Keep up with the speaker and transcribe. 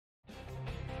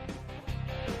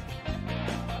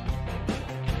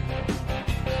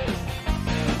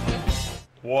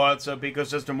What's up,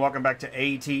 ecosystem? Welcome back to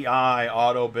ATI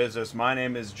Auto Business. My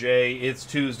name is Jay. It's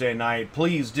Tuesday night.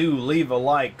 Please do leave a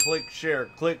like, click share,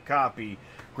 click copy,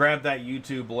 grab that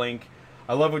YouTube link.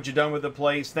 I love what you've done with the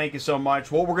place. Thank you so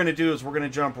much. What we're going to do is we're going to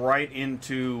jump right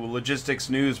into logistics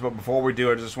news. But before we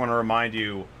do, I just want to remind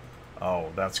you, oh,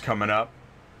 that's coming up.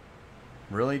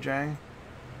 Really, Jay?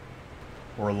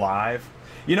 We're live.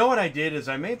 You know what I did is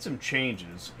I made some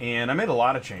changes, and I made a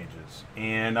lot of changes,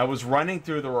 and I was running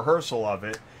through the rehearsal of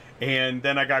it, and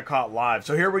then I got caught live.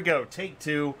 So here we go, take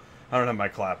two. I don't have my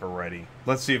clapper ready.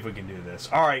 Let's see if we can do this.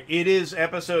 All right, it is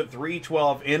episode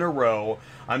 312 in a row.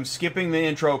 I'm skipping the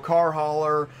intro car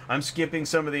hauler. I'm skipping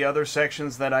some of the other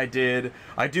sections that I did.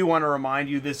 I do want to remind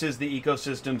you, this is the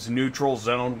ecosystem's neutral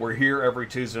zone. We're here every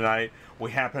Tuesday night.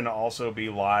 We happen to also be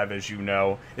live, as you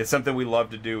know. It's something we love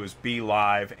to do, is be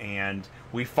live, and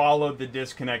we followed the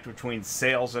disconnect between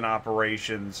sales and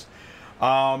operations.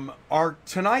 Our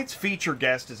tonight's feature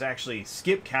guest is actually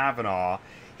Skip Kavanaugh.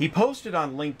 He posted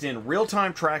on LinkedIn,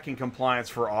 real-time tracking compliance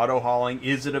for auto hauling.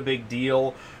 Is it a big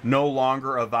deal? No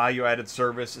longer a value-added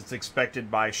service. It's expected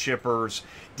by shippers.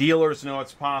 Dealers know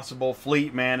it's possible.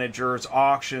 Fleet managers,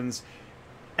 auctions.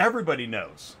 Everybody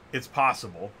knows it's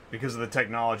possible because of the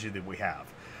technology that we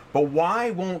have. But why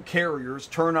won't carriers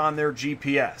turn on their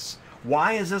GPS?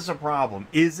 Why is this a problem?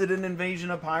 Is it an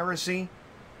invasion of piracy?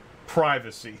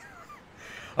 Privacy.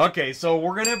 Okay, so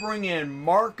we're going to bring in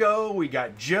Marco, we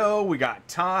got Joe, we got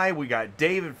Ty, we got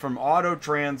David from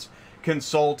Autotrans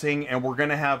Consulting, and we're going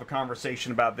to have a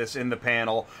conversation about this in the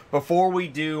panel. Before we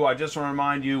do, I just want to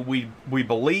remind you, we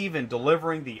believe in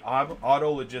delivering the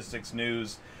auto logistics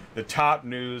news, the top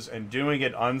news, and doing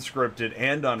it unscripted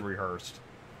and unrehearsed.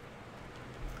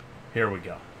 Here we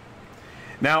go.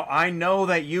 Now, I know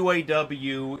that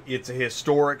UAW, it's a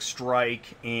historic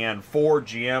strike, and Ford,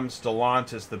 GM,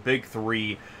 Stellantis, the big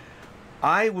three.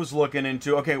 I was looking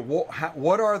into, okay,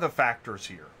 what are the factors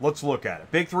here? Let's look at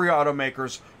it. Big three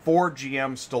automakers, Ford,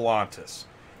 GM, Stellantis.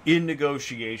 In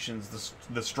negotiations,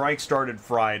 the strike started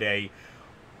Friday.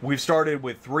 We've started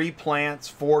with 3 plants: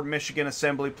 Ford, Michigan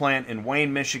Assembly Plant in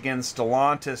Wayne, Michigan,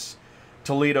 Stellantis,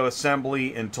 Toledo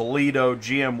Assembly in Toledo,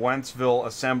 GM Wentzville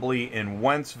Assembly in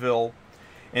Wentzville.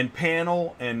 And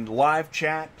panel and live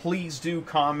chat, please do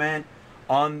comment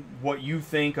on what you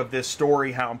think of this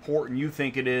story, how important you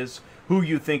think it is, who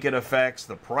you think it affects,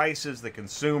 the prices, the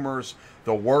consumers,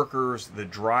 the workers, the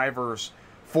drivers,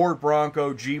 Ford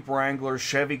Bronco, Jeep Wrangler,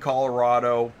 Chevy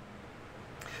Colorado.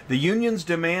 The union's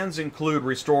demands include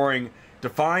restoring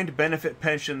defined benefit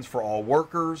pensions for all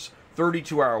workers,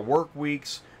 32-hour work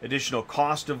weeks, additional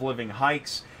cost of living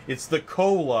hikes. It's the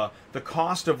COLA, the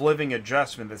cost of living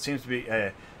adjustment, that seems to be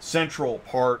a central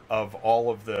part of all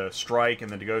of the strike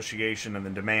and the negotiation and the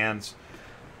demands.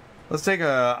 Let's take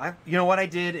you know what I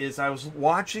did is I was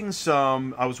watching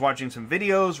some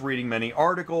videos, reading many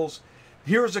articles.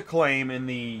 Here's a claim in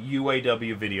the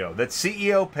UAW video that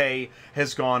CEO pay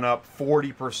has gone up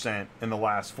 40% in the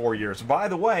last 4 years. By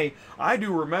the way, I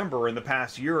do remember in the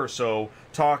past year or so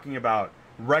talking about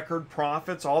record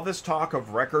profits, all this talk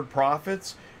of record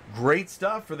profits. Great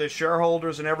stuff for the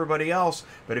shareholders and everybody else.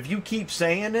 But if you keep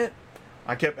saying it,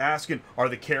 I kept asking, are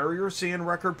the carriers seeing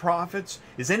record profits?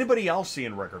 Is anybody else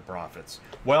seeing record profits?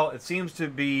 Well, it seems to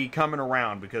be coming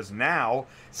around, because now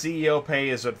CEO pay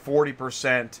is at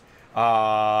 40%.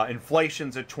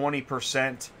 Inflation's at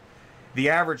 20%. The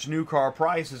average new car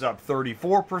price is up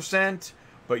 34%.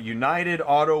 But United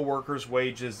Auto Workers'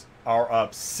 wages are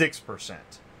up 6%.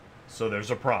 So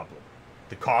there's a problem.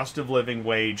 The cost of living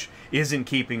wage isn't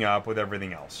keeping up with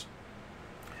everything else.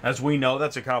 As we know,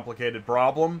 that's a complicated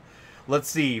problem. Let's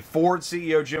see. Ford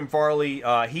CEO Jim Farley,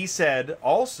 he said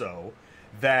also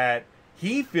that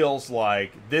he feels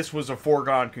like this was a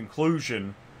foregone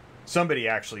conclusion. Somebody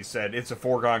actually said it's a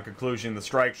foregone conclusion. The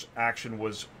strike action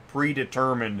was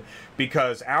predetermined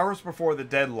because hours before the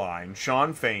deadline,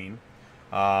 Sean Fain,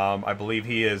 I believe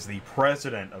he is the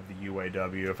president of the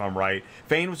UAW, if I'm right.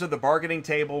 Fain was at the bargaining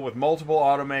table with multiple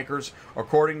automakers,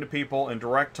 according to people in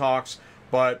direct talks,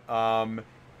 but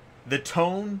the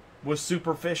tone was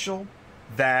superficial,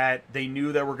 that they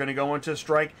knew that we're going to go into a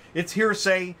strike. It's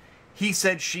hearsay. He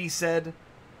said, she said.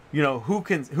 You know, who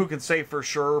can say for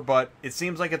sure, but it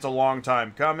seems like it's a long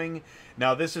time coming.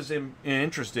 Now, this is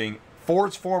interesting.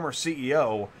 Ford's former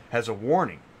CEO has a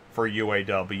warning for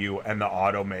UAW and the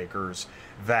automakers,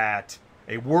 that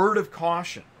a word of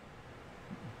caution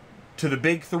to the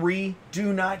big three: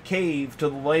 do not cave to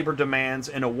the labor demands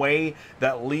in a way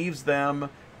that leaves them,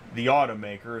 the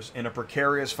automakers, in a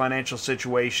precarious financial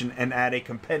situation and at a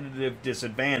competitive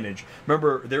disadvantage.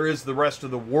 Remember, there is the rest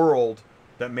of the world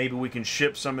that maybe we can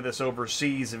ship some of this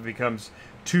overseas if it becomes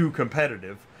too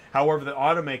competitive. However, the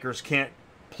automakers can't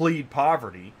plead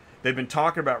poverty. They've been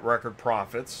talking about record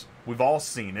profits. We've all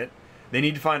seen it. They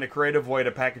need to find a creative way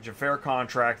to package a fair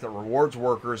contract that rewards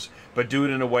workers, but do it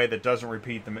in a way that doesn't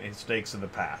repeat the mistakes of the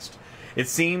past. It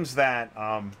seems that,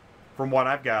 from what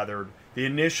I've gathered, the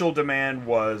initial demand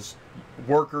was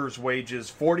workers'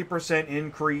 wages 40%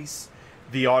 increase.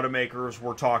 The automakers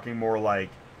were talking more like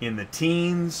in the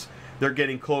teens. They're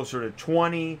getting closer to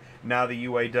 20. Now the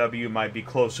UAW might be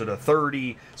closer to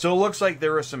 30. So it looks like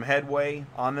there is some headway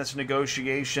on this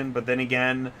negotiation, but then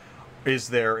again, is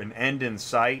there an end in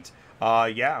sight?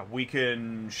 Yeah, we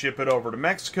can ship it over to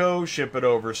Mexico, ship it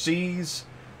overseas.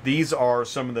 These are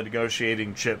some of the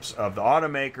negotiating chips of the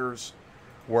automakers,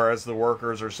 whereas the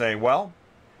workers are saying, well,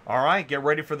 all right, get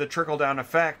ready for the trickle-down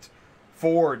effect.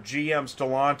 Ford, GM,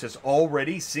 Stellantis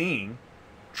already seeing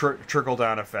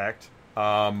trickle-down effect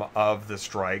of the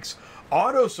strikes.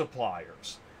 Auto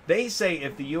suppliers, they say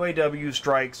if the UAW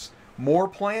strikes more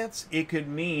plants, it could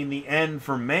mean the end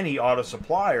for many auto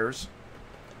suppliers.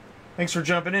 Thanks for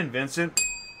jumping in, Vincent.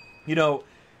 You know,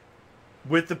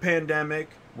 with the pandemic,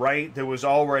 right, there was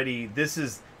already, this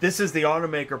is the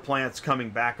automaker plants coming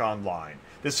back online.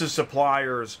 This is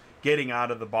suppliers getting out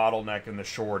of the bottleneck and the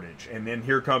shortage. And then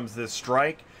here comes this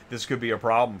strike. This could be a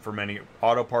problem for many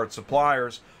auto parts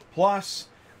suppliers. Plus,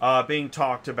 being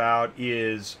talked about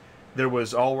is there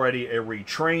was already a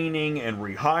retraining and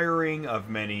rehiring of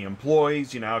many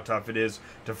employees. You know how tough it is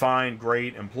to find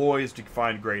great employees, to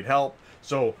find great help.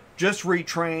 So just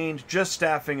retrained, just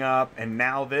staffing up, and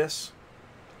now this.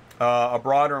 A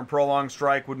broader and prolonged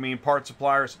strike would mean part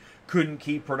suppliers couldn't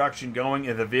keep production going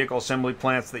if the vehicle assembly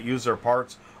plants that use their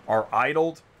parts are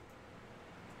idled.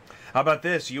 How about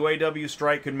this? UAW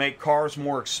strike could make cars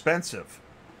more expensive.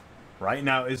 Right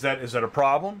now, is that a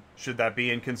problem? Should that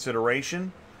be in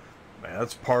consideration?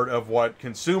 That's part of what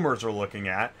consumers are looking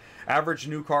at. Average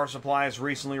new car supply has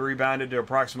recently rebounded to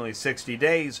approximately 60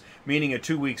 days, meaning a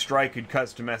 2-week strike could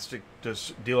cut domestic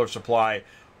dealer supply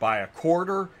by a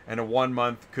quarter, and a 1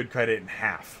 month could cut it in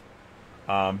half.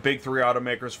 Big three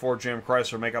automakers, Ford, GM,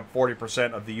 Chrysler, make up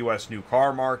 40% of the U.S. new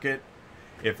car market.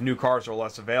 If new cars are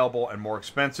less available and more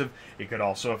expensive, it could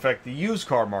also affect the used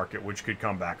car market, which could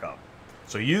come back up.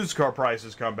 So used car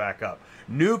prices come back up.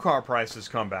 New car prices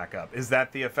come back up. Is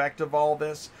that the effect of all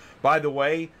this? By the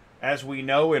way, as we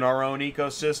know in our own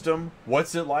ecosystem,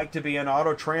 what's it like to be an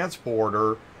auto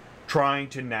transporter trying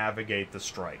to navigate the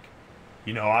strike?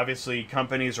 You know, obviously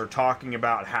companies are talking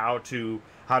about how to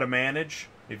manage.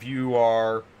 If you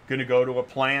are going to go to a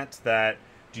plant, that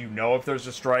do you know if there's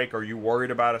a strike? Are you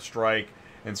worried about a strike?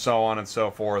 And so on and so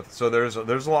forth. So there's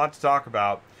a lot to talk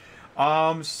about.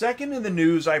 Second in the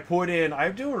news, I'm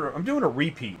doing a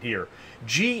repeat here.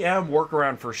 GM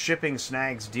workaround for shipping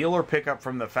snags dealer pickup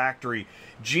from the factory.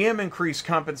 GM increased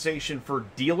compensation for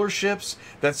dealerships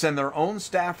that send their own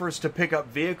staffers to pick up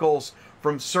vehicles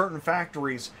from certain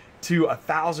factories to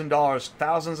 $1,000.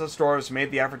 Thousands of stores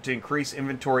made the effort to increase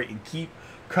inventory and keep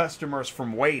customers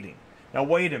from waiting. Now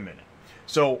wait a minute.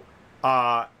 So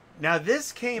now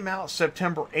this came out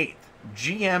September 8th.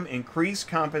 GM increased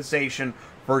compensation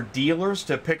for dealers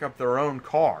to pick up their own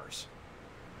cars.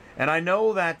 And I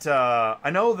know that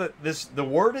the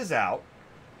word is out.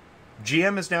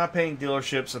 GM is now paying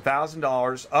dealerships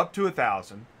 $1,000, up to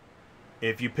 $1,000,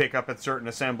 if you pick up at certain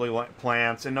assembly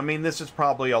plants. And I mean, this is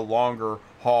probably a longer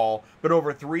haul, but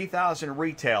over 3,000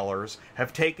 retailers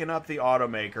have taken up the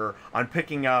automaker on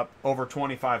picking up over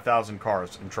 25,000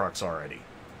 cars and trucks already.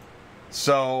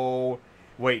 So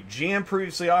wait, GM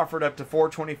previously offered up to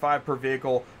 $425 per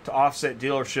vehicle to offset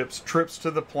dealerships' trips to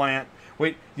the plant.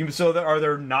 Wait, so are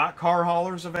there not car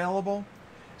haulers available?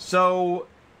 So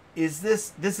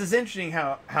this is interesting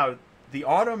how the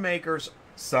automakers,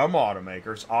 some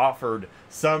automakers offered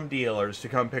some dealers to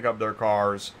come pick up their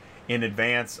cars in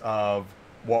advance of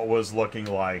what was looking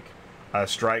like a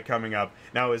strike coming up.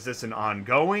 Now, is this an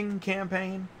ongoing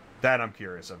campaign? That I'm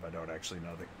curious if I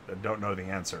don't know the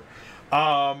answer.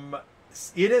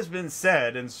 It has been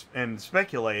said and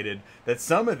speculated that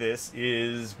some of this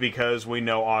is because we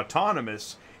know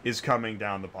autonomous is coming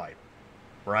down the pipe,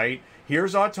 right?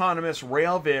 Here's autonomous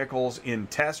rail vehicles in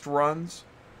test runs.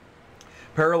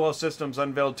 Parallel Systems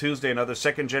unveiled Tuesday another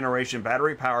second-generation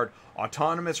battery-powered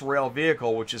autonomous rail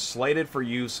vehicle, which is slated for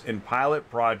use in pilot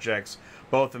projects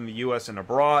both in the U.S. and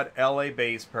abroad.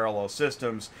 LA-based Parallel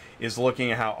Systems is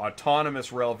looking at how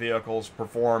autonomous rail vehicles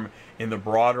perform in the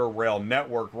broader rail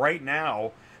network. Right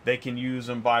now, they can use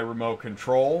them by remote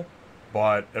control,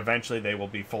 but eventually they will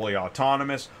be fully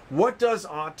autonomous. What does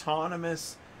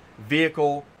autonomous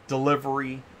vehicle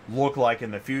delivery look like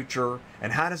in the future?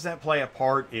 And how does that play a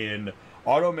part in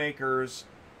automakers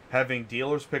having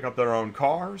dealers pick up their own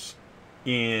cars,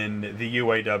 in the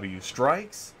UAW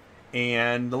strikes?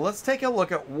 And let's take a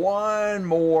look at one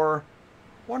more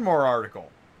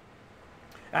article.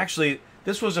 Actually,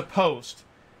 this was a post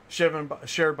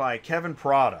shared by Kevin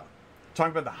Prada,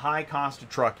 talking about the high cost of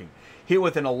trucking. Hit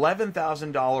with an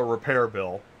 $11,000 repair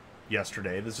bill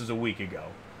yesterday. This is a week ago.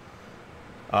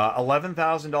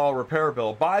 $11,000 repair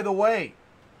bill. By the way,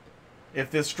 if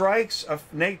the strikes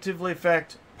negatively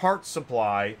affect parts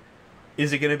supply,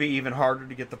 is it going to be even harder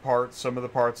to get the parts, some of the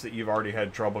parts that you've already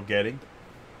had trouble getting?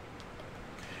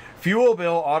 Fuel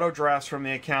bill auto drafts from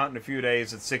the account in a few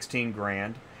days at 16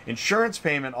 grand. Insurance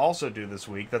payment also due this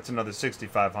week. That's another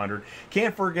 6,500.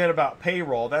 Can't forget about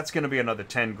payroll. That's going to be another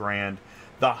 10 grand.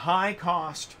 The high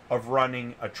cost of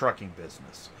running a trucking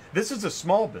business. This is a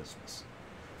small business.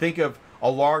 Think of a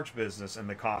large business and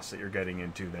the costs that you're getting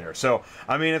into there. So,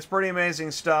 I mean, it's pretty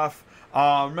amazing stuff.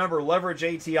 Remember, leverage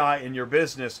ATI in your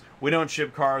business. We don't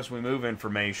ship cars, we move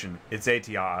information. It's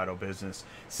ATI Auto Business.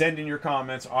 Send in your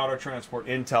comments,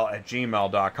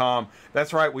 autotransportintel@gmail.com.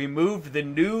 That's right, we moved the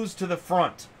news to the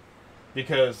front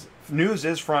because news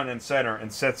is front and center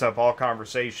and sets up all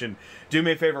conversation. Do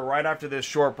me a favor, right after this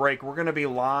short break, we're going to be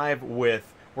live we're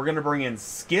going to bring in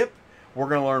Skip. We're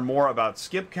going to learn more about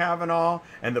Skip Kavanaugh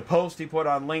and the post he put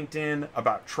on LinkedIn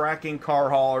about tracking car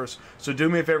haulers. So do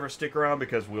me a favor, stick around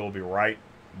because we'll be right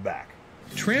back.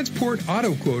 Transport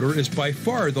Auto Quoter is by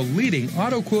far the leading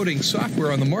auto quoting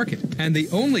software on the market and the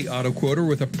only auto quoter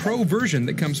with a pro version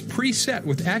that comes preset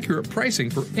with accurate pricing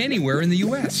for anywhere in the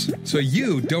U.S. So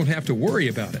you don't have to worry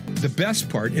about it. The best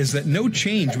part is that no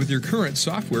change with your current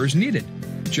software is needed.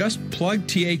 Just plug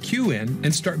TAQ in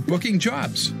and start booking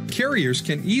jobs. Carriers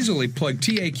can easily plug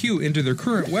TAQ into their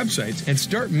current websites and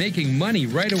start making money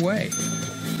right away.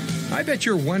 I bet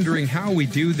you're wondering how we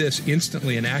do this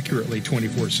instantly and accurately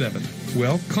 24/7.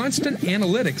 Well, constant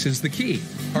analytics is the key.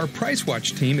 Our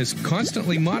PriceWatch team is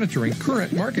constantly monitoring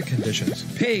current market conditions,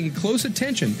 paying close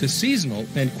attention to seasonal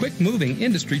and quick-moving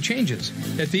industry changes.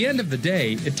 At the end of the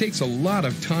day, it takes a lot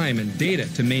of time and data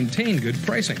to maintain good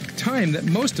pricing, time that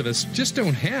most of us just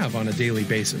don't have on a daily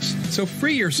basis. So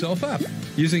free yourself up.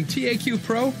 Using TAQ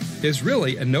Pro is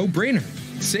really a no-brainer.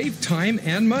 Save time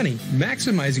and money,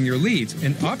 maximizing your leads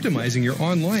and optimizing your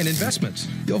online investments.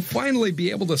 You'll finally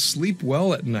be able to sleep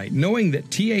well at night knowing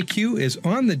that TAQ is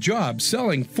on the job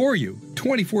selling for you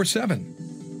 24/7.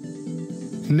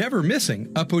 Never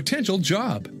missing a potential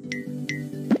job.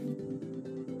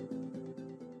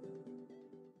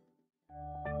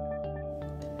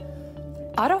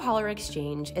 Auto Hauler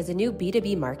Exchange is a new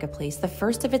B2B marketplace, the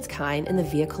first of its kind in the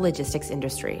vehicle logistics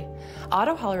industry.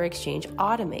 Auto Hauler Exchange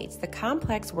automates the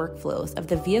complex workflows of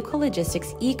the vehicle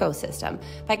logistics ecosystem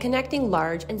by connecting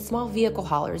large and small vehicle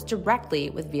haulers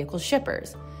directly with vehicle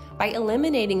shippers. By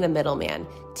eliminating the middleman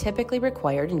typically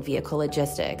required in vehicle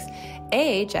logistics,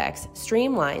 AHX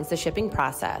streamlines the shipping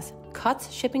process,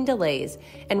 cuts shipping delays,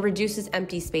 and reduces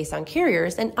empty space on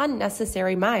carriers and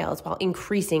unnecessary miles while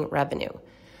increasing revenue.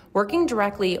 Working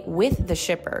directly with the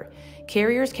shipper,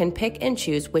 carriers can pick and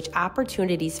choose which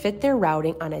opportunities fit their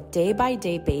routing on a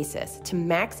day-by-day basis to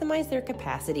maximize their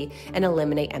capacity and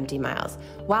eliminate empty miles,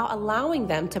 while allowing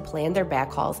them to plan their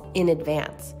backhauls in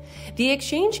advance. The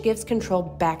exchange gives control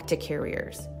back to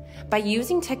carriers. By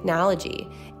using technology,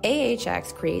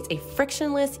 AHX creates a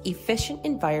frictionless, efficient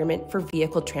environment for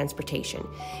vehicle transportation.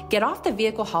 Get off the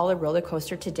vehicle hauler roller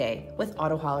coaster today with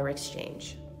Auto Hauler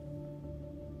Exchange.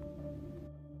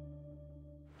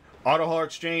 Auto Hauler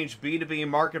Exchange, B2B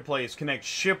marketplace, connects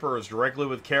shippers directly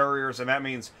with carriers, and that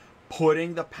means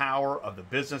putting the power of the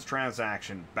business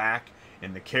transaction back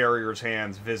in the carrier's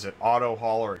hands. Visit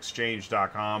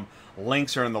autohaulerexchange.com.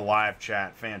 Links are in the live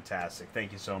chat. Fantastic.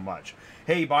 Thank you so much.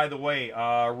 Hey, by the way,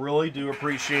 really do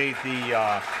appreciate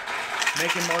the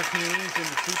making martinis in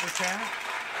the super chat.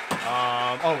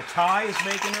 Ty is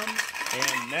making them,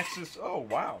 and Nexus, oh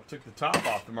wow, took the top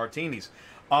off the martinis.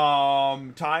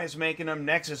 Ty is making them,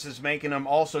 Nexus is making them.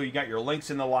 Also, you got your links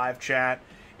in the live chat.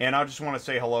 And I just want to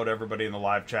say hello to everybody in the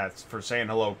live chats for saying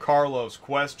hello. Carlos,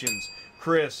 Questions,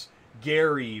 Chris,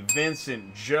 Gary,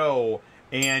 Vincent, Joe.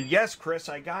 And yes, Chris,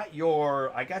 I got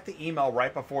the email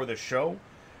right before the show.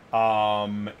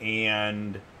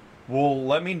 And will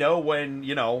let me know when,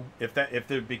 if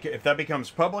that becomes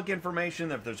public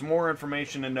information, if there's more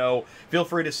information to know. Feel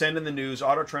free to send in the news,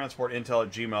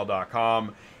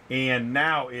 autotransportintel@gmail.com. And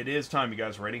now it is time. You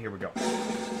guys ready? Here we go.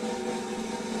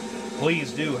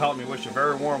 Please do help me wish a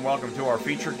very warm welcome to our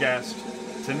featured guest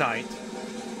tonight,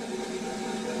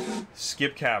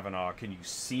 Skip Kavanaugh. Can you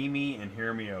see me and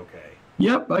hear me okay?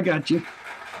 Yep, I got you.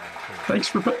 Thanks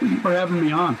for having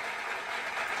me on.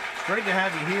 It's great to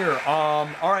have you here. All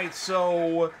right,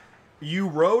 so you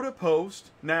wrote a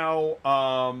post. Now,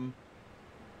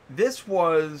 this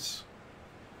was,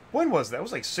 when was that? It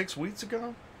was like 6 weeks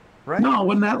ago, right? No, it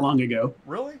wasn't that long ago.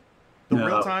 Really? The No.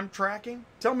 real-time tracking?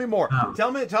 Tell me more. No.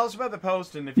 Tell us about the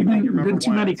post, and if you think you You've remember been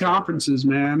too when, many so- conferences,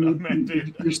 man. Man,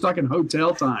 dude. You're stuck in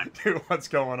hotel time. Dude, what's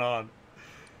going on?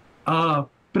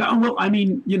 But I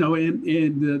mean, you know,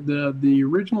 in the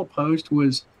original post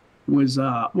was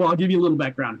well, I'll give you a little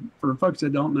background for folks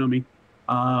that don't know me.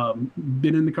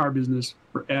 Been in the car business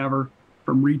forever,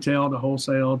 from retail to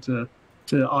wholesale to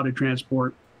auto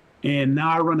transport, and now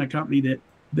I run a company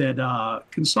that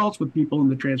consults with people in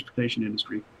the transportation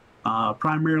industry,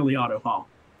 primarily auto haul,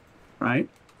 right?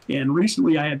 And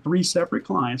recently, I had 3 separate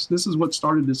clients. This is what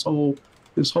started this whole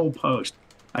post.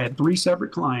 I had 3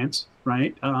 separate clients,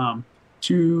 right?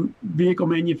 2 vehicle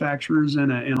manufacturers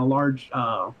and a large,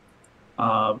 auto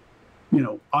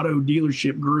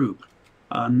dealership group.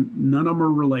 None of them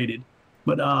are related,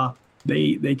 but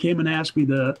they came and asked me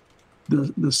the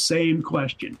same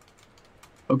question.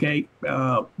 Okay,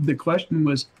 the question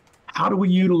was, how do we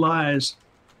utilize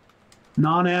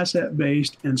non-asset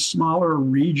based and smaller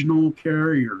regional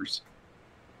carriers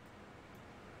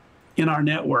in our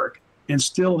network and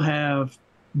still have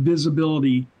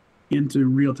visibility into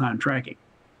real-time tracking?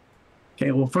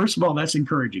 Okay, well, first of all, that's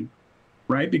encouraging,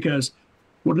 right? Because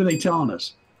what are they telling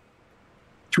us?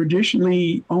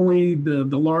 Traditionally, only the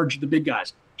big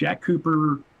guys, Jack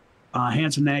Cooper,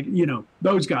 Hanson,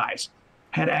 those guys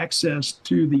had access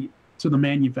to the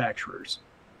manufacturers,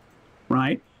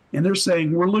 right? And they're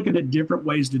saying we're looking at different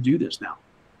ways to do this now,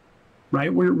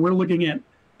 right? We're looking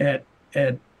at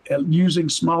using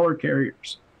smaller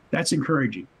carriers. That's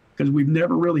encouraging because we've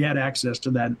never really had access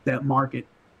to that market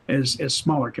as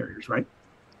smaller carriers, right?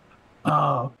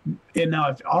 And now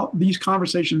if all these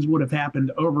conversations would have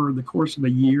happened over the course of a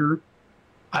year,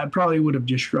 I probably would have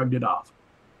just shrugged it off.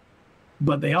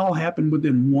 But they all happened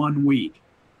within 1 week,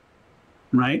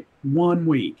 right? 1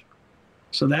 week.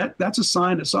 So that's a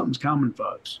sign that something's coming,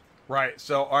 folks. Right.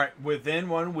 So, all right, within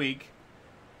 1 week,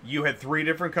 you had 3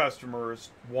 different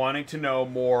customers wanting to know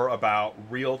more about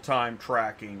real-time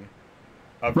tracking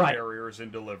of Right. carriers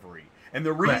and delivery. And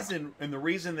the reason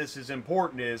this is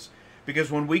important is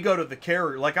because when we go to the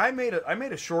carrier, like I made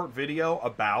a short video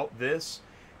about this,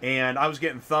 and I was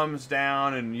getting thumbs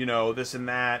down and this and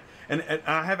that, and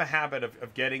I have a habit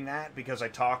of getting that because I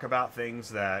talk about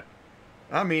things that,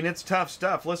 I mean, it's tough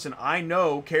stuff. Listen, I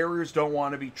know carriers don't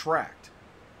want to be tracked.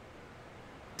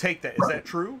 Take that. Is that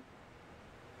true?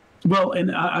 Well,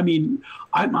 and I mean,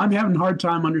 I'm having a hard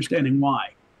time understanding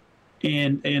why.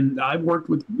 And I've worked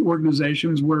with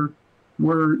organizations where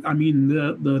I mean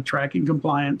the tracking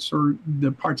compliance or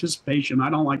the participation, I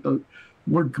don't like the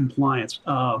word compliance,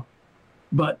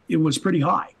 but it was pretty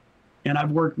high. And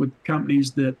I've worked with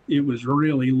companies that it was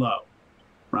really low,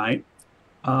 right?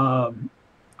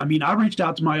 I mean, I reached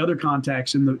out to my other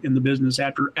contacts in the business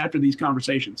after these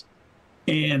conversations,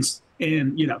 and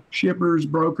shippers,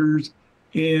 brokers,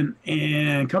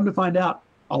 and come to find out,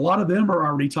 a lot of them are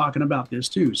already talking about this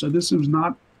too. So this was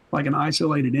not like an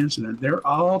isolated incident. They're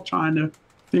all trying to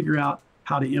figure out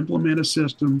how to implement a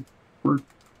system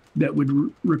that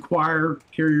would require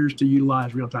carriers to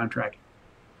utilize real-time tracking.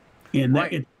 And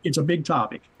right. It's a big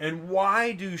topic. And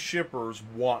why do shippers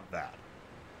want that?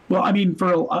 Well, I mean,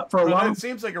 for a lot It of,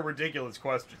 seems like a ridiculous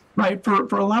question. right,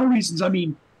 for a lot of reasons. I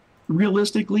mean,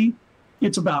 realistically,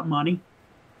 it's about money,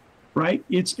 right?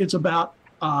 It's about,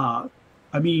 I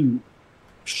mean,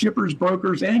 shippers,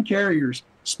 brokers, and carriers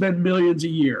spend millions a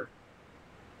year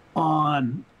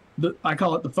on I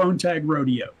call it the phone tag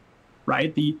rodeo,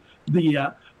 right? The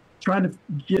trying to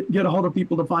get a hold of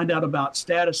people to find out about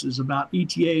statuses, about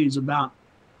ETAs, about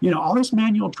all this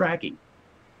manual tracking.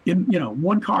 In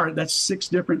one car, that's six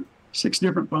different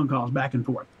phone calls back and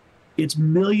forth. It's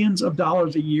millions of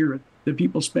dollars a year that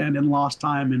people spend in lost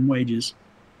time and wages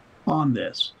on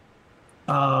this.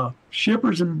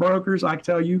 Shippers and brokers, I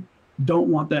tell you, don't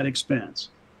want that expense.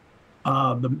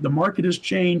 The market has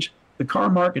changed, the car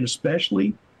market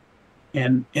especially,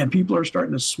 and people are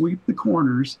starting to sweep the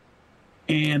corners,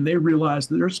 and they realize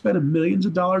that they're spending millions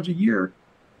of dollars a year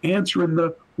answering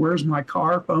the "Where's my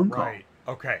car?" phone call. Right.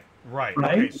 Okay. Right.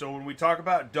 Right? Okay. So when we talk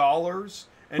about dollars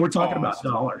and We're talking cost,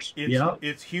 about dollars.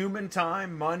 It's human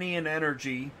time, money, and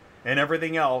energy, and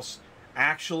everything else.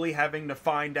 Actually, having to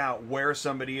find out where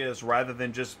somebody is, rather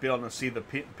than just being able to see the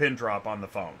pin drop on the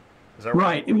phone. Is that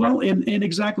right? Right. Well, and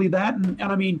exactly that, and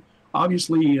I mean,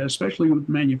 obviously, especially with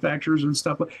manufacturers and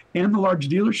stuff, and the large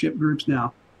dealership groups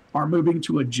now are moving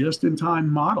to a just-in-time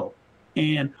model.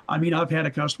 And I mean, I've had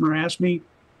a customer ask me,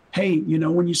 "Hey,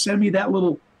 when you send me that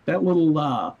little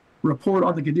report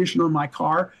on the condition of my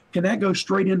car, can that go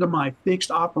straight into my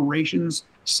fixed operations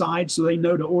side so they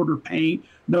know to order paint,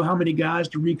 know how many guys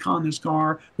to recon this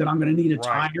car, that I'm going to need a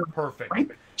Right. tire?" Perfect. Right.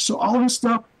 So all this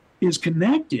stuff is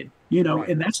connected, Right.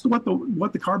 and that's what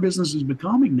the car business is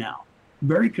becoming now.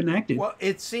 Very connected. Well,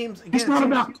 it seems It's not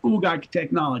about cool guy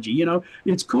technology,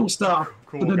 it's cool stuff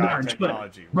for cool the guy nerds,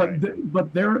 technology, but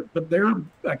right. but their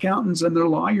accountants and their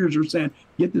lawyers are saying,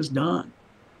 get this done.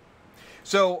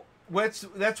 So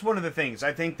that's one of the things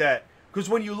I think, that because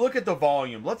when you look at the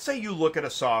volume, let's say you look at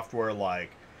a software like,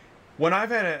 when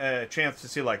I've had a chance to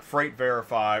see like Freight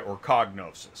Verify or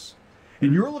Cognosis,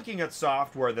 and you're looking at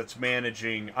software that's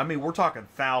managing, I mean, we're talking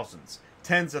thousands,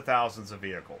 tens of thousands of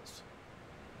vehicles.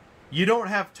 You don't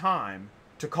have time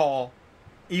to call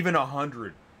even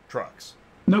 100 trucks.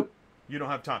 Nope. You don't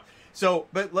have time. So,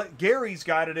 but Gary's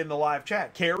got it in the live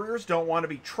chat. Carriers don't want to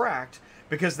be tracked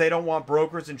because they don't want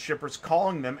brokers and shippers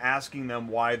calling them, asking them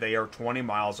why they are 20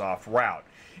 miles off route.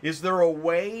 Is there a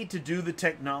way to do the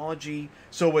technology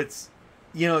so it's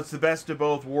the best of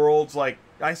both worlds? Like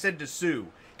I said to Sue,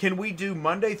 can we do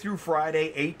Monday through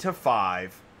Friday, 8 to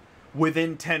 5,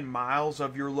 within 10 miles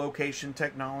of your location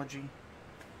technology?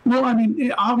 Well, I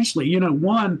mean, obviously,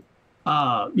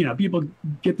 people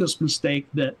get this mistake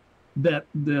that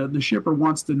the shipper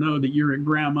wants to know that you're at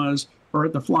Grandma's or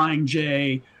at the Flying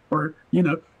J, or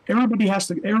everybody has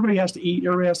to eat, everybody has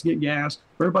to get gas,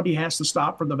 everybody has to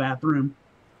stop for the bathroom,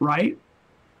 right?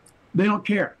 They don't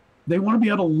care. They want to be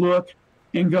able to look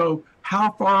and go,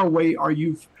 how far away are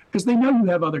you? Because they know you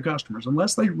have other customers,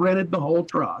 unless they rented the whole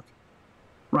truck,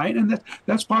 right? And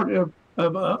that's part of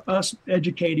us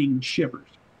educating shippers.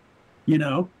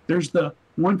 There's the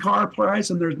 1 car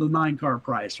price and there's the 9 car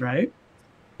price, right?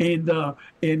 And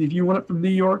if you want it from New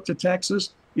York to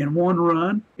Texas in one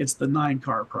run, it's the 9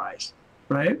 car price,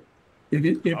 right?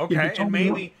 Okay, and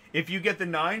maybe if you get the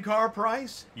 9 car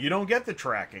price, you don't get the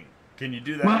tracking. Can you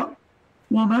do that?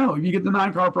 Well, no. If you get the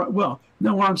 9 car price, well,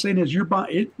 no. What I'm saying is, you're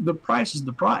buying it. The price is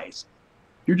the price.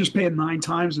 You're just paying 9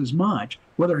 times as much,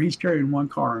 whether he's carrying 1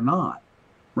 car or not,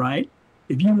 right?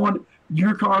 If you want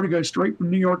your car to go straight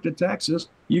from New York to Texas,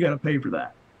 you got to pay for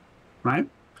that, right?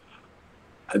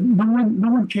 No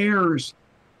one cares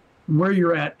where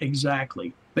you're at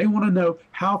exactly. They want to know,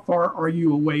 how far are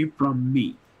you away from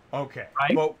me? Okay,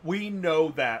 right? But we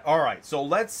know that. All right, so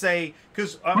let's say,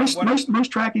 because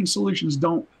most tracking solutions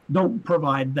don't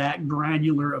provide that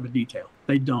granular of a detail.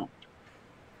 They don't.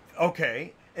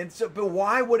 Okay, and so, but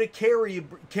why would a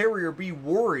carrier be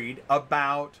worried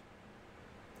about?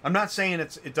 I'm not saying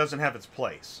it doesn't have its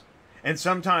place, and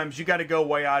sometimes you got to go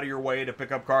way out of your way to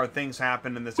pick up car. Things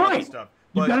happen and this other stuff.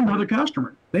 You've got another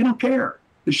customer. They don't care.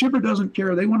 The shipper doesn't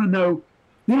care. They want to know.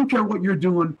 They don't care what you're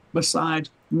doing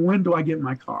besides, when do I get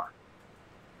my car?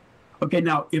 Okay,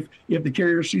 now if the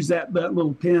carrier sees that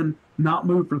little pin not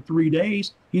move for 3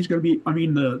 days, he's going to be. I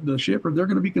mean, the shipper, they're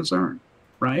going to be concerned,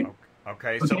 right?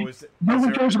 Okay. So no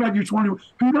one cares about your 20.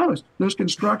 Who knows? There's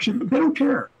construction. They don't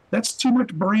care. That's too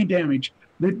much brain damage.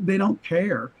 They don't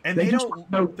care. And they just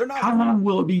know, how long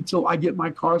will it be till I get my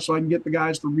car so I can get the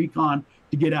guys to recon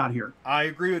to get out here? I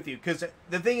agree with you, because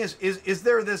the thing is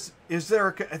there?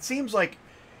 It seems like,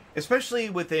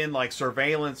 especially within like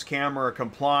surveillance, camera,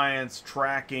 compliance,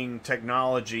 tracking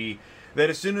technology, that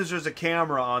as soon as there's a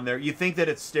camera on there, you think that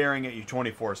it's staring at you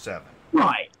 24/7.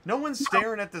 Right. No one's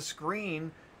staring at the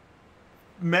screen,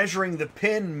 measuring the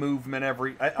pin movement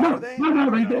every. No, are they?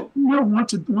 No,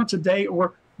 once a day,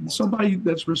 or somebody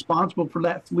that's responsible for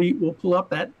that fleet will pull up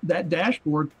that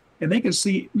dashboard, and they can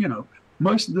see.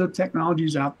 Most of the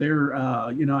technologies out there.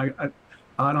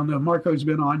 I don't know if Marco's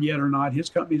been on yet or not.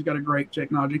 His company's got a great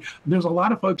technology. There's a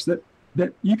lot of folks that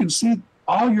you can see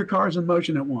all your cars in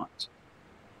motion at once,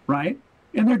 right?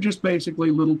 And they're just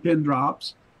basically little pin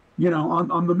drops,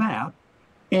 on the map,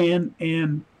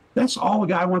 and that's all the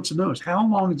guy wants to know is, how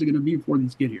long is it going to be before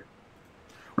these get here,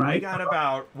 right?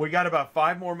 We got about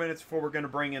 5 more minutes before we're going to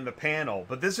bring in the panel,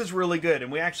 but this is really good,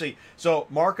 and so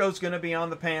Marco's going to be on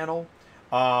the panel.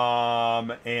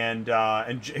 And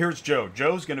here's Joe.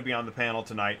 Joe's going to be on the panel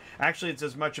tonight. Actually, it's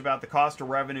as much about the cost of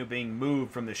revenue being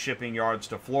moved from the shipping yards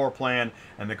to floor plan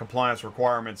and the compliance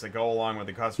requirements that go along with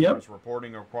the customer's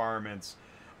reporting requirements.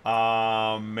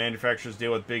 Manufacturers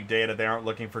deal with big data. They aren't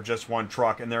looking for just one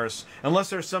truck, and unless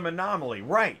there's some anomaly,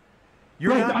 right?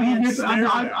 You're not being stared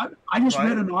at. I just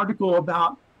read an article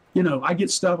about, I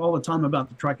get stuff all the time about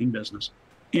the trucking business,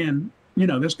 and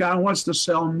this guy wants to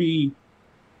sell me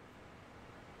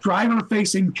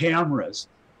driver-facing cameras.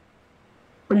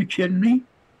 Are you kidding me?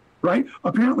 Right?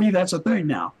 Apparently that's a thing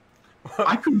now.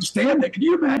 I couldn't stand that. Can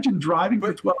you imagine driving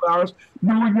for 12 hours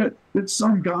knowing that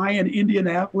some guy in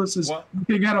Indianapolis is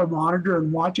looking at a monitor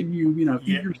and watching you,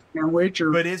 eat your sandwich?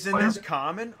 But isn't this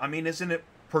common? I mean, isn't it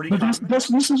pretty common? This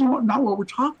is not what we're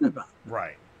talking about.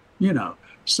 Right.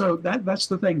 So that's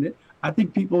the thing that I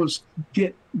think people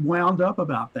get wound up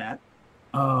about that.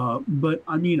 But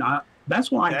I mean,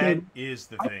 that's why that is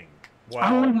the thing. Well,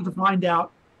 I wanted to find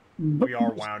out. We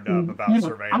are wound up about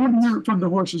surveillance. I want to hear it from the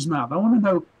horse's mouth. I want to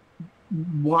know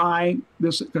why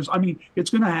this, because I mean, it's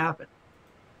going to happen.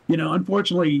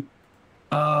 Unfortunately,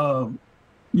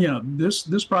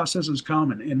 this process is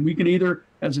common, and we can either,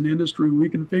 as an industry, we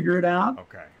can figure it out.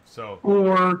 Okay, so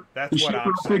or that's what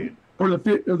I'm saying. Or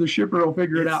the shipper will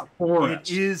figure it out for us.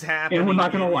 It is happening. And we're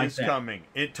not going to like that. It's coming.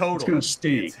 It's going to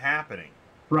stink. It's happening.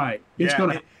 Right. It's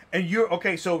going to. And you're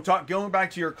okay. So going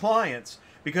back to your clients,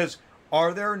 because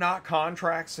are there not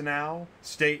contracts now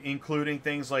including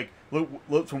things like,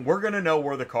 listen, we're going to know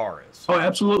where the car is? Oh,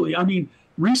 absolutely. I mean,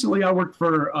 recently I worked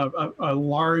for a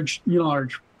large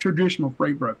traditional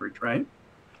freight brokerage, right?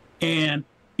 And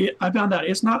I found out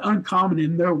it's not uncommon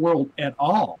in their world at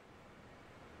all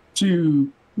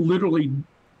to literally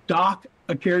dock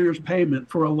a carrier's payment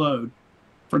for a load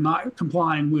for not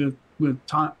complying with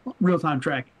real-time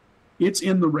tracking. It's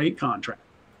in the rate contract,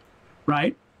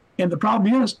 right? And the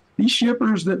problem is these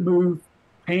shippers that move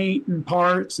paint and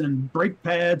parts and brake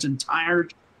pads and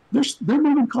tires, they're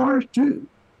moving cars too.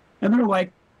 And they're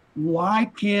like,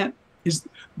 why can't,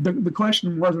 the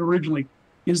question was originally,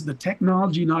 is the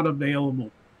technology not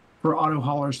available for auto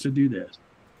haulers to do this?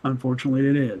 Unfortunately,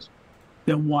 it is.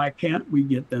 Then why can't we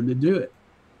get them to do it?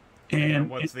 And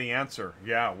what's the answer?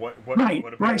 Yeah.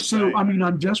 Right. So, I mean,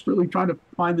 I'm desperately trying to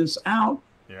find this out.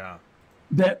 Yeah.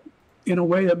 That in a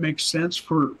way that makes sense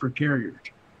for carriers,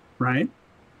 right?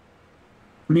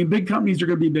 I mean, big companies are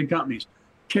going to be big companies.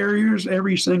 Carriers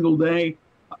every single day,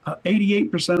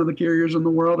 88% of the carriers in the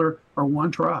world are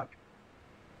one truck.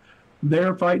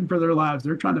 They're fighting for their lives.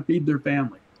 They're trying to feed their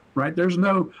family, right? There's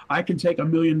no, I can take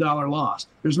 $1 million loss.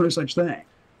 There's no such thing.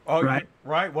 Oh, right.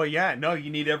 Right. Well, yeah. No, you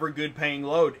need every good paying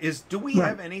load. Do we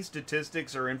have any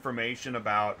statistics or information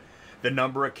about the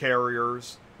number of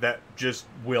carriers that just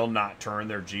will not turn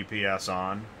their GPS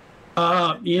on?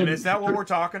 And is that what we're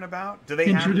talking about? Do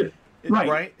they have it?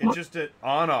 Right. It's just an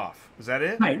on-off. Is that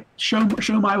it? Right. Show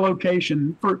my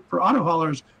location. For auto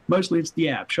haulers, mostly it's the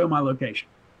app. Show my location,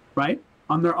 right?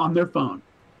 On their phone.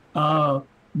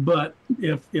 But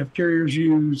if carriers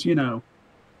use,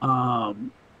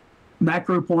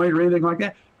 macro point or anything like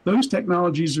that, those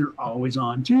technologies are always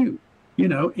on too.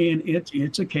 And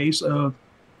it's a case of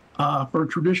for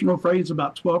traditional freight,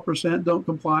 about 12% don't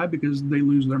comply because they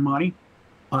lose their money.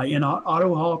 In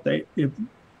auto haul, if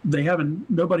they haven't,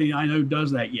 nobody I know does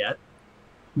that yet.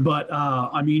 But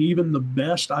I mean, even the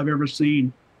best I've ever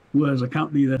seen was a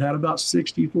company that had about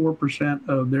 64%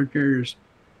 of their carriers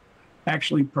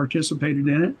actually participated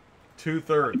in it.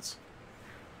 2/3.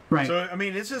 Right. So I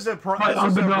mean, this is a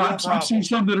I've seen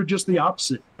some that are just the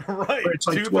opposite. Right. It's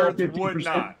like 2/3 would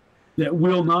not. That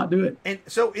will not do it. And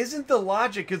so, isn't the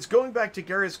logic? It's going back to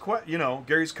Gary's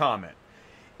comment.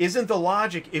 Isn't the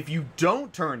logic if you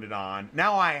don't turn it on,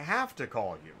 now I have to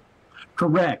call you?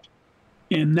 Correct.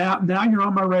 And now you're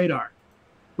on my radar,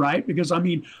 right? Because I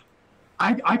mean,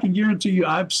 I can guarantee you,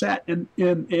 I've sat and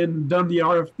done the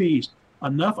RFPs.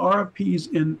 Enough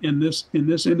RFPs in this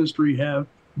industry have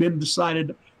been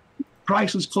decided.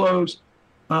 Price is close,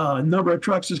 number of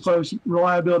trucks is close,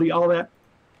 reliability, all that.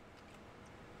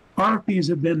 RFPs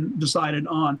have been decided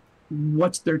on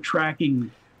what's their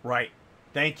tracking. Right.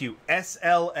 Thank you.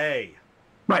 SLA.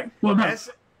 Right. Well, no. That's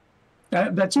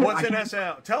it. What's an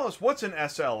SLA? Tell us what's an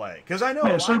SLA, because I know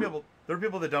a lot of people. There are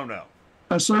people that don't know.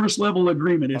 A service level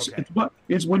agreement. Okay.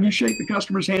 It's when you shake the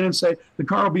customer's hand and say the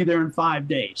car will be there in 5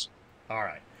 days. All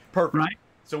right. Perfect. Right.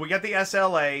 So we got the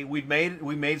SLA. We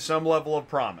made some level of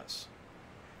promise.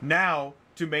 Now,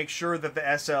 to make sure that the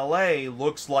SLA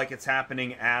looks like it's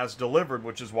happening as delivered,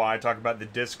 which is why I talk about the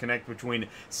disconnect between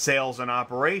sales and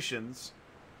operations.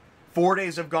 4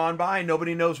 days have gone by,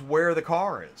 nobody knows where the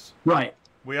car is. Right.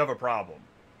 We have a problem.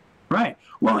 Right.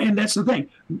 Well, and that's the thing.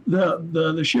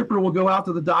 The shipper will go out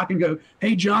to the dock and go,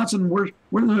 "Hey, Johnson, where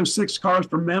are those 6 cars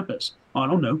from Memphis?" "I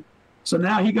don't know." So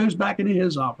now he goes back into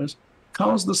his office,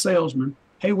 calls the salesman,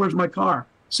 "Hey, where's my car?"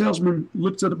 Salesman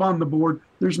looks at the bottom of the board.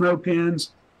 There's no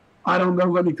pins. "I don't know.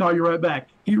 Let me call you right back."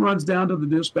 He runs down to the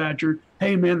dispatcher.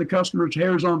 "Hey, man, the customer's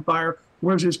hair's on fire.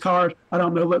 Where's his car?" "I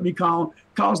don't know. Let me call him."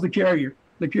 Calls the carrier.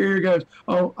 The carrier goes,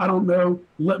 "Oh, I don't know.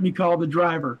 Let me call the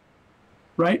driver."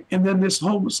 Right? And then this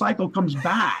whole cycle comes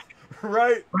back.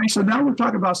 Right. Right. So now we're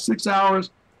talking about 6 hours,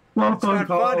 12 phone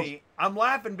calls. Funny. I'm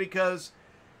laughing because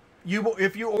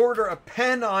if you order a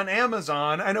pen on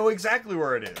Amazon, I know exactly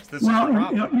where it is. This is the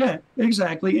problem. Yeah,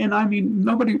 exactly. And I mean,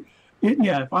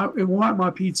 if I want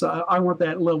my pizza, I want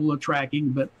that level of tracking.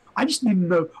 But I just need to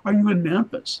know: are you in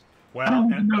Memphis? Well, I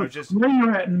don't know where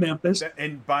you're at in Memphis.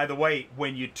 And by the way,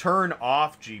 when you turn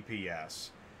off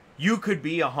GPS, you could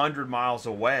be 100 miles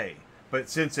away. But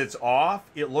since it's off,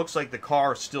 it looks like the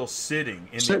car is still sitting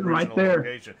in the original right there.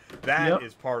 location. That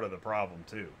is part of the problem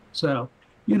too. So,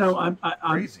 I'm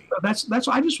crazy. That's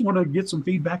I just want to get some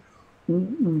feedback.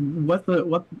 What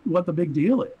the big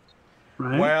deal is,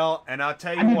 right? Well, and I'll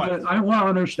tell you what, I want to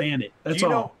understand it. That's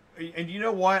all. And you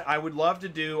know what? I would love to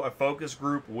do a focus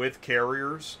group with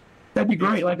carriers. That'd be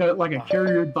great, like a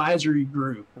carrier advisory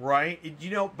group, right?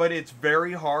 But it's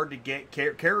very hard to get.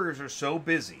 Carriers are so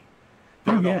busy.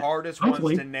 They're the hardest ones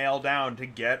to nail down to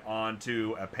get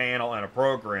onto a panel and a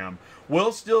program.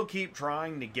 We'll still keep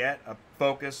trying to get a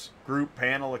focus group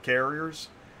panel of carriers,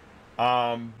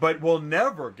 but we'll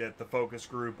never get the focus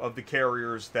group of the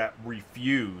carriers that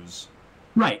refuse.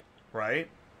 Right. Right?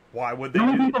 Why would they? The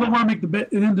only people that want to make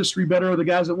the industry better are the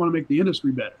guys that want to make the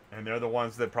industry better. And they're the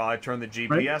ones that probably turn the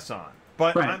GPS on.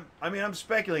 But I'm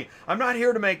speculating. I'm not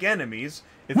here to make enemies.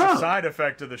 It's a side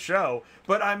effect of the show.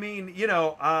 But I mean,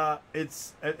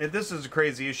 this is a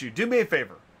crazy issue. Do me a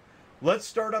favor. Let's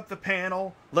start up the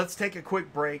panel. Let's take a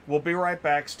quick break. We'll be right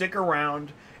back. Stick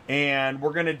around. And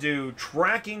we're going to do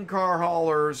tracking car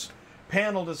haulers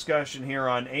panel discussion here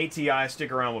on ATI.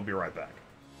 Stick around. We'll be right back.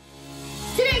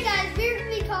 Today, guys, we're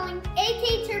going to be calling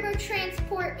AK Turbo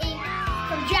Transport Inc.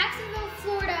 from Jacksonville,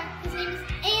 Florida. His name is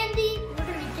Andy. We're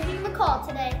going to be giving him a call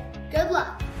today. Good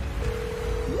luck.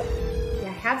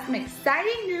 I have some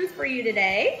exciting news for you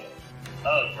today.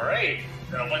 Oh, great.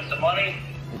 Gonna win some money?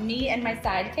 Me and my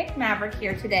sidekick, Maverick,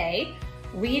 here today.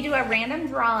 We do a random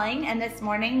drawing, and this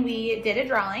morning we did a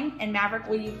drawing. And Maverick,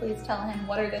 will you please tell him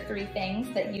what are the 3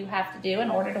 things that you have to do in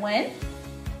order to win?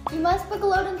 You must book a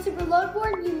load on Super Load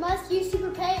Board, you must use Super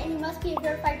Pay, and you must be a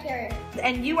verified carrier.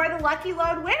 And you are the lucky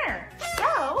load winner.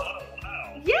 So,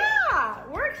 yeah,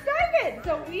 we're excited.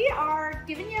 So we are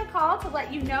giving you a call to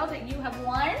let you know that you have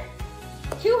won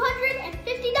 $250.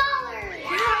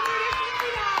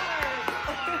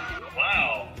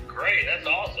 Wow, great, that's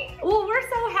awesome. Well, we're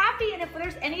so happy, and if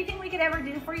there's anything we could ever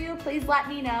do for you, please let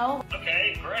me know.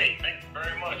 Okay, great. Thank you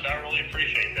very much. I really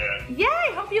appreciate that.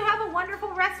 Yay! Hope you have a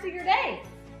wonderful rest of your day.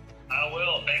 I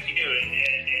will. Thank you, and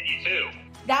you too.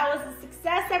 That was a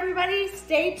success, everybody.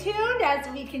 Stay tuned as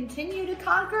we continue to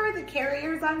conquer the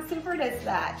carriers on Super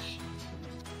Dispatch.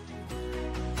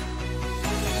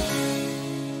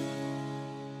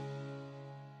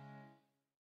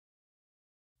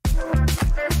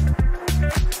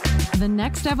 The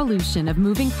next evolution of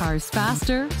moving cars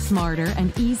faster, smarter,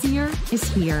 and easier is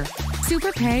here.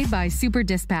 SuperPay by Super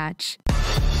Dispatch.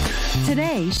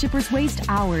 Today, shippers waste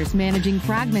hours managing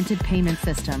fragmented payment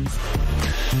systems.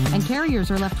 And carriers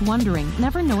are left wondering,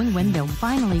 never knowing when they'll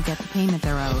finally get the payment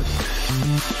they're owed.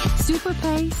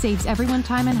 SuperPay saves everyone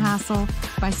time and hassle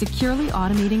by securely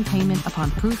automating payment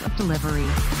upon proof of delivery.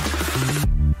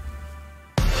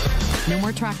 No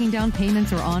more tracking down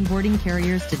payments or onboarding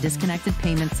carriers to disconnected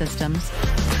payment systems.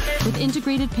 With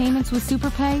integrated payments with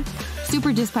SuperPay,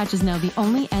 Super Dispatch is now the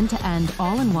only end-to-end,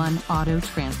 all-in-one auto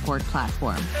transport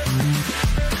platform.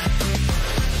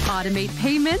 Automate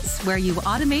payments where you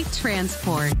automate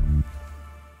transport.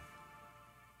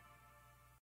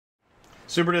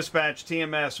 Super Dispatch,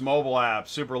 TMS, mobile app,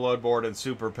 Super Load Board, and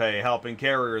SuperPay, helping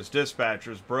carriers,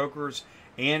 dispatchers, brokers,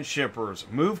 and shippers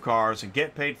move cars and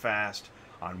get paid fast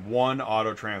on one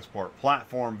auto transport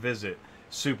platform. Visit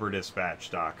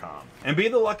superdispatch.com and be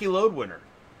the lucky load winner.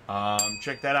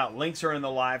 Check that out. Links are in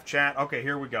the live chat. Okay,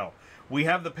 here we go. We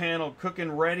have the panel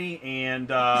cooking ready, and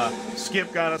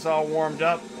Skip got us all warmed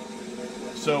up.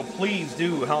 So please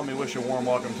do help me wish a warm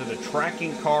welcome to the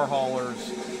Tracking Car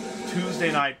Haulers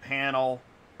Tuesday night panel.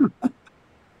 Who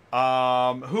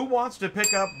wants to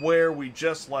pick up where we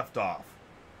just left off?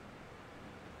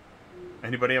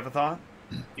 Anybody have a thought?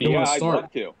 Yeah, I'd love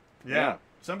to. Yeah,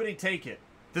 somebody take it.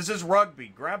 This is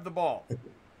rugby. Grab the ball.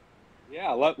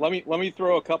 Yeah, let me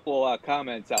throw a couple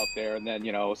comments out there, and then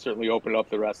certainly open up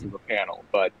the rest of the panel.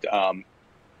 But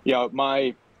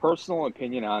my personal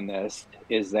opinion on this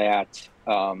is that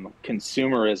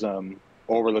consumerism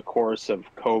over the course of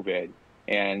COVID,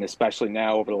 and especially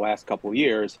now over the last couple of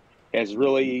years, has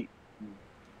really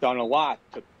done a lot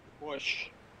to push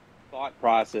the thought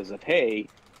process of, hey,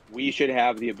 we should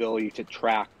have the ability to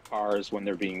track cars when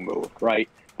they're being moved, right?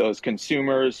 Those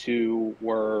consumers who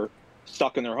were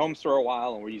stuck in their homes for a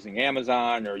while and were using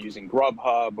Amazon or using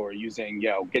Grubhub or using,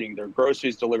 getting their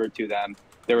groceries delivered to them,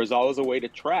 there was always a way to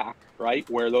track, right,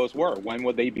 where those were. When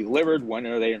would they be delivered? When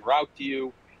are they en route to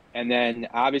you? And then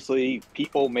obviously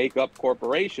people make up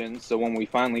corporations. So when we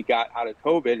finally got out of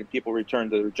COVID and people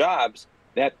returned to their jobs,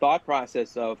 that thought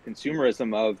process of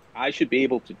consumerism of I should be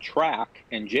able to track,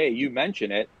 and Jay, you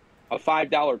mentioned it, a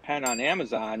 $5 pen on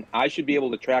Amazon, I should be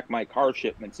able to track my car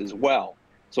shipments as well.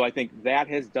 So I think that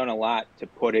has done a lot to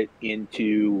put it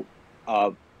into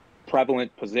a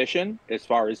prevalent position as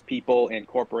far as people and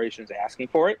corporations asking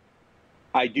for it.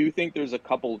 I do think there's a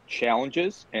couple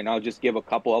challenges, and I'll just give a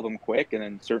couple of them quick, and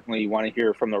then certainly you want to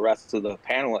hear from the rest of the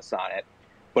panelists on it.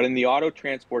 But in the auto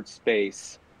transport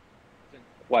space, it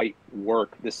doesn't quite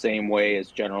work the same way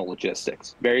as general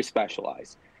logistics, very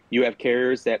specialized. You have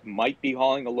carriers that might be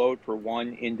hauling a load for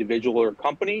one individual or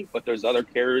company, but there's other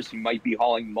carriers who might be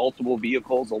hauling multiple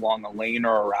vehicles along a lane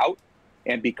or a route.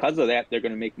 And because of that, they're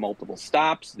going to make multiple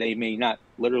stops. They may not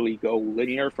literally go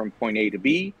linear from point A to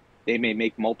B. They may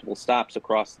make multiple stops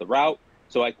across the route.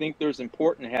 So I think there's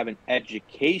important to have an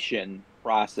education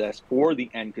process for the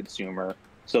end consumer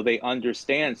so they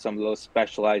understand some of those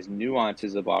specialized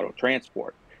nuances of auto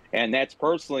transport. And that's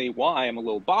personally why I'm a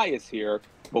little biased here.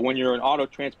 But when you're an auto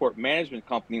transport management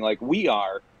company like we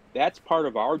are, that's part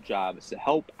of our job, is to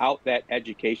help out that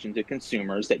education to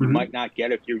consumers that you might not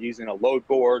get if you're using a load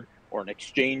board or an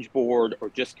exchange board or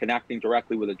just connecting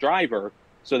directly with a driver,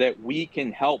 so that we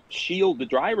can help shield the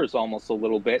drivers almost a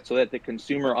little bit so that the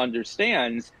consumer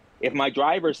understands if my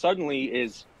driver suddenly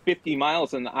is 50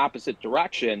 miles in the opposite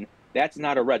direction, that's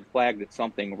not a red flag that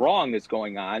something wrong is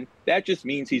going on. That just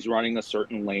means he's running a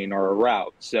certain lane or a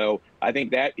route. So I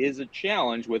think that is a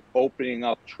challenge with opening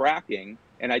up tracking.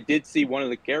 And I did see one of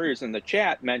the carriers in the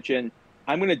chat mention,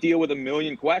 I'm going to deal with a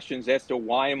million questions as to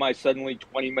why am I suddenly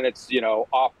 20 minutes,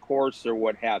 off course or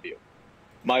what have you.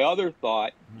 My other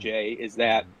thought, Jay, is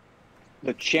that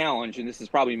the challenge, and this is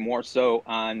probably more so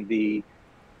on the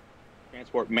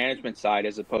transport management side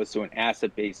as opposed to an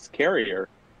asset-based carrier,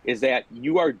 is that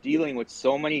you are dealing with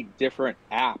so many different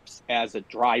apps as a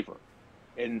driver.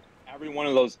 And every one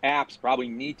of those apps probably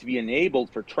need to be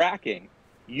enabled for tracking.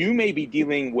 You may be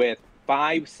dealing with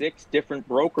 5, 6 different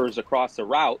brokers across the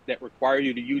route that require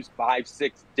you to use 5,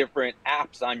 6 different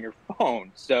apps on your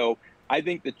phone. So I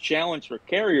think the challenge for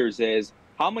carriers is,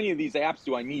 how many of these apps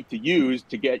do I need to use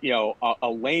to get, a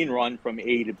lane run from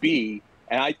A to B?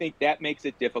 And I think that makes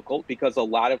it difficult because a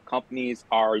lot of companies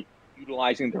are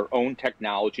utilizing their own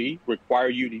technology, require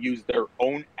you to use their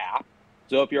own app.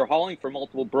 So if you're hauling for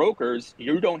multiple brokers,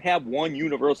 you don't have one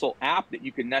universal app that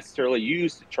you can necessarily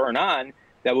use to turn on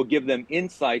that will give them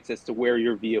insights as to where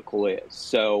your vehicle is.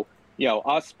 So,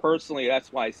 us personally at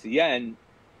SYCN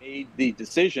made the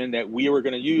decision that we were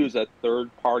going to use a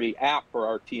third-party app for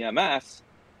our TMS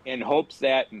in hopes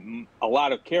that a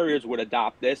lot of carriers would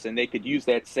adopt this and they could use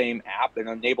that same app and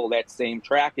enable that same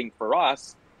tracking for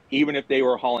us, even if they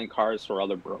were hauling cars for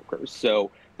other brokers. So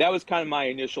that was kind of my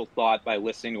initial thought by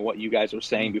listening to what you guys were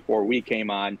saying before we came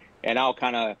on. And I'll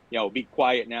kind of, be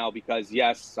quiet now because,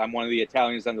 yes, I'm one of the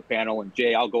Italians on the panel. And,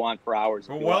 Jay, I'll go on for hours.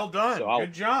 Well done. So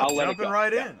Good job. Jumping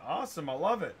right in. Awesome. I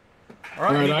love it. All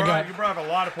right, you brought up a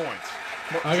lot of points.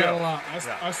 I got a lot.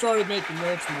 I started making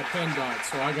notes when my pen died,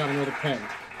 so I got another pen.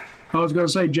 I was going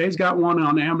to say, Jay's got one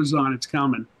on Amazon. It's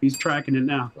coming. He's tracking it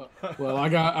now. Well, we're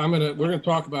going to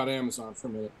talk about Amazon for a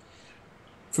minute.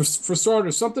 For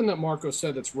starters, something that Marco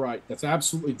said that's right, that's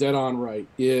absolutely dead on right,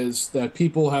 is that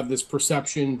people have this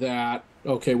perception that,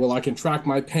 okay, well, I can track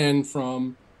my pen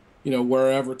from,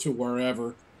 wherever to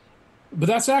wherever. But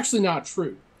that's actually not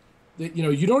true. That,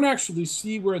 you don't actually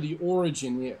see where the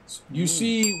origin is. You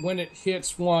see when it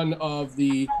hits one of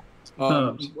the,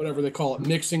 whatever they call it,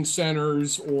 mixing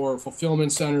centers or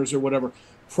fulfillment centers or whatever.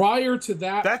 Prior to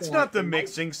that, that's point, not the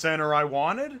mixing center I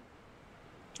wanted.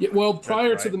 Yeah, well,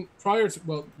 there's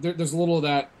a little of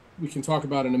that we can talk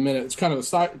about in a minute. It's kind of a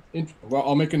side. Well,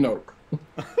 I'll make a note.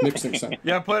 Mixing center.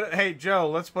 Yeah, hey Joe,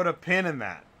 let's put a pin in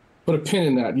that. Put a pin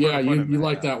in that. Yeah, you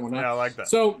like that one. Huh? Yeah, I like that.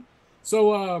 So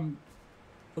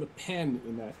put a pen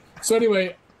in that. So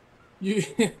anyway,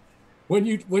 it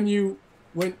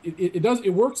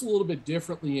works a little bit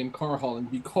differently in car hauling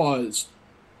because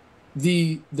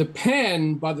the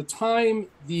pen, by the time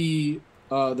the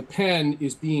pen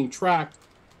is being tracked,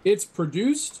 it's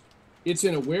produced, it's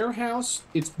in a warehouse,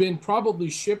 it's been probably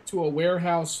shipped to a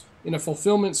warehouse in a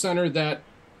fulfillment center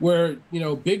where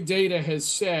big data has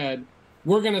said,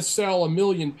 we're going to sell 1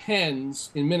 million pens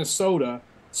in Minnesota,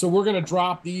 so we're going to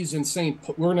drop these in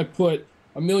we're going to put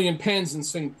 1 million pens in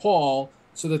St. Paul,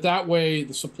 so that way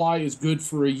the supply is good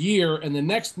for a year, and the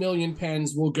next 1 million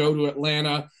pens will go to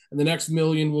Atlanta, and the next 1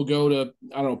 million will go to,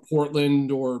 I don't know,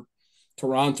 Portland or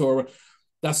Toronto.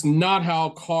 That's not how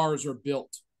cars are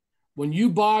built. When you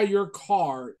buy your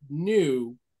car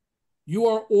new, you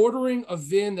are ordering a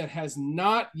VIN that has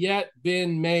not yet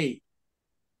been made.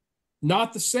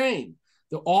 Not the same.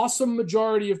 The awesome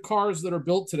majority of cars that are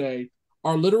built today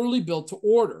are literally built to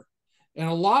order. And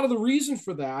a lot of the reason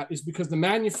for that is because the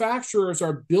manufacturers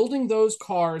are building those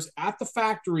cars at the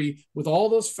factory with all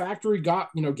those factory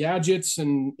gadgets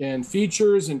and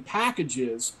features and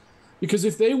packages. Because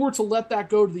if they were to let that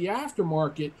go to the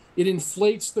aftermarket, it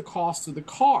inflates the cost of the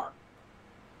car.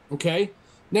 Okay?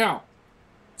 Now,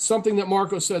 something that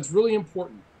Marco said is really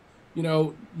important. You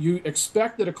know, you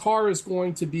expect that a car is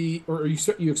going to be, or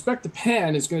you expect the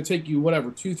pen is going to take you,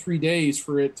 whatever, 2-3 days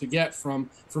for it to get from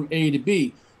A to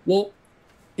B. Well,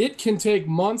 it can take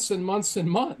months and months and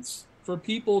months for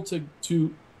people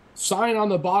to sign on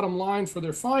the bottom line for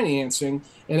their financing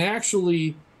and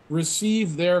actually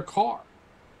receive their car.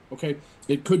 Okay,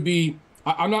 it could be.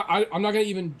 I'm not going to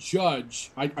even judge.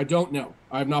 I don't know.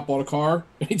 I have not bought a car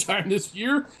anytime this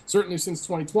year, certainly since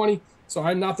 2020. So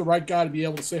I'm not the right guy to be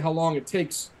able to say how long it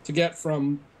takes to get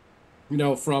from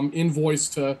invoice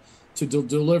to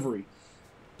delivery.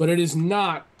 But it is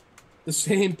not the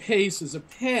same pace as a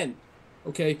pen.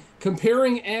 Okay,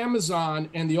 comparing Amazon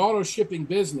and the auto shipping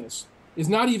business is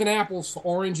not even apples to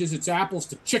oranges; it's apples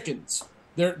to chickens.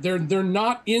 They're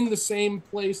not in the same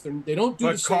place. They don't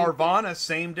do the same. But Carvana,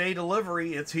 same day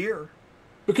delivery, it's here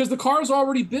because the car's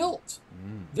already built.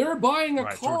 They're buying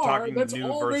a so car that's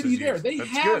already there. used. They That's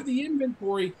have good. the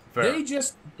inventory. Fair.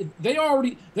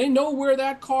 They know where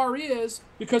that car is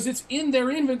because it's in their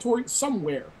inventory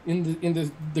somewhere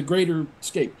in the greater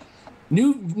scape.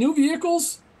 New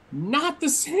vehicles. Not the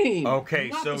same. Okay,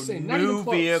 Not so the same. Not new even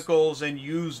close. vehicles and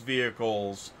used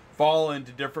vehicles fall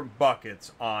into different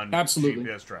buckets on Absolutely.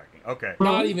 GPS tracking. Okay.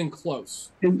 Not even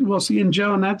close. And well, see, and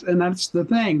Joe, and that's the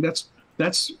thing. That's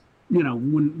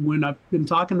when I've been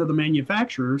talking to the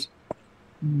manufacturers,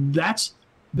 that's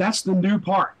the new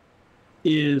part.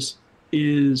 Is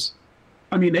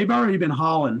I mean, they've already been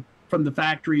hauling from the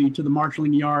factory to the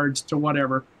marshaling yards to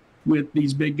whatever with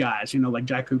these big guys, like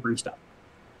Jack Cooper and stuff.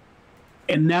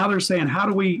 And now they're saying, how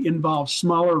do we involve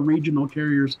smaller regional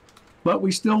carriers, but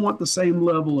we still want the same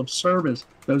level of service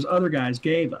those other guys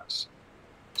gave us?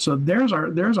 So there's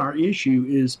our issue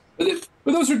is. But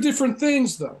those are different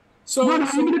things, though. So,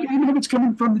 even if it's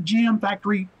coming from the GM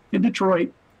factory in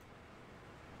Detroit,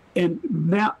 and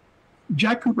now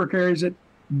Jack Cooper carries it,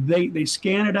 they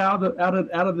scan it out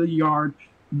of the yard.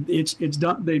 It's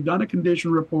done. They've done a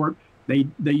condition report. They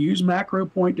use Macro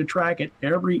Point to track it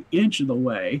every inch of the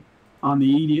way on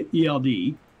the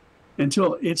ELD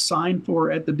until it's signed for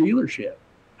at the dealership.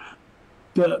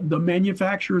 The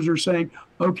manufacturers are saying,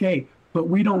 okay, but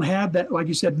we don't have that. Like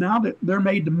you said, now that they're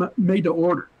made to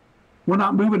order, we're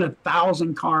not moving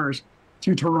 1,000 cars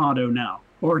to Toronto now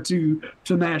or to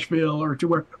Nashville or to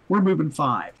where we're moving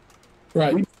 5.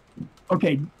 Right.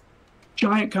 Okay.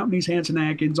 Giant companies, Hanson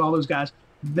Atkins, all those guys,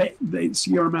 they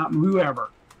Sierra Mountain, whoever,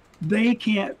 they're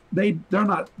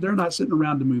not sitting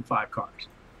around to move 5 cars.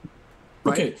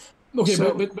 Right? Okay,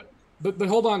 So- but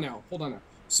hold on now.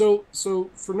 So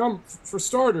for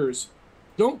starters,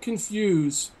 don't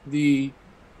confuse the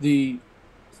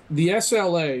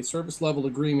SLA, service level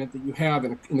agreement, that you have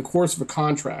in the course of a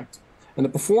contract and the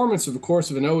performance of the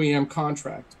course of an OEM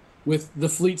contract with the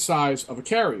fleet size of a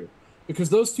carrier,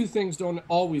 because those two things don't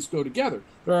always go together.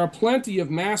 There are plenty of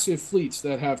massive fleets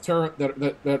that have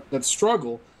that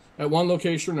struggle at one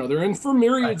location or another, and for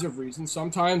myriads of reasons.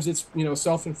 Sometimes it's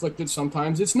self-inflicted,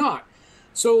 sometimes it's not.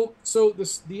 So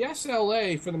the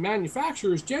SLA for the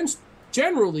manufacturers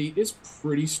generally is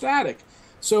pretty static.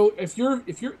 So if you're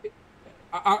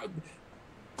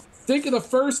think of the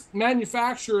first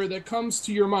manufacturer that comes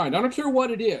to your mind. I don't care what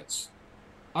it is.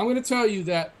 I'm going to tell you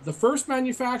that the first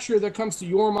manufacturer that comes to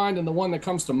your mind and the one that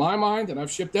comes to my mind, and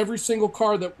I've shipped every single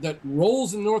car that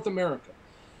rolls in North America,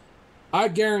 I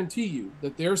guarantee you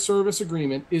that their service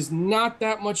agreement is not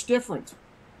that much different.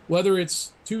 Whether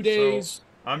it's 2 days,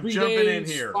 I'm 3 jumping days,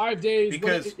 in here 5 days,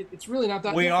 because it's really not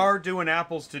that we different. are doing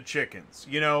apples to chickens.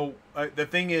 The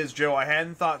thing is, Joe, I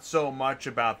hadn't thought so much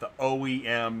about the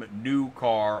OEM new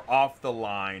car off the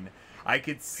line. I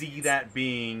could see that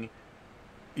being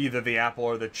either the apple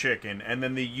or the chicken, and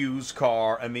then the used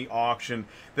car and the auction.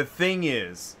 The thing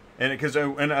is,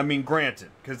 and I mean, granted,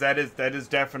 because that is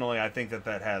definitely, I think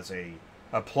that has a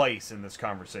place in this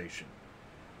conversation.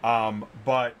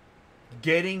 But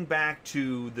getting back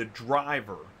to the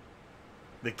driver,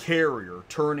 the carrier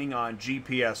turning on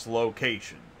GPS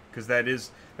location, because that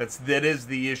is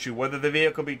the issue, whether the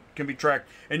vehicle can be tracked.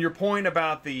 And your point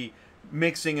about the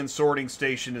mixing and sorting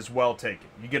station is well taken.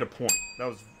 You get a point. That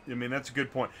was I mean, that's a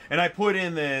good point. And I put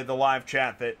in the live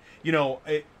chat that, you know,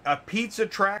 a pizza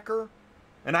tracker,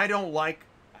 and I don't like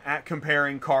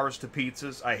comparing cars to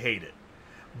pizzas. I hate it.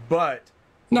 But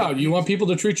no, do you want people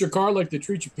to treat your car like they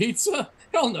treat your pizza?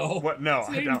 Hell no. What? No,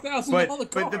 I don't.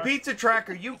 But the pizza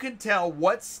tracker, you can tell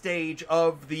what stage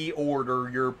of the order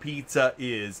your pizza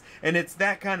is, and it's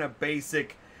that kind of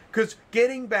basic. Because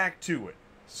getting back to it,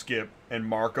 Skip and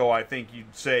Marco, I think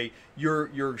you'd say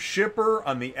your shipper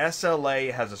on the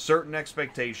SLA has a certain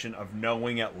expectation of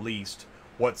knowing at least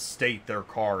what state their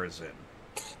car is in.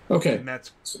 Okay, and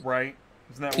that's right.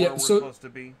 Isn't that where we're supposed to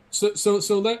be? So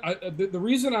the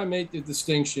reason I make the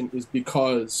distinction is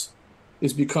because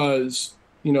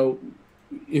you know,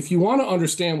 if you want to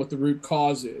understand what the root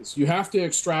cause is, you have to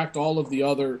extract all of the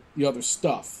other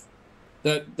stuff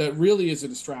that really is a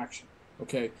distraction.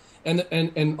 Okay, and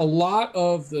a lot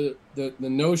of the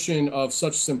notion of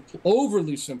such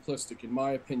overly simplistic, in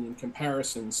my opinion,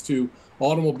 comparisons to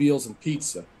automobiles and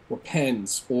pizza or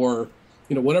pens or,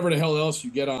 you know, whatever the hell else you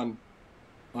get on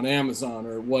Amazon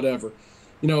or whatever,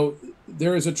 you know,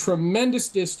 there is a tremendous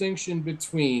distinction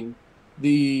between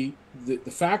the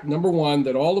fact, number one,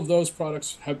 that all of those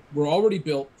products were already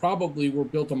built, probably were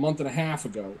built a month and a half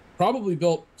ago, probably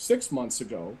built 6 months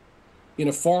ago, in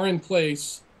a foreign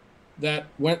place that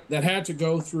had to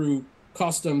go through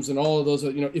customs and all of those.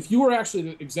 You know, if you were actually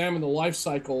to examine the life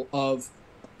cycle of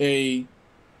I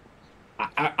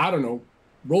don't know,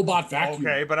 robot vacuum.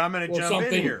 Okay, but I'm going to jump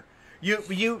in here.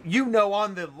 You know,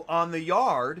 on the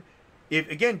yard, if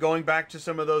again going back to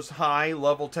some of those high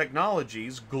level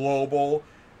technologies, global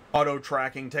auto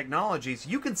tracking technologies,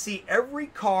 you can see every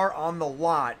car on the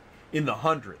lot in the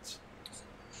hundreds.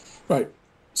 Right.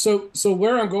 So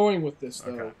where I'm going with this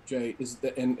though, okay, Jay, is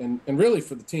that and really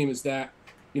for the team is that,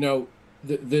 you know,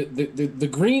 the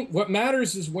green, what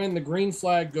matters is when the green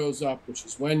flag goes up, which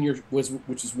is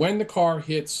when the car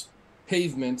hits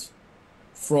pavement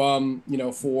from, you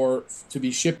know, to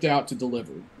be shipped out to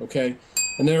delivery. Okay.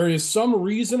 And there is some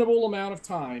reasonable amount of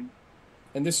time,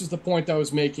 and this is the point I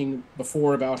was making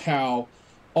before about how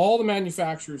all the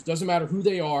manufacturers, doesn't matter who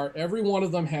they are, every one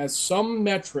of them has some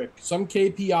metric, some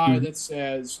KPI that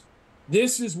says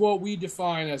this is what we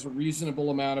define as a reasonable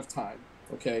amount of time.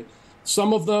 Okay.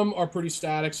 Some of them are pretty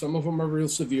static, some of them are real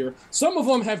severe, some of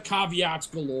them have caveats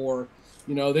galore.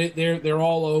 You know, they're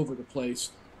all over the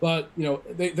place. But, you know,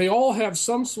 they all have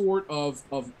some sort of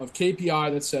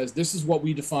KPI that says this is what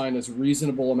we define as a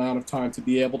reasonable amount of time to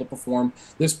be able to perform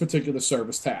this particular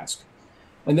service task.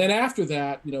 And then after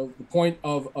that, you know, the point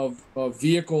of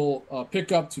vehicle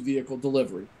pickup to vehicle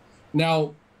delivery.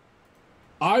 Now,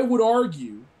 I would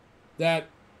argue that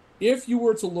if you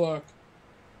were to look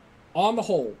on the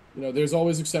whole, you know, there's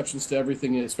always exceptions to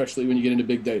everything, especially when you get into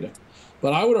big data.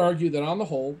 But I would argue that on the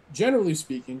whole, generally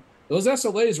speaking, those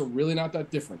SLAs are really not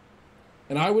that different.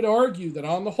 And I would argue that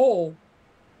on the whole,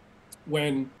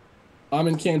 when I'm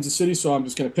in Kansas City, so I'm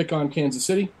just going to pick on Kansas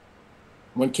City.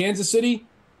 When Kansas City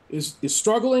is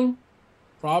struggling,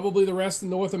 probably the rest of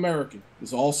North America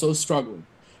is also struggling.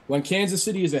 When Kansas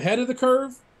City is ahead of the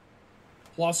curve,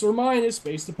 plus or minus,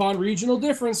 based upon regional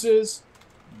differences,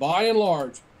 by and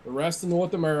large, the rest of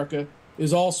North America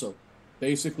is also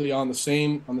basically on the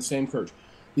same curve.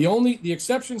 The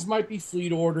exceptions might be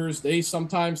fleet orders. They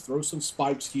sometimes throw some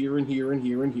spikes here and here and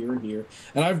here and here and here.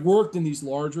 And I've worked in these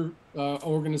larger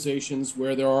organizations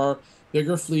where there are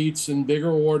bigger fleets and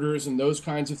bigger orders and those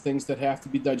kinds of things that have to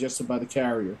be digested by the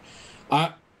carrier.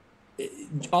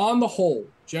 On the whole,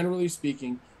 generally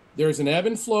speaking, there's an ebb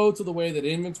and flow to the way that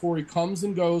inventory comes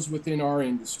and goes within our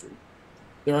industry.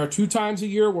 There are 2 times a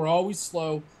year we're always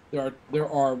slow. There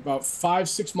are about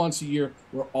 5-6 months a year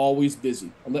we're always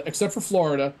busy, except for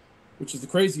Florida, which is the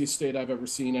craziest state I've ever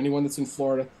seen. Anyone that's in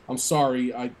Florida, I'm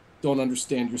sorry, I don't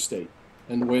understand your state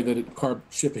and the way that car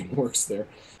shipping works there.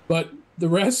 But the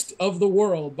rest of the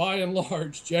world, by and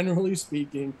large, generally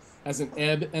speaking, has an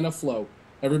ebb and a flow.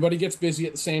 Everybody gets busy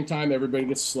at the same time. Everybody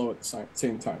gets slow at the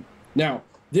same time. Now,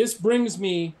 this brings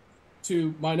me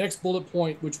to my next bullet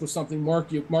point, which was something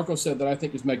Marco said that I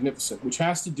think is magnificent, which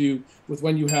has to do with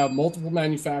when you have multiple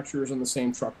manufacturers on the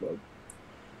same truckload.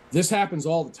 This happens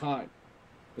all the time,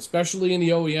 especially in the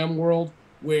OEM world,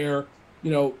 where, you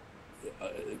know,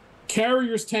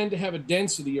 carriers tend to have a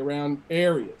density around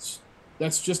areas.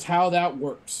 That's just how that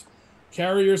works.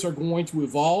 Carriers are going to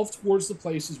evolve towards the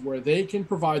places where they can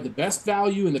provide the best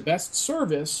value and the best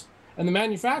service, and the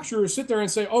manufacturers sit there and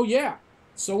say, oh yeah,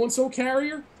 so-and-so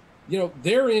carrier, you know,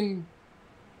 they're in,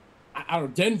 I don't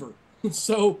know, Denver.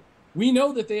 So we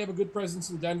know that they have a good presence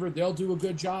in Denver. They'll do a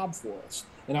good job for us.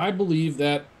 And I believe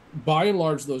that by and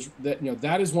large,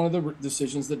 that is one of the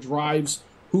decisions that drives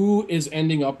who is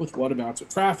ending up with what amounts of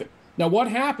traffic. Now, what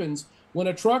happens when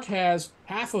a truck has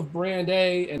half of brand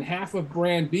A and half of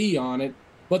brand B on it,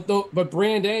 but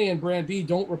brand A and brand B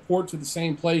don't report to the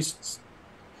same places?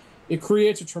 It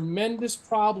creates a tremendous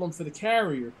problem for the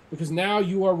carrier, because now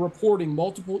you are reporting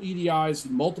multiple EDIs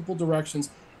in multiple directions.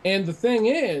 And the thing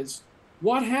is,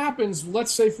 what happens,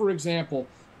 let's say, for example,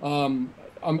 I'm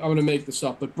going to make this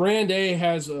up, but brand A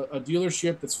has a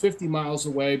dealership that's 50 miles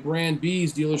away. Brand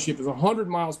B's dealership is 100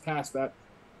 miles past that.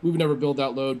 We would never build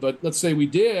that load, but let's say we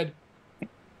did.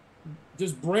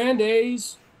 Does brand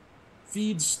A's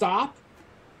feed stop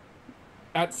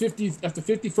at the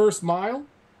 51st mile?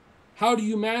 How do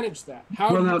you manage that? How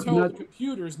do you tell the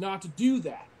computers not to do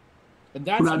that? And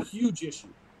that's a huge issue.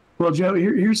 Well, Joe,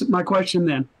 here's my question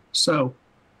then. So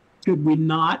could we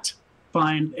not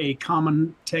find a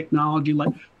common technology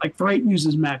like freight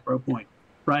uses macro point,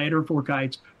 right? Or for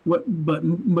kites, but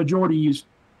majority use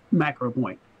macro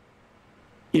point.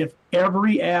 If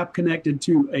every app connected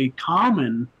to a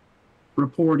common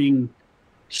reporting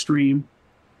stream,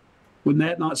 wouldn't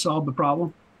that not solve the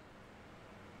problem?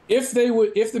 If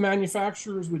the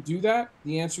manufacturers would do that,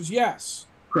 the answer is yes.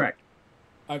 Correct.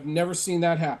 I've never seen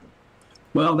that happen.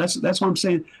 Well, that's what I'm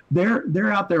saying.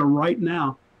 They're out there right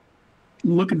now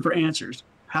looking for answers.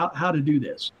 How to do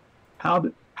this? How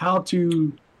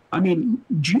to? I mean,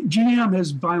 GM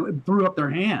has finally threw up their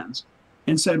hands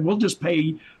and said, "We'll just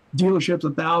pay dealerships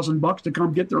 $1,000 to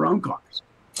come get their own cars."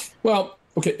 Well,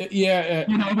 okay, yeah,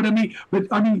 you know what I mean. But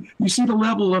I mean, you see the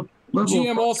level of.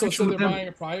 GM also said they're buying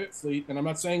a private fleet, and I'm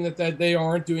not saying that they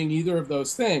aren't doing either of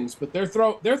those things, but they're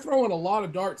throwing a lot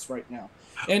of darts right now.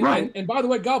 And, right. and by the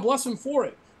way, God bless them for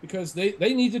it, because they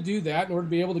need to do that in order to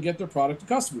be able to get their product to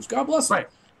customers. God bless them. Right.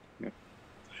 Yeah.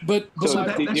 But that's what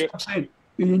I'm saying.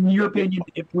 In your opinion,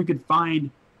 if we could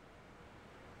find,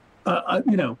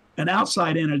 an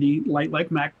outside entity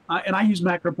like Mac, and I use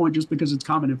MacroPoint just because it's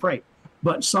common in freight,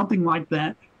 but something like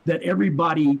that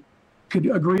everybody could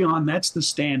agree on, that's the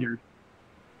standard.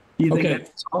 Do you think that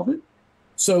could solve it?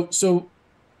 So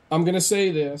I'm going to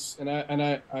say this,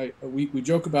 and we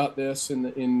joke about this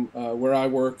in where I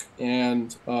work,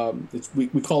 and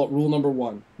we call it rule number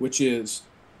 1, which is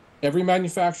every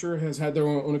manufacturer has had their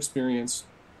own experience.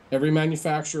 Every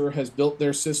manufacturer has built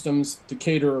their systems to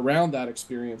cater around that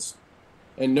experience,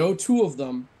 and no two of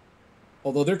them,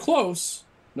 although they're close,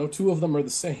 no two of them are the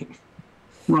same.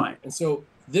 Right. And so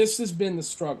this has been the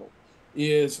struggle,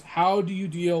 is how do you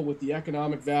deal with the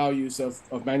economic values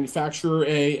of manufacturer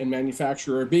A and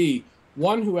manufacturer B,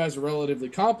 one who has a relatively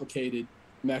complicated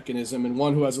mechanism and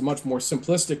one who has a much more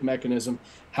simplistic mechanism.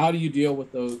 How do you deal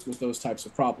with those types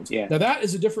of problems? Yeah. Now, that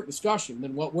is a different discussion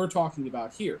than what we're talking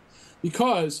about here,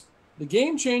 because the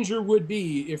game changer would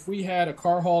be if we had a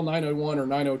car haul 901 or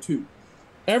 902.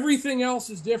 Everything else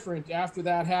is different after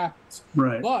that happens.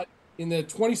 Right. But in the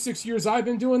 26 years I've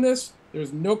been doing this,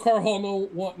 there's no car haul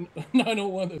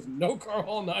 901, there's no car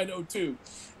haul 902.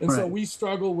 And so we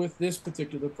struggle with this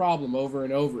particular problem over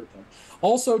and over again.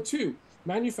 Also, too,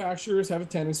 manufacturers have a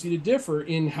tendency to differ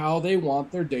in how they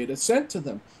want their data sent to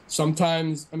them.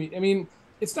 Sometimes, I mean,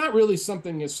 it's not really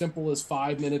something as simple as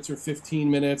 5 minutes or 15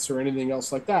 minutes or anything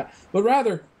else like that, but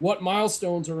rather what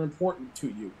milestones are important to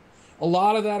you. A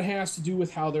lot of that has to do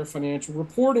with how their financial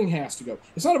reporting has to go.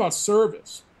 It's not about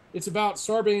service. It's about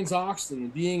Sarbanes-Oxley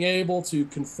and being able to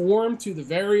conform to the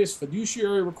various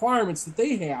fiduciary requirements that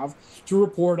they have to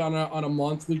report on a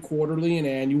monthly, quarterly, and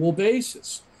annual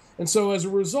basis. And so as a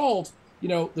result,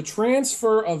 the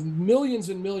transfer of millions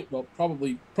and millions, well,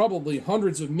 probably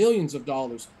hundreds of millions of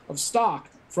dollars of stock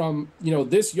from,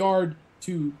 this yard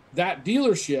to that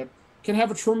dealership can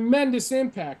have a tremendous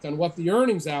impact on what the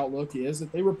earnings outlook is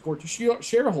that they report to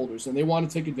shareholders, and they want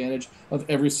to take advantage of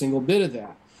every single bit of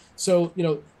that. So,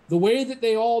 the way that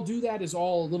they all do that is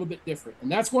all a little bit different. And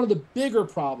that's one of the bigger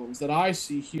problems that I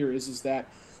see here is that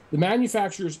the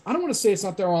manufacturers, I don't want to say it's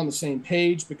not they're on the same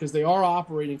page, because they are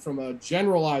operating from a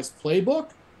generalized playbook.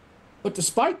 But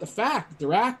despite the fact that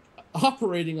they're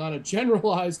operating on a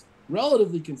generalized,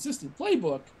 relatively consistent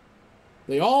playbook,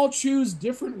 they all choose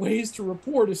different ways to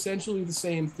report essentially the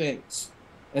same things.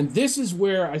 And this is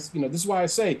where this is why I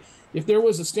say, if there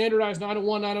was a standardized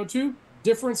 901, 902,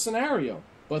 different scenario,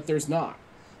 but there's not.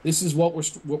 This is what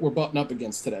we're butting up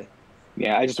against today.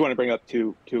 Yeah, I just want to bring up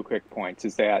two quick points.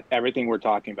 Is that everything we're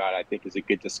talking about, I think, is a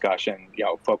good discussion,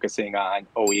 focusing on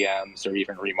OEMs or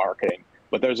even remarketing.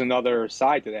 But there's another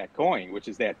side to that coin, which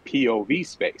is that POV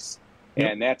space.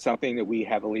 Yep. And that's something that we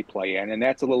heavily play in. And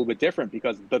that's a little bit different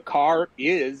because the car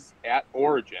is at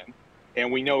origin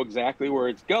and we know exactly where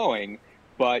it's going.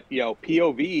 But,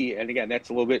 POV, and again, that's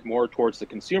a little bit more towards the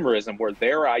consumerism, where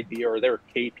their idea or their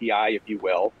KPI, if you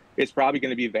will, is probably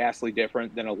going to be vastly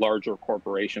different than a larger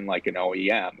corporation like an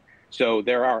OEM. So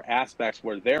there are aspects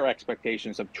where their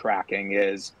expectations of tracking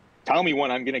is, tell me when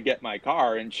I'm going to get my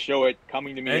car and show it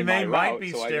coming to me in my route. And they might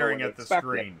be staring at the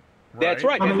screen. Right? That's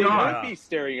right. And they might be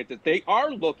staring at it. They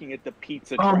are looking at the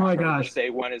pizza tracker to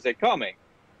say, when is it coming?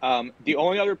 The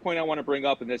only other point I want to bring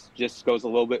up, and this just goes a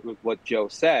little bit with what Joe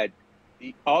said,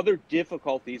 the other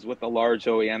difficulties with the large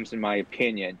OEMs, in my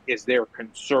opinion, is they're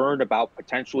concerned about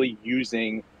potentially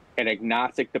using an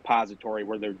agnostic depository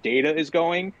where their data is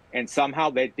going, and somehow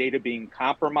that data being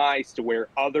compromised to where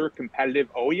other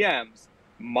competitive OEMs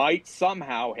might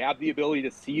somehow have the ability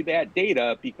to see that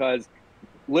data. Because,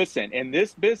 listen, in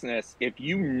this business, if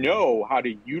you know how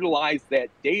to utilize that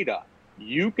data,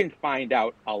 you can find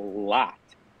out a lot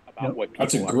about what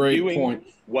people are doing,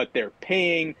 what they're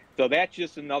paying. So that's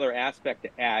just another aspect to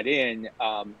add in,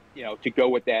 to go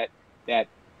with that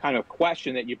kind of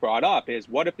question that you brought up, is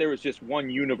what if there was just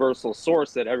one universal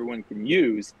source that everyone can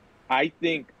use? I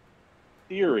think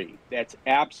theory, that's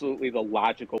absolutely the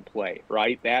logical play,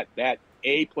 right? That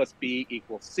A plus B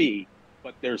equals C.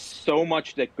 But there's so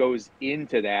much that goes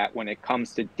into that when it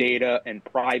comes to data and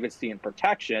privacy and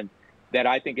protection that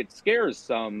I think it scares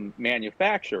some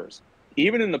manufacturers.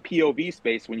 Even in the POV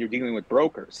space, when you're dealing with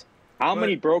brokers, how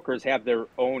many brokers have their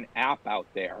own app out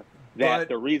there that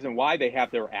the reason why they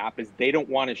have their app is they don't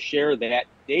want to share that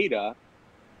data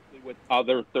with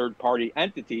other third-party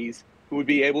entities who would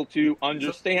be able to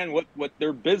understand what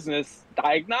their business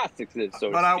diagnostics is. So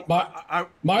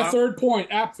my third point,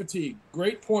 app fatigue.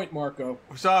 Great point, Marco.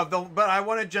 But I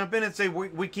want to jump in and say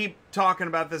we keep talking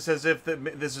about this as if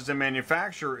this is a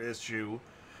manufacturer issue,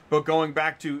 but going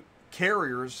back to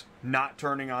carriers not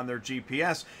turning on their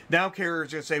GPS. Now carriers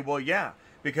are going to say, well, yeah,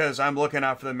 because I'm looking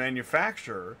out for the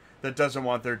manufacturer that doesn't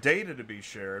want their data to be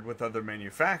shared with other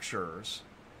manufacturers.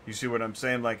 You see what I'm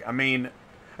saying? Like, I mean,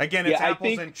 again, it's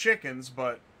apples and chickens,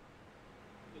 but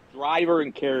the driver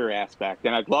and carrier aspect,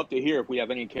 and I'd love to hear if we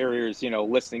have any carriers,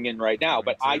 listening in right now,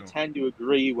 but I tend to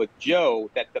agree with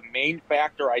Joe that the main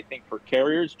factor, I think, for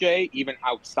carriers, Jay, even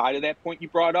outside of that point you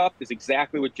brought up, is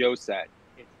exactly what Joe said.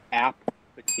 It's app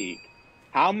fatigue.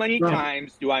 How many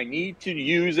times do I need to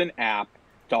use an app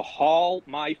to haul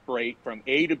my freight from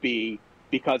A to B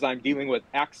because I'm dealing with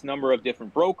X number of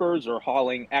different brokers or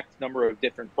hauling X number of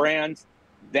different brands?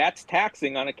 That's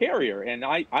taxing on a carrier, and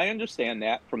I understand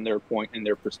that from their point and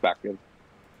their perspective.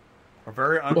 A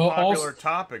very unpopular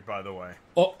topic, by the way.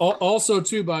 Also,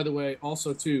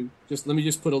 just let me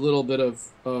just put a little bit of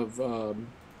what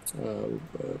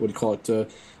do you call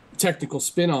it, technical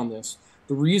spin on this.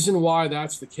 The reason why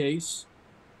that's the case,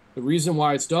 the reason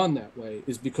why it's done that way,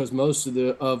 is because most of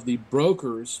the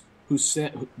brokers who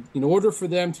sent, in order for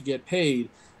them to get paid,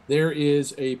 there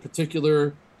is a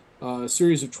particular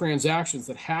series of transactions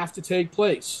that have to take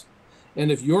place.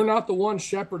 And if you're not the one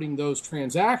shepherding those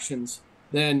transactions,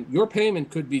 then your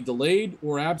payment could be delayed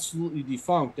or absolutely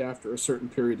defunct after a certain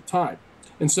period of time.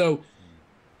 And so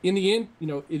in the end,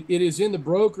 it is in the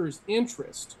broker's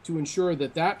interest to ensure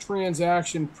that that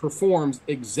transaction performs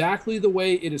exactly the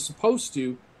way it is supposed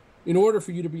to in order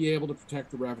for you to be able to protect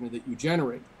the revenue that you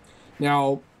generate.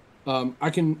 Now,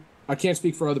 I can't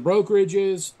speak for other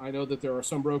brokerages. I know that there are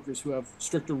some brokers who have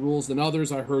stricter rules than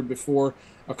others. I heard before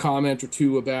a comment or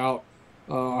two about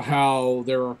how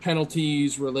there are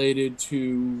penalties related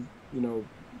to,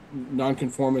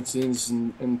 nonconformances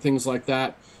and things like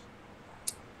that.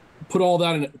 Put all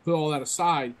that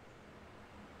aside.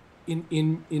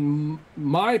 In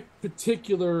my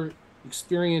particular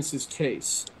experience's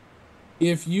case,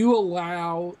 if you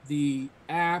allow the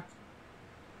app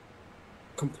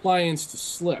compliance to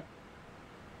slip,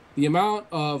 the amount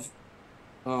of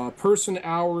person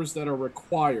hours that are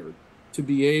required to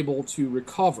be able to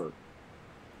recover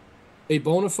a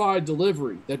bona fide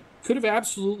delivery that could have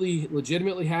absolutely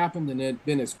legitimately happened and had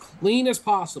been as clean as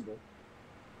possible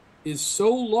is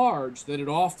so large that it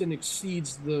often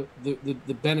exceeds the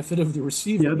benefit of the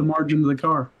receiver. Yeah, the margin of the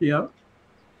car. Yeah.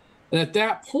 And at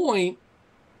that point,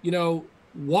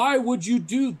 why would you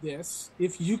do this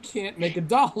if you can't make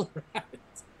 $1 at it?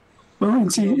 Well,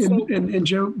 and see, and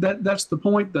Joe, that's the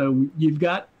point, though. You've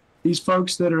got these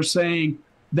folks that are saying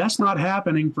that's not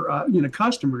happening for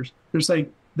customers. They're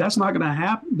saying that's not going to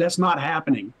happen. That's not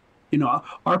happening.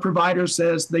 Our provider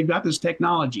says they've got this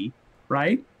technology,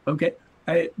 right? Okay.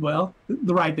 They might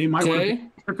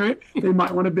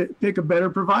want to pick a better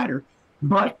provider,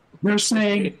 but they're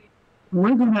saying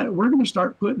we're gonna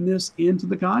start putting this into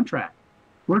the contract.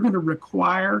 We're going to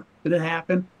require that it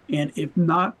happen, and if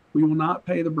not, we will not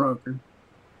pay the broker.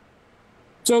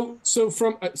 So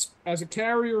from as a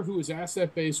carrier who is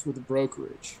asset based with a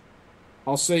brokerage,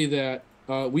 I'll say that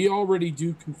we already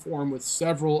do conform with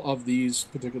several of these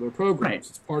particular programs. Right.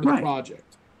 It's part of the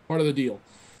project, part of the deal.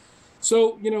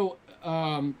 So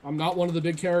I'm not one of the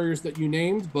big carriers that you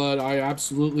named, but I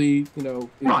absolutely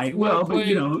right. Well, but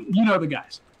you know the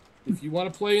guys. If you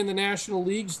want to play in the national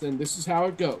leagues, then this is how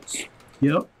it goes.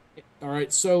 Yep. All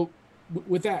right. So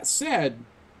with that said,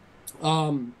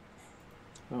 how do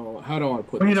I want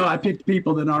to put this? I picked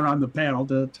people that aren't on the panel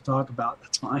to talk about.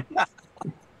 That's fine.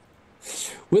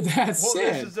 With that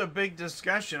said, this is a big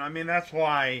discussion. I mean, that's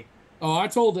why. Oh, I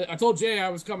told Jay I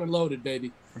was coming loaded,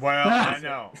 baby. Well, I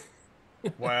know.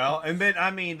 Well, and then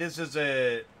this is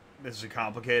a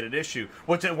complicated issue.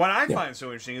 What I find so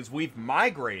interesting is we've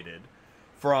migrated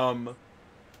from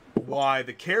why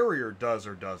the carrier does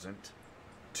or doesn't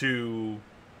to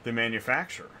the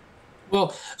manufacturer.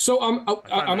 Well, so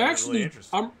I'm actually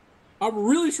really I'm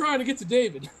really trying to get to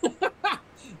David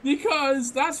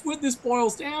because that's what this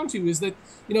boils down to, is that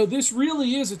this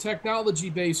really is a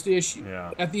technology-based issue.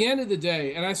 Yeah. At the end of the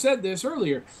day, and I said this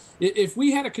earlier, if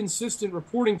we had a consistent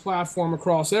reporting platform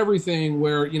across everything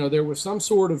where there was some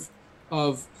sort of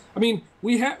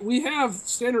we have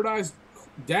standardized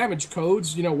damage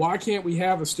codes. Why can't we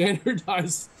have a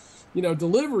standardized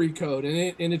delivery code?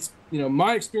 And it's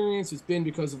my experience has been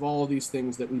because of all of these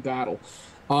things that we battle.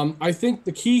 I think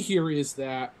the key here is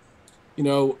that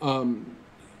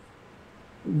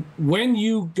when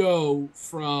you go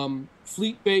from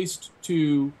fleet-based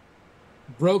to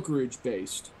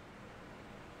brokerage-based,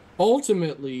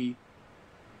 ultimately,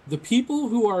 the people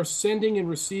who are sending and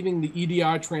receiving the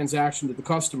EDI transaction to the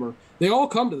customer, they all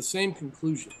come to the same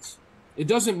conclusions. It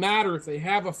doesn't matter if they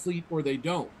have a fleet or they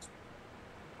don't.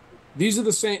 These are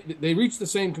the same. They reach the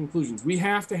same conclusions. We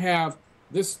have to have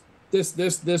this,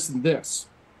 and this.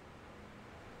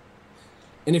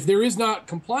 And if there is not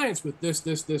compliance with this,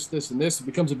 and this, it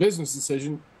becomes a business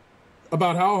decision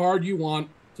about how hard you want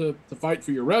to fight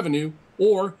for your revenue,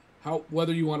 or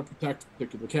whether you want to protect a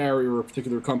particular carrier or a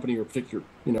particular company or a particular,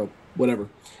 whatever,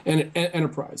 and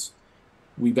enterprise.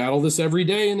 We battle this every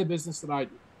day in the business that I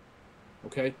do.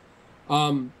 Okay.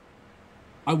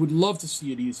 I would love to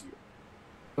see it easier,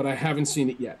 but I haven't seen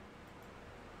it yet.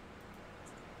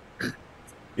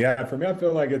 Yeah, for me, I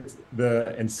feel like it's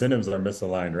the incentives are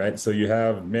misaligned, right? So you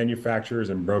have manufacturers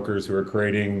and brokers who are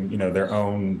creating, their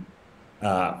own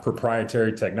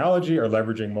proprietary technology or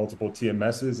leveraging multiple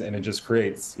TMSs, and it just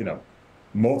creates,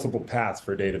 multiple paths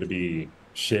for data to be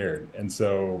shared. And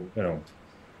so,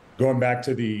 going back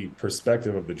to the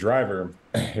perspective of the driver,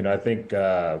 I think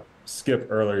Skip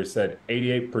earlier said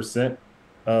 88%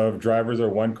 of drivers are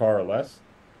one car or less.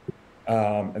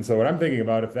 And so what I'm thinking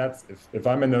about, if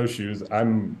I'm in those shoes,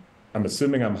 I'm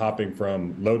assuming I'm hopping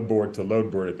from load board to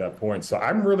load board at that point. So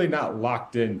I'm really not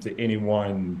locked into any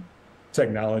one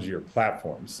technology or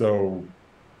platform. So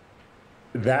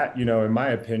that, in my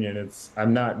opinion,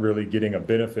 I'm not really getting a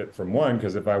benefit from one,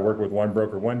 because if I work with one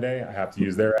broker one day, I have to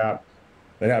use their app.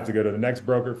 Then I have to go to the next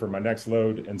broker for my next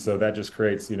load. And so that just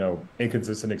creates,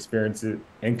 inconsistent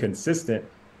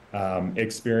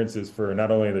experiences for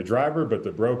not only the driver, but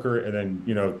the broker. And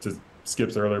then, to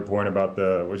Skip's earlier point about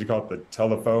the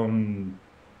telephone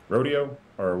rodeo,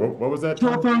 or what was that?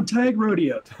 Telephone tag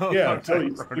rodeo. Yeah.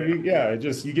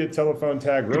 You get telephone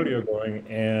tag rodeo going,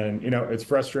 and, it's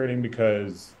frustrating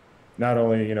because not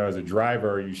only, as a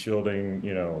driver, are you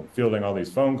fielding all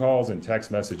these phone calls and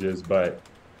text messages, but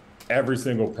every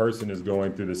single person is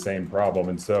going through the same problem.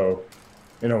 And so,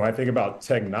 when I think about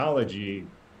technology,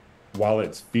 while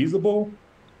it's feasible,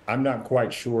 I'm not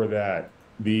quite sure that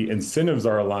the incentives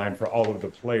are aligned for all of the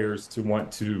players to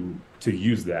want to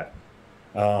use that.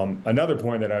 Another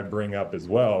point that I'd bring up as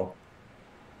well,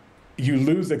 you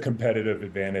lose a competitive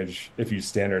advantage if you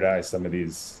standardize some of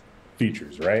these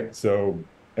features, right? So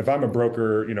if I'm a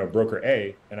broker, broker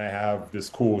A, and I have this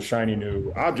cool, shiny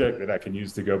new object that I can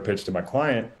use to go pitch to my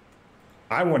client,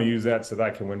 I want to use that so that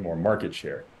I can win more market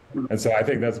share. And so I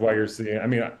think that's why you're seeing,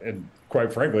 and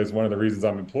quite frankly, it's one of the reasons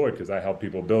I'm employed, because I help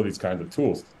people build these kinds of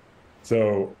tools.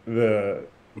 So the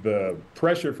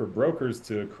pressure for brokers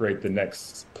to create the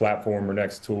next platform or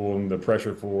next tool, and the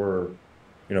pressure for,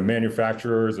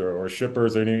 manufacturers or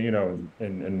shippers, or,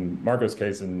 in Marco's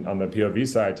case, and on the POV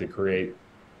side, to create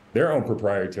their own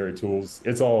proprietary tools,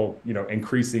 it's all,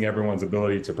 increasing everyone's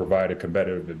ability to provide a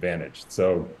competitive advantage.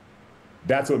 So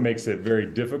that's what makes it very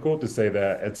difficult to say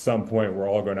that at some point we're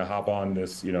all going to hop on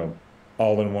this,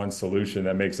 all-in-one solution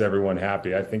that makes everyone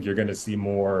happy. I think you're going to see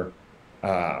more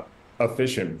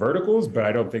efficient verticals, but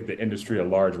I don't think the industry at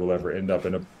large will ever end up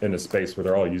in a space where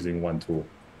they're all using one tool.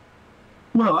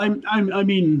 Well,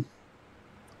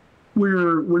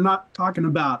 we're not talking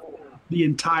about the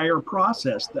entire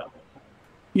process, though.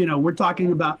 We're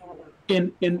talking about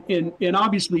in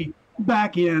obviously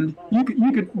back end. You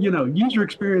could user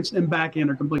experience and back end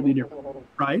are completely different,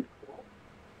 right?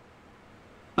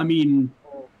 I mean,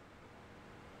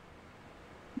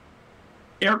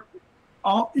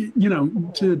 all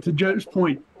to Joe's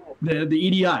point, the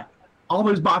EDI, all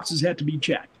those boxes have to be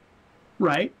checked,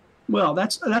 right? Well,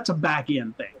 that's a back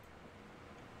end thing.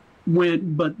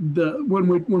 When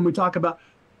we talk about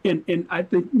and I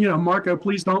think Marco,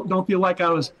 please don't feel like I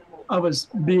was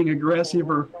being aggressive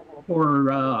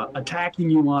or attacking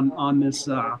you on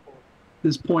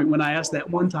this point when I asked that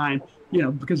one time,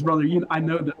 because brother, I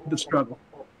know the struggle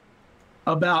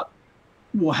about,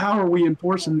 well, how are we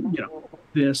enforcing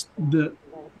this? The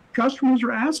customers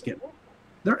are asking.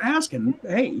 They're asking,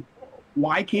 hey,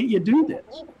 why can't you do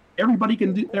this?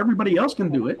 Everybody else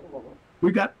can do it.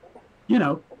 We've got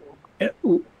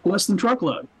less than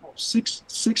truckload. Six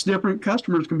different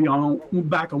customers can be on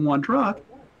back on one truck,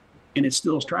 and it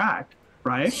still is tracked,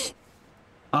 right?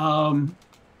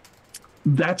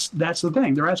 That's the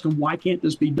thing. They're asking, why can't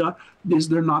this be done? Is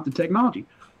there not the technology?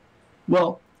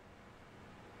 Well,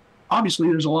 obviously,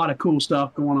 there's a lot of cool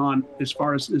stuff going on as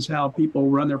far as how people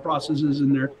run their processes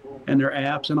and their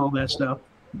apps and all that stuff.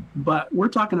 But we're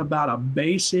talking about a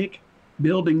basic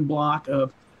building block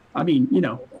of, as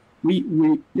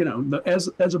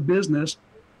a business,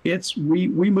 we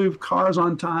move cars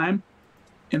on time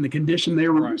in the condition they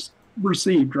were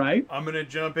received, right? I'm going to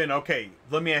jump in. Okay,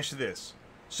 let me ask you this.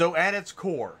 So at its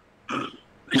core,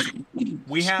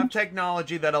 we have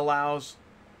technology that allows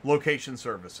location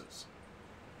services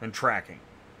and tracking.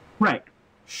 Right.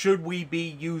 Should we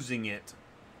be using it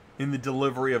in the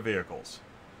delivery of vehicles?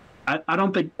 I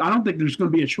don't think there's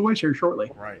going to be a choice here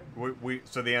shortly. Right.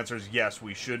 So the answer is yes,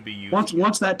 we should be using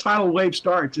once that tidal wave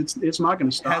starts, it's not going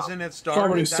to stop. Hasn't it started?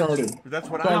 It's already started. That's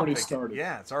what it's I'm already thinking. started.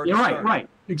 Yeah, it's already started. Right,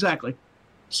 exactly.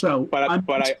 So, but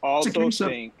I also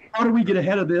think, how do we get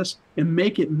ahead of this and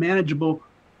make it manageable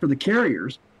for the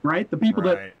carriers, right? The people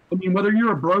that, whether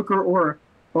you're a broker or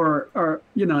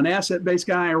an asset-based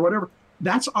guy or whatever,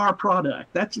 that's our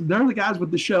product. They're the guys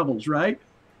with the shovels, right?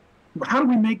 How do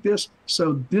we make this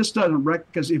so this doesn't wreck?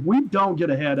 Because if we don't get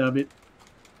ahead of it,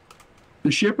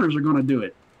 the shippers are going to do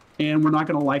it, and we're not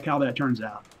going to like how that turns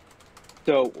out.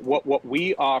 So what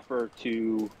we offer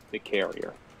to the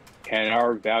carrier and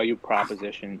our value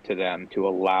proposition to them to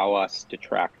allow us to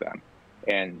track them.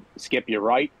 And Skip, you're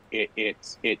right.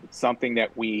 It's something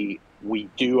that we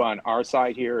do on our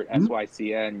side here at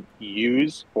SYCN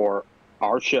use for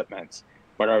our shipments.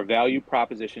 But our value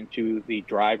proposition to the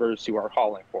drivers who are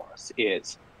hauling for us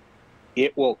is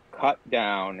it will cut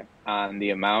down on the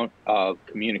amount of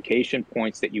communication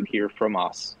points that you hear from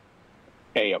us,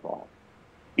 A of all.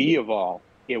 B of all,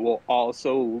 it will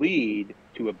also lead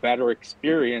to a better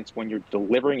experience when you're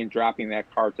delivering and dropping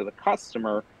that car to the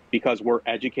customer, because we're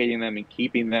educating them and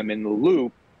keeping them in the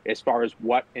loop as far as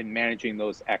what and managing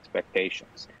those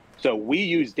expectations. So we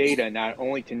use data not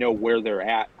only to know where they're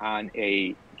at on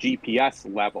a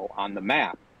GPS level on the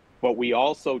map, but we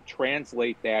also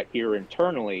translate that here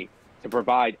internally to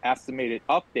provide estimated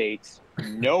updates,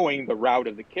 knowing the route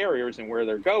of the carriers and where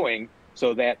they're going,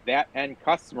 so that that end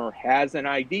customer has an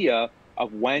idea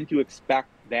of when to expect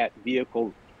that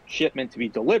vehicle shipment to be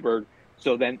delivered.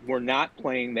 So then we're not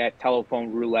playing that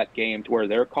telephone roulette game to where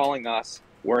they're calling us,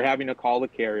 we're having to call the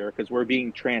carrier, because we're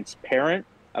being transparent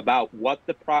about what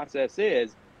the process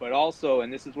is. But also,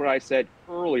 and this is what I said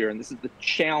earlier, and this is the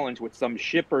challenge with some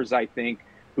shippers, I think,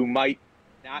 who might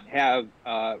not have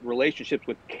relationships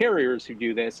with carriers who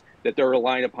do this, that they're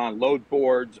relying upon load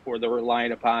boards or they're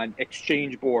relying upon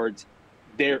exchange boards.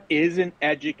 There is an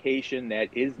education that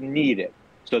is needed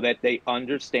so that they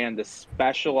understand the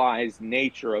specialized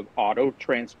nature of auto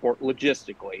transport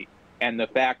logistically, and the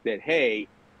fact that, hey,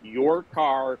 your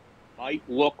car might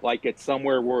look like it's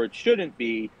somewhere where it shouldn't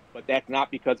be, but that's not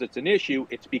because it's an issue,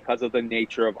 it's because of the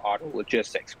nature of auto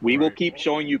logistics. We will keep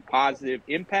showing you positive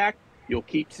impact. You'll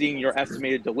keep seeing your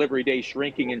estimated delivery day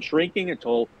shrinking and shrinking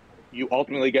until you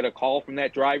ultimately get a call from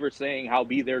that driver saying, I'll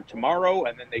be there tomorrow,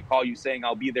 and then they call you saying,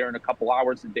 I'll be there in a couple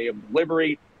hours the day of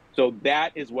delivery. So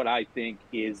that is what I think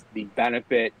is the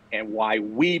benefit and why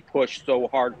we push so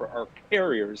hard for our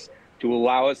carriers to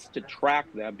allow us to track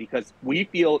them, because we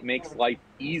feel it makes life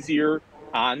easier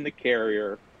on the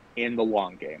carrier in the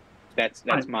long game. That's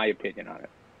my opinion on it.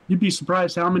 You'd be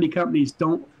surprised how many companies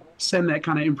don't send that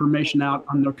kind of information out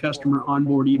on their customer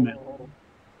onboard email.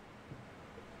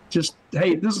 Just,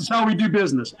 hey, this is how we do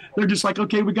business. They're just like,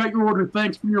 okay, we got your order,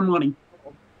 thanks for your money.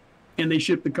 and they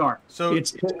ship the car. So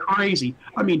it's crazy.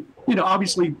 I mean,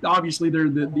 obviously they're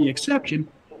the exception,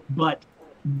 but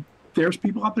there's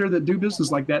people out there that do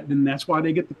business like that, and that's why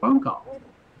they get the phone call.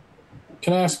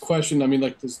 Can I ask a question? I mean,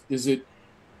 like, is it,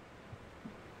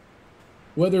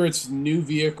 whether it's new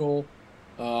vehicle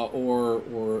or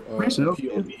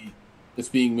POV that's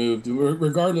being moved,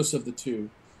 regardless of the two,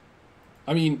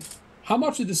 I mean, how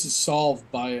much of this is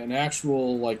solved by an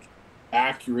actual, like,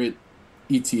 accurate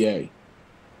ETA?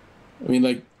 I mean,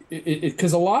 like,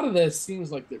 because a lot of this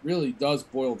seems like it really does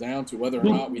boil down to whether or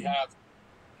not we have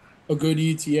a good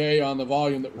ETA on the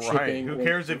volume that we're shipping. Who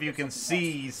cares if you can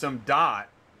see some dot?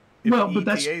 But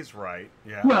ETA's right.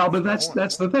 Yeah. Well, but that's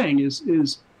the thing is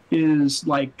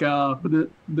like the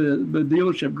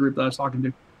dealership group that I was talking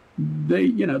to,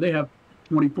 they have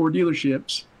 24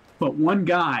 dealerships, but one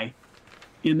guy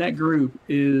in that group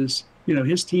is,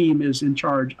 his team is in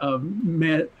charge of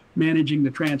managing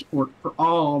the transport for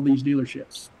all these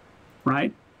dealerships,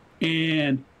 right?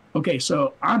 And okay,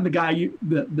 so I'm the guy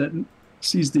that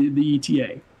sees the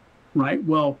ETA, right?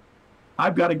 Well,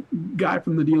 I've got a guy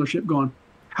from the dealership going,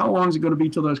 how long is it going to be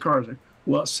till those cars are?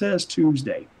 Well, it says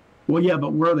Tuesday. Well, yeah,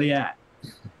 but where are they at?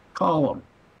 Call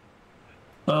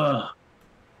them.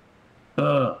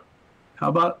 How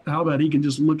about he can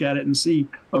just look at it and see,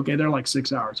 okay, they're like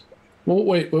 6 hours. Well,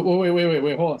 wait, hold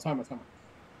on, time out.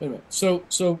 Wait a minute. So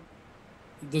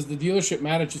does the dealership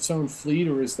manage its own fleet,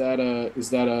 or is that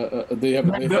they have?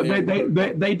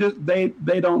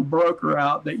 They don't broker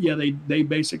out. They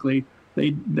basically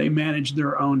they manage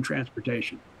their own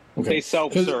transportation. Okay. They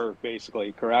self-serve,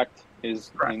 basically, correct?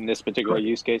 In this particular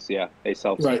use case, yeah, they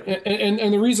self-serve. Right,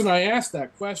 and the reason I asked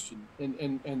that question,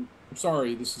 and I'm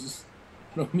sorry, I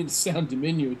don't mean to sound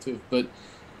diminutive, but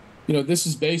this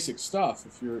is basic stuff.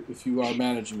 If you are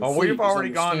managing, we've already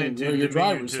gone into where your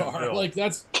drivers are. Like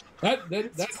that's as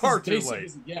basic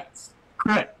as it gets.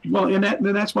 Correct. Well, and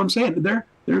that's what I'm saying.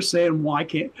 They're saying, why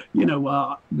can't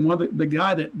one of the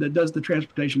guy that does the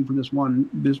transportation for this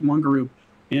one group,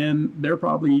 and they're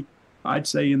probably, I'd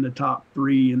say, in the top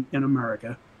 3 in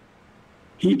America.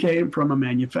 He came from a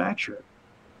manufacturer,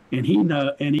 and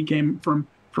he came from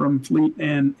fleet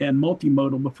and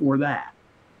multimodal before that.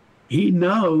 He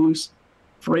knows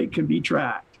freight can be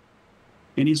tracked,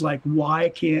 and he's like, why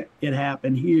can't it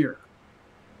happen here?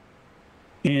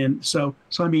 And so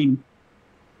I mean,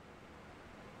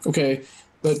 okay,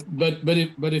 but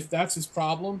if that's his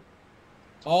problem,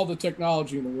 all the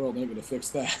technology in the world ain't going to fix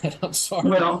that. I'm sorry.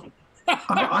 Well,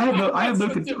 I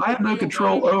have no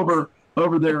control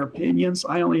over their opinions.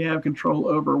 I only have control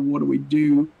over what do we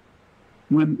do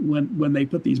when they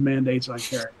put these mandates on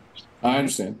carriers. I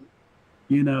understand.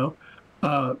 You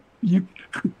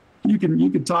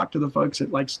can talk to the folks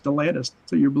at like Stellantis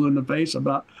till you're blue in the face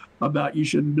about you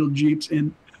shouldn't build Jeeps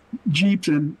in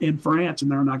France,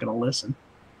 and they're not going to listen,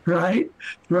 right?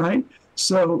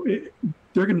 So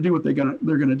they're going to do what they're going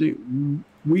to do.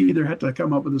 We either have to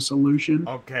come up with a solution,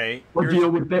 okay, or deal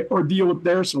with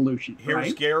their solution. Here's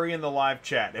right? Gary in the live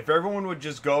chat. If everyone would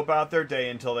just go about their day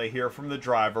until they hear from the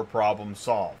driver, problem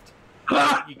solved.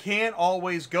 You can't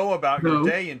always go about your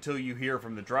day until you hear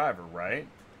from the driver, right?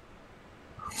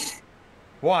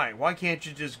 Why? Why can't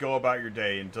you just go about your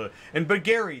day until? But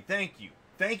Gary, thank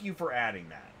you for adding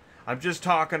that. I'm just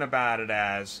talking about it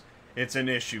as it's an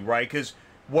issue, right? Because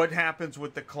what happens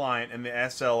with the client and the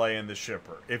SLA and the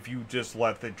shipper if you just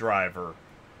let the driver,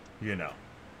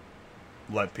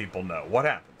 let people know? What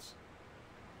happens?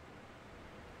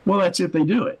 Well, that's if they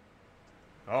do it.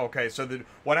 Okay, so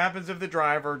what happens if the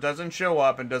driver doesn't show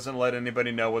up and doesn't let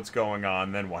anybody know what's going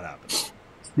on? Then what happens?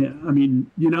 Yeah, I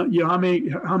mean,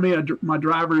 how many of my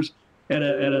drivers at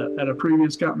a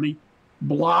previous company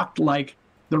blocked like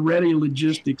the Ready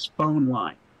Logistics phone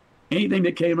line. Anything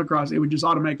that came across, it would just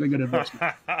automatically go to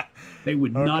voicemail. They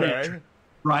would not answer,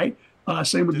 right?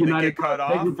 Same with United.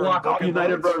 They would block all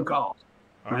United Road calls,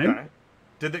 right?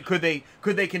 Okay.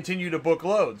 Could they continue to book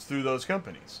loads through those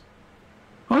companies?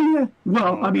 Oh yeah.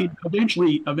 Well, I mean,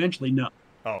 eventually, no.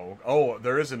 Oh,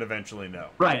 there is an eventually no.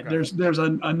 Right. Okay. There's a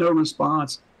no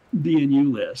response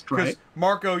DNU list, right?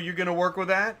 Marco, you going to work with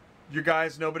that? Your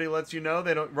guys, nobody lets you know?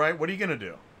 They don't, right? What are you going to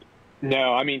do?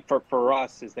 No, I mean, for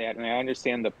us is that, and I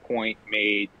understand the point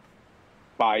made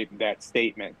by that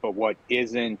statement, but what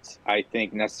isn't, I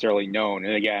think, necessarily known,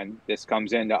 and again, this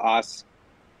comes into us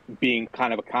being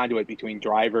kind of a conduit between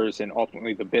drivers and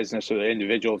ultimately the business or the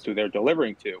individuals who they're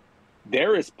delivering to.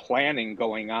 There is planning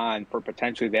going on for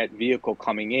potentially that vehicle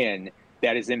coming in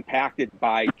that is impacted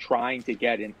by trying to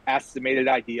get an estimated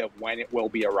idea of when it will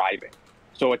be arriving.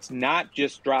 So it's not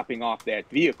just dropping off that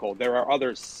vehicle. There are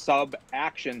other sub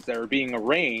actions that are being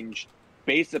arranged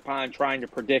based upon trying to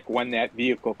predict when that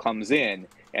vehicle comes in.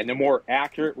 And the more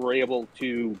accurate we're able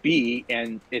to be,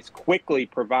 and as quickly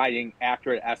providing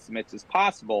accurate estimates as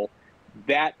possible,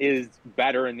 that is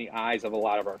better in the eyes of a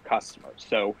lot of our customers.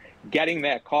 So getting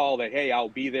that call that, hey, I'll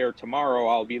be there tomorrow,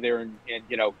 I'll be there in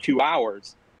 2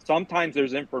 hours. Sometimes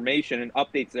there's information and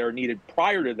updates that are needed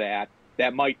prior to that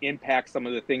that might impact some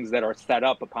of the things that are set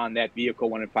up upon that vehicle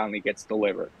when it finally gets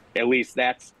delivered. At least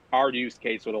that's our use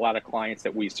case with a lot of clients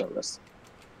that we service.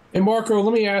 And Marco,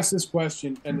 let me ask this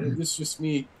question, and this is just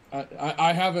me.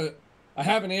 I have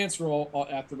an answer all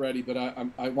at the ready, but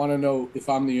I want to know if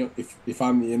I'm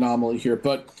the anomaly here.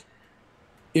 But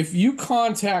if you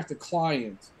contact a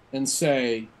client and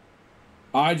say,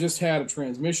 I just had a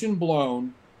transmission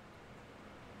blown,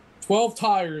 12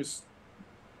 tires,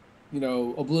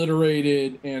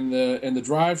 obliterated, and the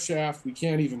drive shaft we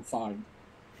can't even find,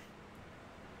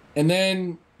 and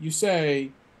then you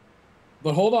say,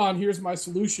 but hold on, here's my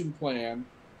solution plan.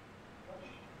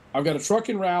 I've got a truck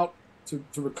en route to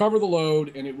recover the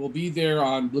load, and it will be there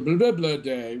on blah, blah, blah, blah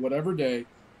day, whatever day.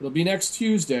 It'll be next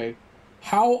Tuesday.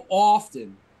 How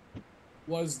often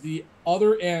was the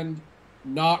other end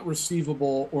not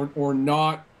receivable or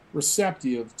not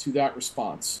receptive to that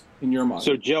response in your mind?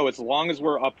 So, Joe, as long as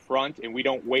we're upfront and we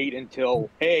don't wait until,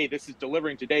 hey, this is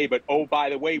delivering today, but, oh,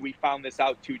 by the way, we found this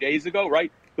out 2 days ago,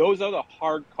 right? Those are the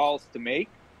hard calls to make.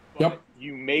 Yep.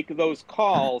 You make those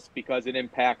calls because it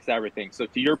impacts everything. So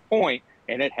to your point,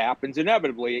 and it happens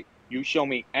inevitably, you show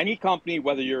me any company,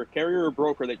 whether you're a carrier or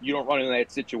broker, that you don't run into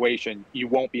that situation, you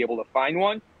won't be able to find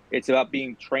one. It's about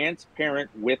being transparent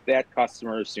with that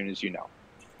customer as soon as you know.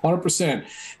 100%.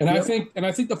 And Yep.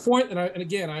 I think the point, and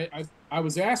again, I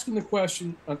was asking the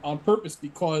question on purpose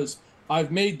because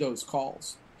I've made those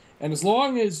calls. And as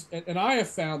long as, and I have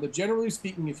found that generally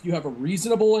speaking, if you have a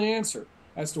reasonable answer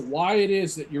as to why it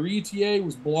is that your ETA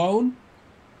was blown,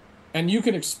 and you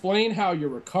can explain how your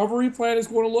recovery plan is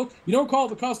going to look, you don't call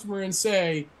the customer and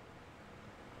say,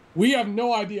 we have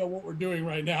no idea what we're doing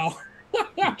right now.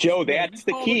 Joe, that's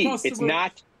the key. It's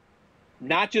customer.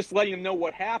 not just letting them know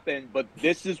what happened, but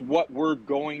this is what we're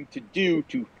going to do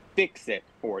to fix it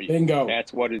for you. Bingo.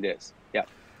 That's what it is. Yeah.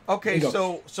 Okay,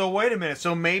 Bingo. so wait a minute.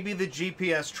 So maybe the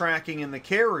GPS tracking in the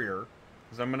carrier,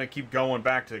 because I'm going to keep going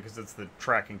back to it because it's the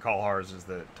tracking call hars is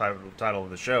the title of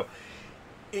the show.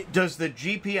 Does the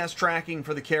GPS tracking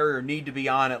for the carrier need to be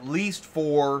on at least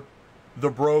for the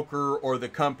broker or the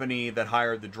company that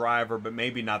hired the driver, but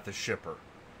maybe not the shipper?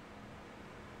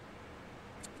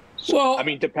 Well, I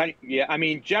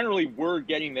mean, generally we're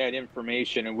getting that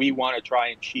information and we want to try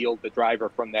and shield the driver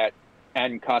from that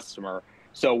end customer.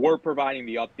 So we're providing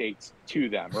the updates to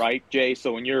them, right, Jay?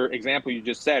 So in your example you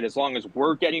just said, as long as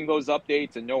we're getting those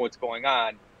updates and know what's going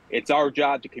on, it's our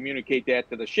job to communicate that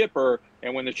to the shipper.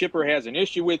 And when the shipper has an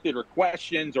issue with it or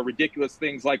questions or ridiculous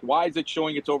things like, why is it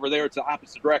showing it's over there? It's the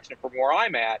opposite direction from where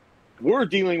I'm at. We're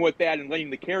dealing with that and letting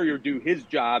the carrier do his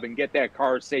job and get that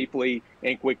car safely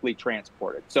and quickly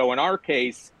transported. So in our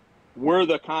case, we're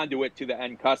the conduit to the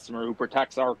end customer who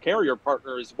protects our carrier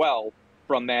partner as well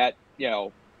from that,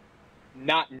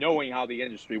 not knowing how the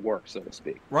industry works, so to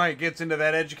speak. Right, gets into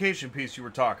that education piece you were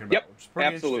talking about. Yep, which is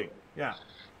pretty absolutely. interesting. Yeah,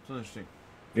 it's interesting.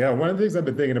 Yeah, one of the things I've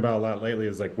been thinking about a lot lately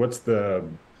is like, what's the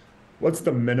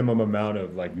minimum amount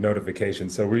of like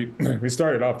notifications? So we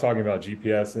started off talking about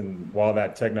GPS, and while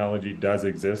that technology does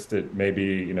exist, it may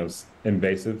be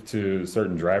invasive to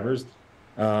certain drivers.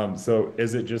 So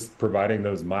is it just providing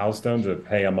those milestones of,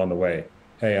 hey, I'm on the way,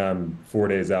 hey, I'm 4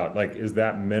 days out? Like, is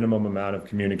that minimum amount of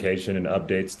communication and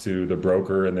updates to the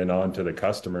broker and then on to the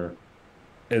customer,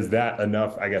 is that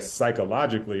enough, I guess,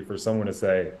 psychologically for someone to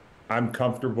say, I'm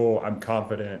comfortable, I'm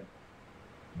confident,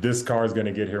 this car is going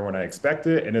to get here when I expect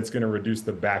it, and it's going to reduce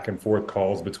the back and forth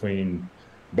calls between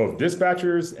both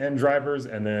dispatchers and drivers,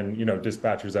 and then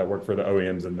dispatchers that work for the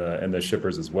OEMs and the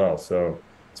shippers as well. So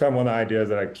it's kind of one of the ideas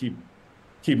that I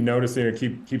keep noticing,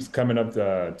 it keeps coming up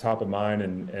to top of mind,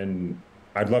 and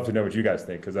I'd love to know what you guys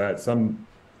think, because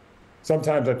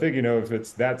sometimes I think if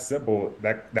it's that simple,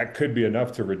 that could be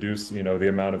enough to reduce the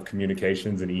amount of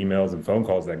communications and emails and phone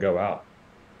calls that go out.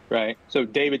 Right. So,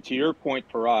 David, to your point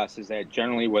for us is that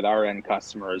generally with our end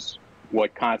customers,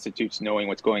 what constitutes knowing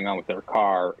what's going on with their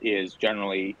car is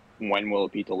generally when will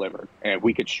it be delivered. And if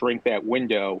we could shrink that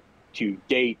window to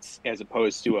dates as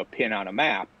opposed to a pin on a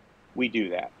map, we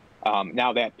do that.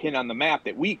 Now, that pin on the map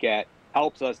that we get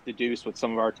helps us deduce with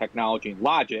some of our technology and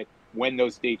logic when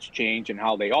those dates change and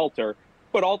how they alter.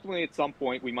 But ultimately, at some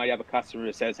point, we might have a customer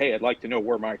that says, hey, I'd like to know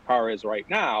where my car is right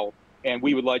now. And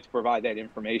we would like to provide that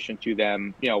information to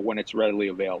them, when it's readily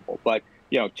available. But,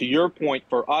 to your point,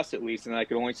 for us at least, and I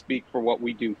can only speak for what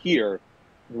we do here,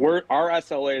 our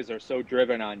SLAs are so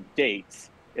driven on dates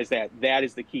is that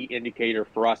is the key indicator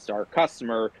for us to our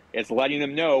customer. It's letting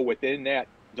them know within that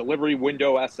delivery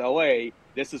window SLA,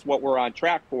 this is what we're on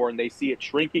track for, and they see it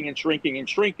shrinking and shrinking and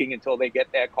shrinking until they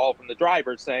get that call from the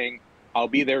driver saying, I'll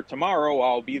be there tomorrow,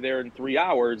 I'll be there in 3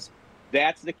 hours.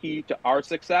 That's the key to our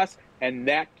success, and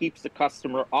that keeps the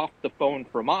customer off the phone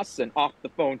from us and off the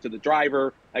phone to the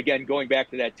driver. Again, going back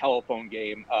to that telephone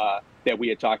game that we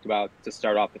had talked about to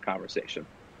start off the conversation.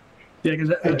 Yeah,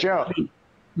 because hey, Joe.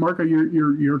 Marco,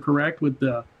 you're correct with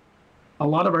a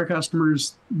lot of our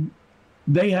customers.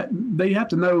 They have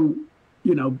to know.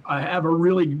 I have a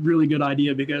really, really good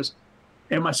idea because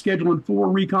am I scheduling 4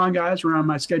 recon guys or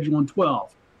am I scheduling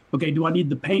 12? Okay, do I need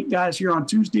the paint guys here on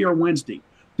Tuesday or Wednesday?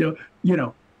 There's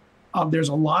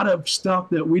a lot of stuff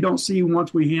that we don't see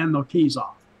once we hand the keys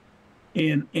off.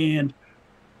 And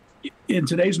in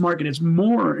today's market, it's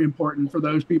more important for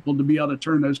those people to be able to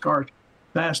turn those cars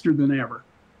faster than ever.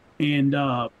 And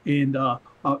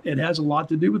it has a lot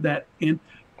to do with that. And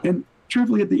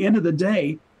truthfully, at the end of the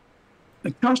day, the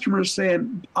customer is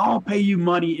saying, I'll pay you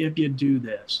money if you do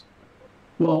this.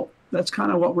 Well, that's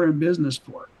kind of what we're in business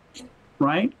for,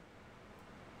 right?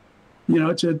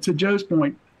 To Joe's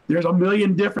point, there's a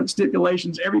million different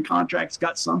stipulations. Every contract's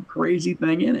got some crazy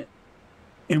thing in it.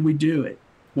 And we do it.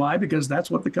 Why? Because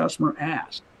that's what the customer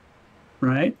asked,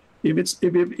 right? If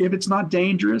it's not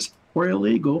dangerous or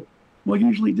illegal, we'll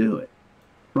usually do it,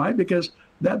 right? Because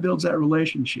that builds that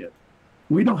relationship.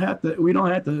 We don't have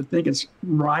to think it's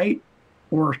right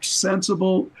or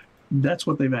sensible. That's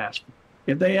what they've asked for.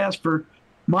 If they ask for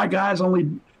my guys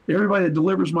everybody that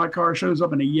delivers my car shows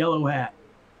up in a yellow hat,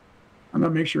 I'm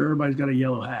gonna make sure everybody's got a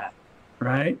yellow hat,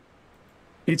 right?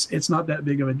 It's not that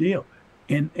big of a deal,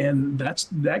 and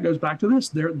that goes back to this.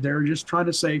 They're just trying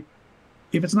to say,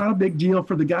 if it's not a big deal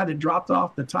for the guy that dropped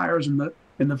off the tires and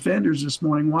the fenders this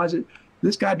morning, why is it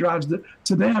this guy drives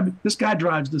this guy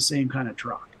drives the same kind of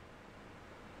truck,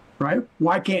 right?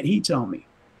 Why can't he tell me,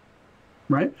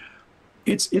 right?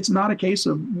 It's not a case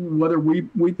of whether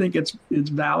we think it's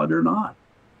valid or not.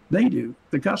 They do.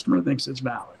 The customer thinks it's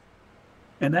valid,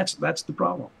 and that's the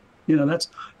problem.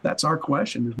 That's our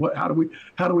question: is how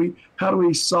do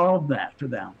we solve that for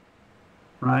them,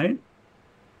 right?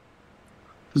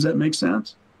 Does that make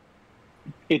sense?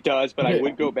 It does, but I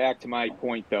would go back to my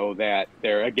point, though, that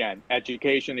there, again,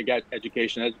 education,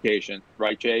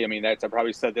 right, Jay? I mean, I've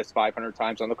probably said this 500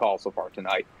 times on the call so far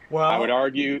tonight. Well, I would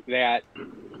argue that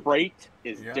freight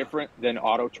is different than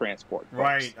auto transport. Folks.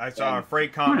 Right. I saw a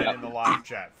freight comment in the live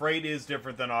chat. Freight is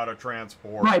different than auto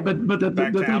transport. Right, but the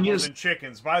thing is... and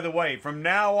chickens. By the way, from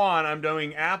now on, I'm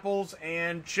doing apples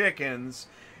and chickens.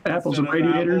 Apples and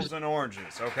radiators. Apples and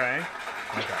oranges, okay?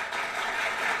 Okay.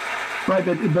 Right,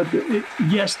 but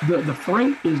yes, the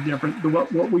freight is different.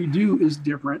 What we do is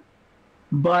different,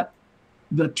 but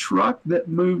the truck that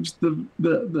moves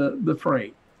the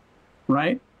freight,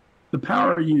 right? The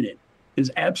power unit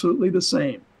is absolutely the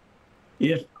same.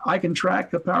 If I can track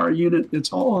the power unit that's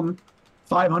hauling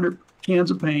 500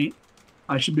 cans of paint,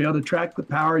 I should be able to track the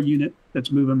power unit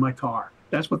that's moving my car.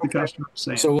 That's what the customer is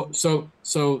saying. So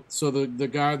the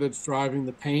guy that's driving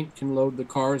the paint can load the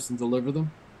cars and deliver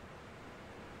them?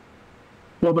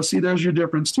 Well, but see, there's your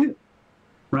difference too,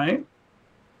 right?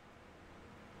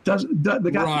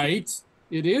 The guy, right?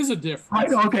 It is a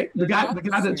difference. Right? Okay. The guy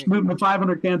that's moving the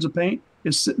 500 cans of paint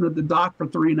is sitting at the dock for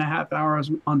 3.5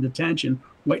 hours on detention,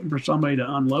 waiting for somebody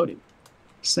to unload him.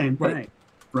 Same thing,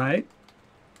 right?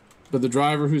 But the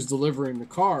driver who's delivering the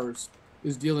cars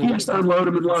is dealing with unload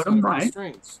them and load them, right?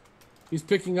 Constraints. He's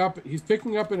picking up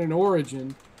in an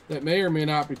origin that may or may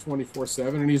not be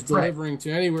 24/7, and he's delivering to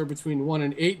anywhere between 1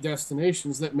 and 8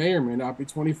 destinations that may or may not be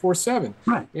 24/7.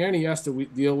 Right. And he has to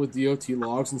deal with DOT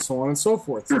logs and so on and so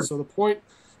forth. Sure. So the point,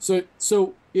 so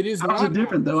it is. How's it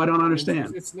different though? I don't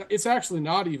understand. It's actually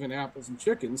not even apples and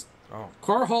chickens. Oh.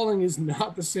 Car hauling is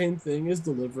not the same thing as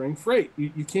delivering freight.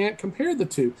 You can't compare the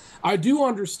two. I do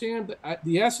understand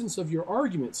the essence of your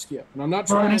argument, Skip, and I'm not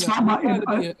trying. It's not my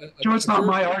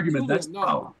argument. That's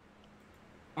no.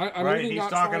 He's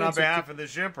talking on behalf of the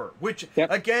shipper, which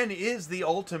again is the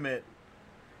ultimate.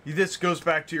 This goes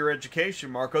back to your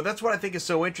education, Marco. That's what I think is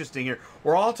so interesting here.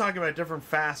 We're all talking about different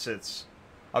facets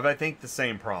of, I think, the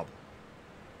same problem.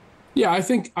 Yeah, I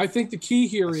think the key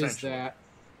here is that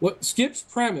what Skip's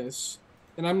premise,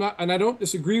 and I don't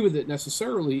disagree with it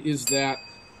necessarily, is that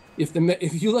if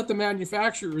you let the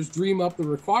manufacturers dream up the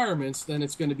requirements, then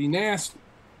it's going to be nasty.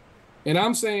 And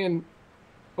I'm saying,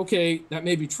 okay, that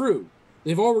may be true.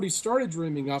 They've already started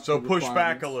dreaming up. So push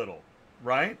back a little,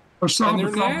 right? Or solve the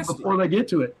they're problem nasty. before they get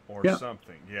to it. Or Yeah.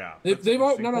 something. Yeah. They've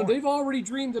already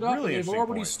dreamed it up, Really and they've interesting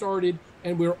already point. started,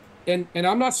 and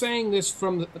I'm not saying this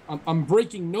from I'm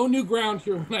breaking no new ground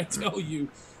here when I tell you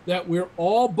that we're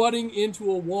all butting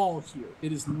into a wall here.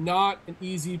 It is not an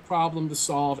easy problem to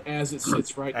solve as it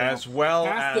sits right now. As well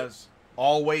as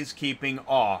always keeping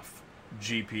off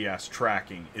GPS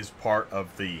tracking is part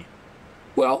of the.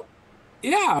 Well,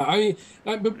 yeah, I mean,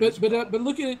 but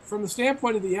look at it from the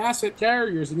standpoint of the asset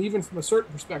carriers, and even from a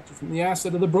certain perspective, from the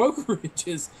asset of the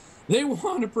brokerages, they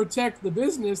want to protect the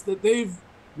business that they've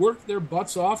worked their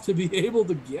butts off to be able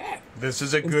to get. This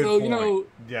is a good point.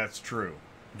 That's true.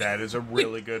 That is a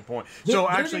really good point. So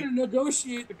actually, they're going to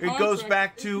negotiate the contract. It goes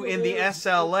back to in the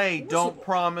SLA, don't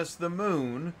promise the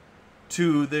moon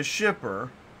to the shipper,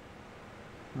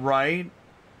 right?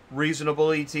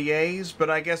 Reasonable ETAs, but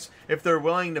I guess if they're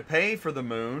willing to pay for the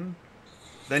moon,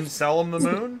 then sell them the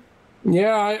moon.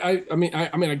 Yeah, I mean,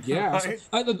 I guess.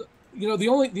 Right?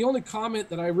 The only comment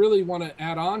that I really want to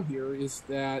add on here is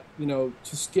that, to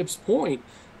Skip's point,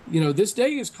 this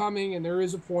day is coming, and there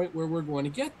is a point where we're going to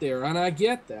get there, and I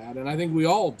get that, and I think we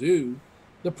all do.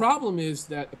 The problem is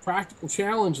that the practical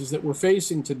challenges that we're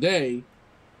facing today,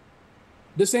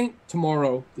 this ain't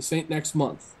tomorrow, this ain't next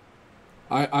month.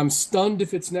 I'm stunned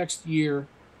if it's next year.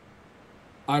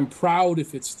 I'm proud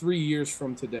if it's 3 years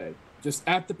from today, just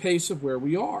at the pace of where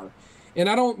we are. And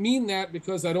I don't mean that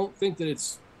because I don't think that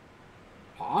it's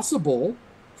possible.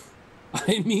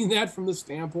 I mean that from the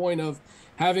standpoint of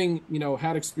having,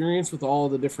 had experience with all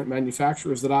of the different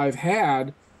manufacturers that I've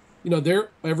had.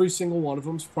 Every single one of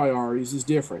them's priorities is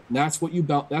different. And that's what you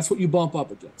bump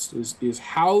up against is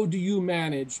how do you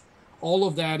manage all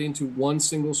of that into one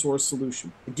single source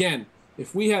solution? Again,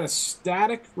 if we had a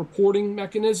static reporting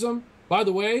mechanism, by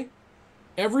the way,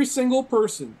 every single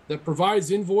person that provides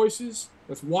invoices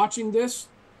that's watching this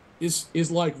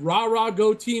is like rah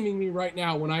go teaming me right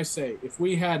now when I say if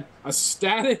we had a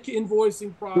static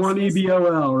invoicing process. One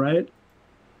EBOL, right?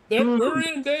 We're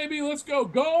in, baby. Let's go.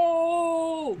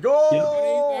 Go!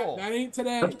 That ain't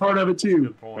today. That's part of it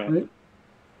too. Right?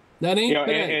 That ain't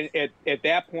today. And at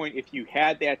that point, if you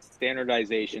had that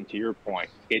standardization, to your point,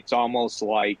 it's almost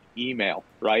like email,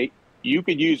 right? You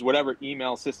could use whatever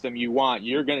email system you want.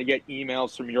 You're going to get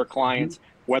emails from your clients,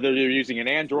 whether they're using an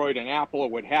Android, an Apple, or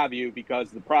what have you, because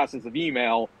the process of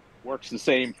email works the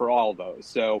same for all of those.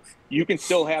 So you can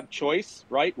still have choice,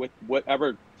 right, with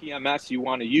whatever TMS you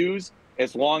want to use,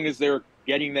 as long as they're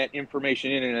getting that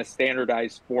information in a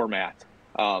standardized format.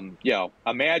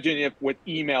 Imagine if with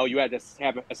email you had to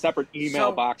have a separate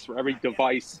email box for every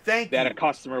device that a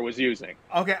customer was using.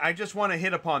 Okay, I just want to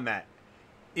hit upon that.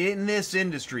 In this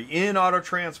industry, in auto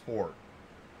transport,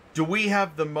 do we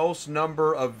have the most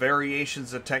number of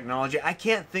variations of technology? I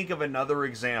can't think of another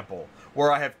example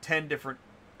where I have 10 different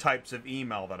types of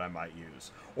email that I might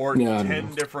use, or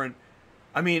 10 different.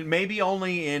 I mean, maybe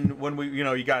only in when we,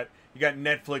 you got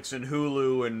Netflix and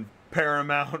Hulu and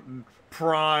Paramount and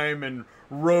Prime and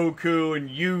Roku and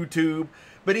YouTube,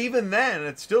 but even then,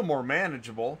 it's still more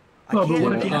manageable. Well, but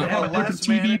what if you had to have a different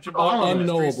TV for all of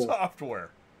unknowable software?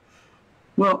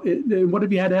 Well, what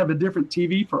if you had to have a different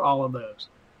TV for all of those,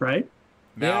 right?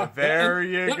 Now there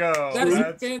you go. That's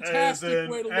a fantastic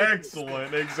way to look at it.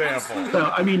 Excellent example.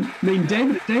 So I mean,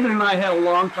 David and I had a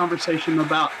long conversation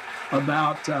about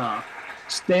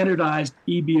standardized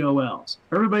EBOLs.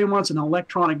 Everybody wants an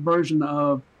electronic version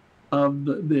of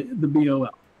the BOL.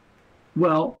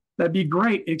 Well, that'd be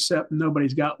great, except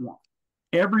nobody's got one.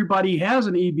 Everybody has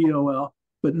an EBOL,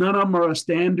 but none of them are a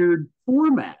standard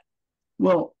format.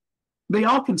 Well, they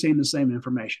all contain the same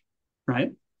information,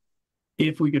 right?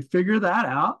 If we could figure that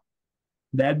out,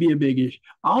 that'd be a big issue.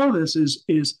 All of this is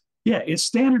it's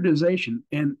standardization,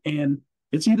 and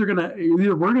it's either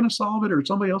we're gonna solve it or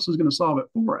somebody else is gonna solve it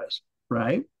for us,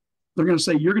 right? They're gonna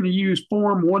say you're gonna use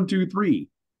form 1, 2, 3.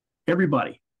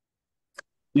 Everybody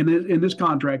in this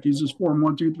contract uses form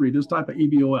 1, 2, 3. This type of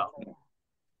EBOL,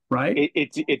 right?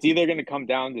 It's either going to come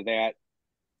down to that.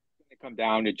 It's going to come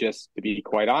down to, just to be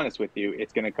quite honest with you,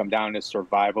 it's going to come down to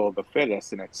survival of the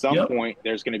fittest. And at some point,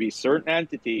 there's going to be certain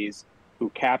entities who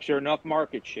capture enough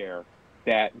market share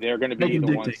that they're going to be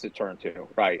the ones to turn to,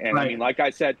 right? And I mean, like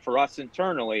I said, for us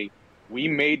internally, we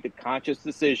made the conscious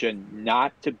decision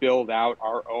not to build out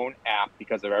our own app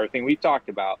because of everything we talked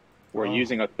about. We're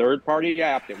using a third-party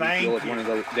app that we feel is one of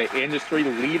the industry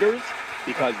leaders,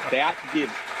 because that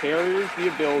gives carriers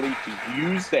the ability to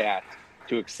use that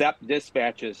to accept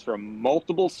dispatches from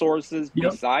multiple sources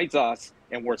besides us,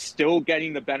 and we're still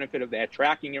getting the benefit of that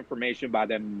tracking information by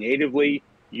them natively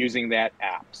using that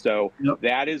app. So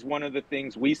that is one of the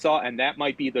things we saw, and that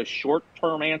might be the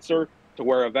short-term answer to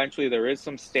where eventually there is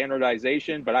some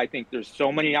standardization, but I think there's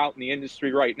so many out in the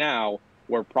industry right now,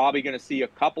 we're probably going to see a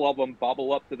couple of them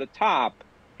bubble up to the top,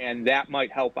 and that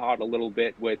might help out a little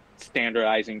bit with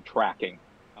standardizing tracking.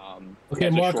 Okay,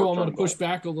 Marco, I'm going to push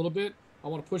back a little bit. I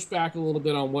want to push back a little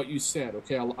bit on what you said,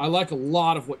 okay? I like a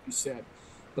lot of what you said,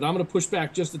 but I'm going to push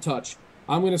back just a touch.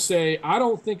 I'm going to say I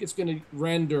don't think it's going to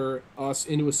render us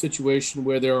into a situation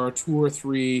where there are 2 or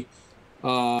 3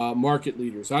 market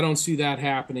leaders. I don't see that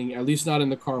happening, at least not in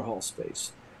the car haul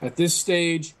space. At this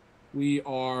stage, we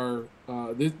are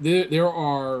there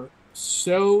are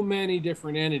so many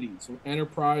different entities and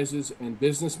enterprises and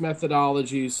business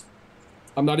methodologies.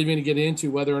 I'm not even going to get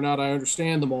into whether or not I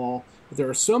understand them all, but there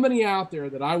are so many out there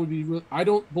that I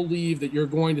don't believe that you're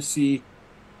going to see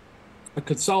a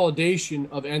consolidation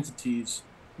of entities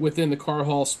within the car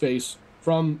haul space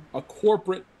from a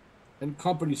corporate and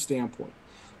company standpoint.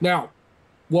 Now,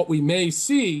 what we may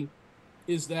see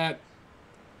is that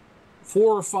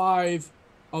 4 or 5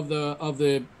 of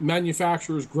the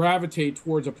manufacturers gravitate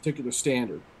towards a particular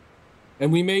standard.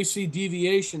 And we may see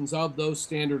deviations of those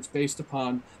standards based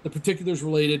upon the particulars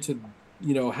related to,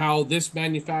 how this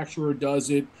manufacturer does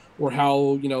it, or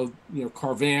how,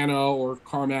 Carvana or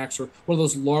CarMax or one of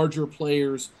those larger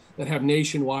players that have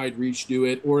nationwide reach do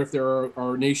it, or if there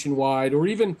are nationwide or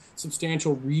even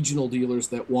substantial regional dealers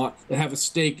that have a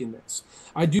stake in this.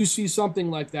 I do see something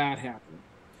like that happening,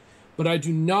 but I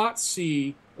do not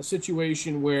see a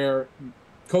situation where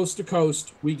coast to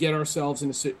coast we get ourselves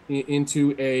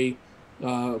into a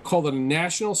call it a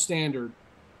national standard,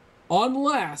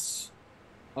 unless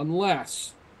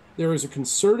there is a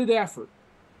concerted effort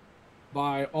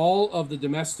by all of the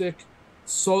domestic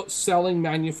selling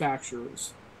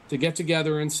manufacturers to get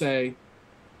together and say,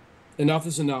 enough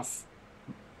is enough.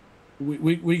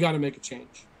 We got to make a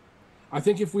change. I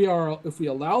think if we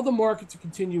allow the market to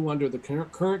continue under the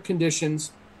current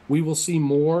conditions, we will see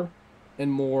more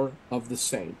and more of the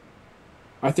same.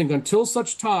 I think until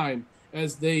such time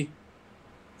as they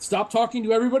stop talking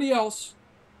to everybody else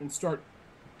and start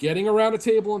getting around a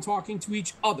table and talking to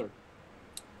each other,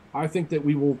 I think that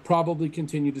we will probably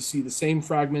continue to see the same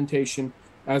fragmentation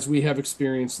as we have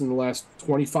experienced in the last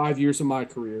 25 years of my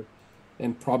career,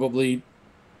 and probably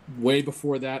way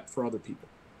before that for other people.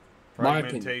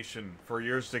 Fragmentation for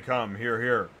years to come.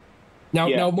 Here.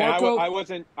 Now, Marco, I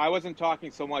wasn't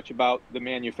talking so much about the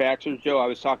manufacturers, Joe. I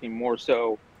was talking more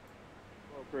so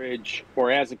brokerage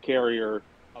or as a carrier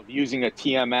of using a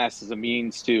TMS as a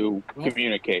means to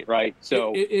communicate, right?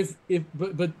 So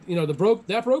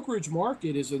that brokerage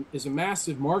market is a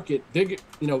massive market, big,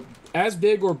 as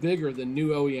big or bigger than new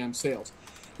OEM sales.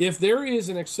 If there is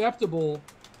an acceptable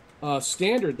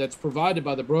standard that's provided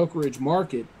by the brokerage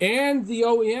market, and the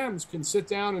OEMs can sit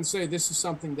down and say this is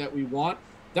something that we want,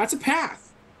 that's a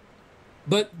path.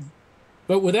 But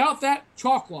without that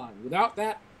chalk line, without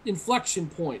that inflection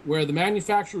point where the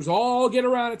manufacturers all get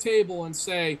around a table and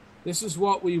say this is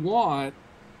what we want,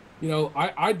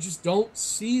 I just don't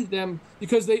see them,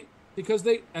 because they,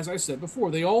 as I said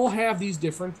before, they all have these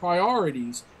different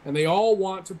priorities, and they all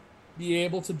want to be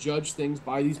able to judge things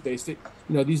by these basic,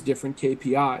 these different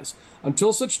KPIs.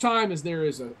 Until such time as there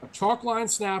is a chalk line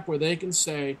snap where they can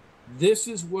say this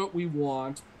is what we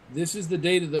want, this is the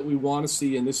data that we want to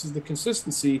see, and this is the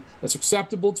consistency that's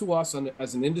acceptable to us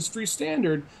as an industry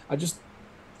standard, I just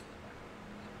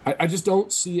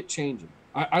don't see it changing.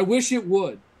 I wish it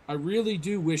would. I really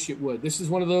do wish it would. This is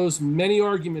one of those many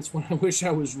arguments when I wish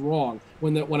I was wrong,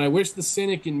 when I wish the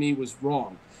cynic in me was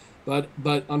wrong. But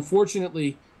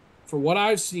unfortunately, for what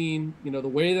I've seen, the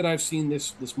way that I've seen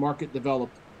this market develop,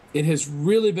 it has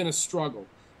really been a struggle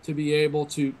to be able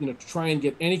to try and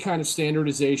get any kind of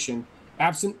standardization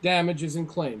absent damages and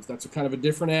claims. That's a kind of a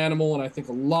different animal, and I think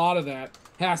a lot of that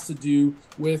has to do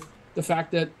with the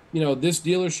fact that this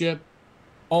dealership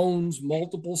owns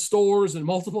multiple stores and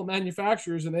multiple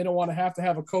manufacturers, and they don't want to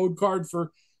have a code card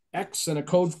for X and a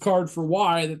code card for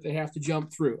Y that they have to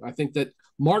jump through. I think that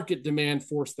market demand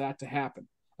forced that to happen.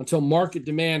 Until market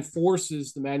demand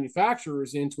forces the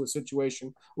manufacturers into a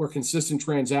situation where consistent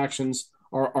transactions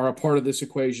are a part of this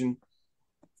equation,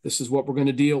 this is what we're going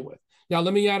to deal with. Now,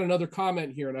 let me add another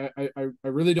comment here, and I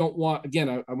really don't want,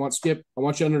 again, I want Skip, I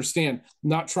want you to understand, I'm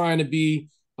not trying to be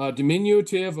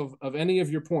diminutive of any of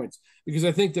your points, because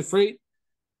I think the freight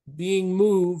being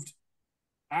moved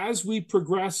as we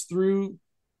progress through,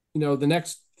 the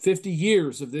next 50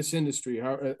 years of this industry,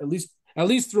 at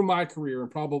least through my career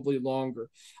and probably longer,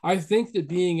 I think that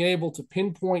being able to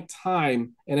pinpoint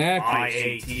time and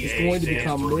accuracy is going to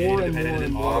become more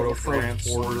and more of a focus,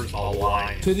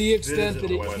 to the extent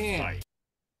that it can.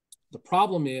 The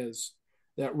problem is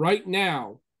that right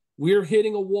now we're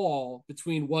hitting a wall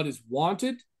between what is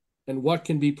wanted and what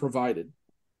can be provided.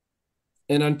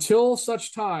 And until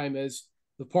such time as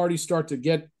the parties start to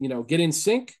get in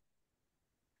sync,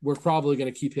 we're probably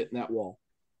going to keep hitting that wall.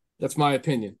 That's my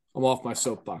opinion. I'm off my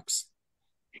soapbox.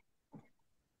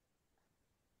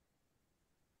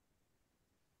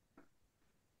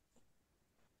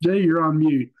 Jay, you're on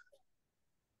mute.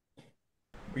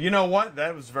 You know what?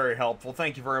 That was very helpful.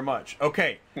 Thank you very much.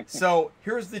 Okay, so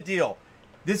here's the deal.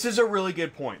 This is a really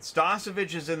good point.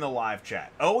 Stasovich is in the live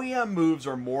chat. OEM moves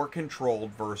are more controlled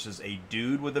versus a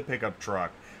dude with a pickup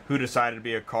truck who decided to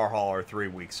be a car hauler 3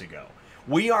 weeks ago.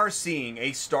 We are seeing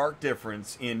a stark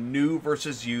difference in new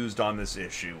versus used on this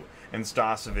issue, and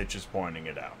Stasovich is pointing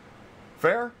it out.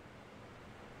 Fair?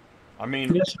 I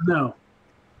mean... Yes or no?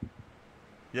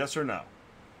 Yes or no?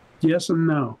 Yes and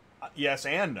no. Yes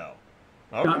and no.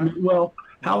 Okay. Well,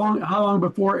 how long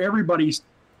before everybody's...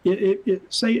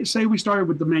 Say we started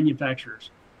with the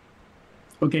manufacturers.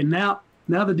 Okay, now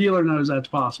the dealer knows that's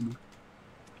possible.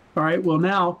 All right, well,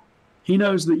 now he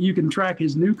knows that you can track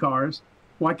his new cars.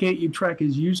 Why can't you track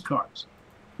his used cars?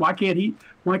 Why can't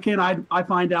I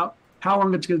find out how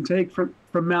long it's going to take from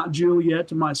Mount Juliet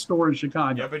to my store in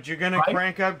Chicago? Yeah, but you're going to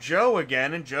crank up Joe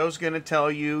again, and Joe's going to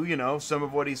tell you, some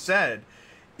of what he said.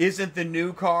 Isn't the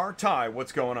new car? Ty,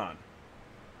 what's going on?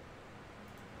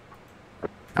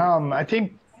 I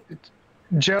think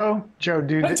Joe,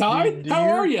 dude. Hey, Ty, how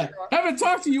are you? Haven't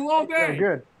talked to you all day.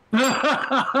 Good.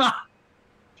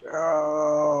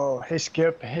 Oh, hey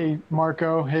Skip, hey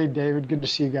Marco, hey David, good to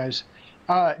see you guys.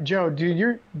 Joe,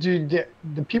 do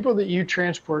the people that you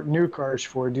transport new cars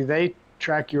for, do they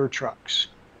track your trucks?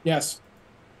 Yes.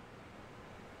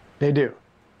 They do.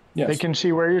 Yes. They can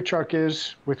see where your truck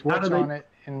is with what's on it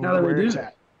and where it's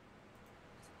at.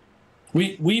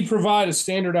 We provide a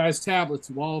standardized tablet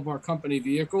to all of our company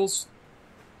vehicles,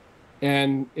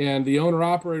 and the owner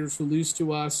operators who lease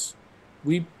to us,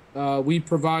 we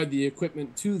provide the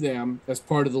equipment to them as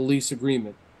part of the lease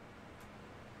agreement.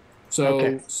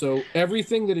 So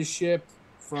everything that is shipped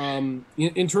from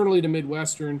internally to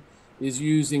Midwestern is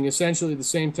using essentially the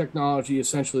same technology,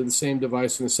 essentially the same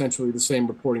device, and essentially the same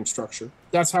reporting structure.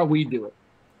 That's how we do it.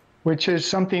 Which is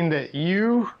something that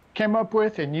you came up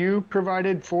with and you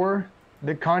provided for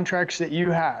the contracts that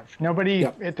you have. Nobody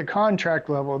at the contract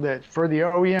level that for the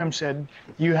OEM said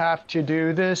you have to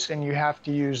do this and you have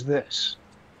to use this.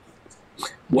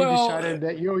 You decided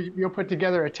that you'll put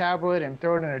together a tablet and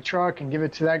throw it in a truck and give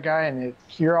it to that guy, and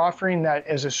you're offering that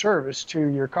as a service to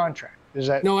your contract. Is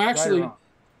that no?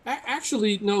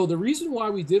 Actually, no. The reason why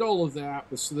we did all of that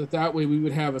was so that way we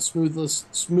would have a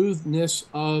smoothness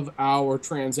of our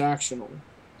transactional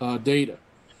data.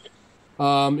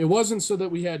 It wasn't so that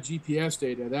we had GPS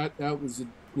data. That was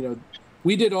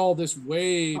we did all this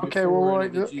way before. Okay,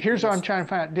 well, here's what I'm trying to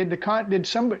find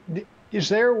out. Is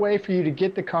there a way for you to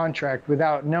get the contract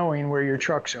without knowing where your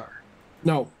trucks are?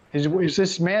 No. Is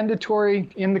this mandatory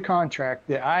in the contract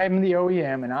that I'm the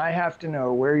OEM and I have to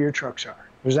know where your trucks are?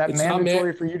 Was that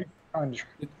mandatory for you to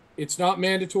contract? It's not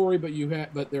mandatory,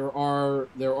 but there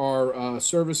are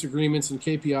service agreements and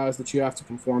KPIs that you have to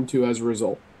conform to as a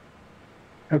result.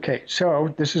 Okay,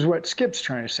 so this is what Skip's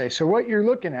trying to say. So what you're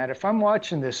looking at, if I'm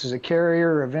watching this as a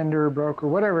carrier, a vendor, a broker,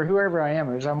 whatever, whoever I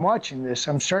am, as I'm watching this,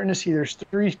 I'm starting to see there's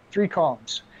three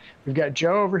columns. We've got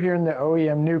Joe over here in the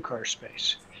OEM new car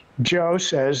space. Joe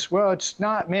says, well, it's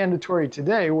not mandatory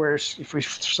today, whereas if we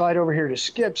slide over here to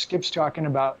Skip's talking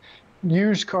about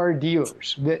used car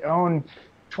dealers that own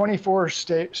 24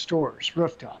 stores,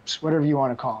 rooftops, whatever you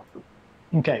want to call them.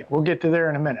 Okay, we'll get to there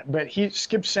in a minute. But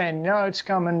Skip's saying, no, it's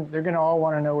coming. They're going to all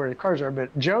want to know where the cars are.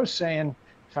 But Joe's saying,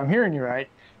 if I'm hearing you right,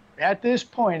 at this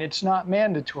point, it's not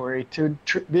mandatory to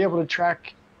be able to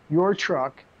track your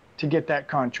truck to get that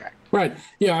contract. Right.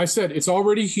 Yeah, I said it's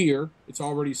already here. It's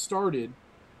already started.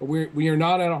 But we are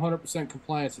not at 100%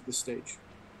 compliance at this stage.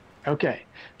 Okay,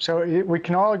 so we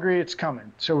can all agree it's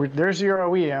coming. So there's your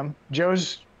OEM.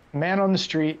 Joe's man on the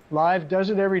street, live, does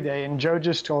it every day. And Joe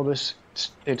just told us,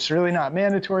 it's really not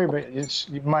mandatory, but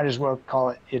you might as well call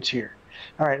it, it's here.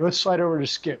 All right, let's slide over to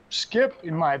Skip. Skip,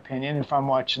 in my opinion, if I'm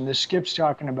watching this, Skip's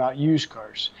talking about used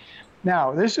cars.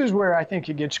 Now, this is where I think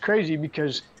it gets crazy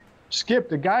because Skip,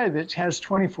 the guy that has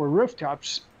 24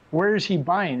 rooftops, where is he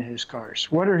buying his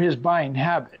cars? What are his buying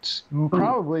habits?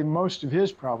 Probably most of his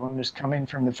problem is coming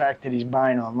from the fact that he's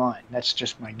buying online. That's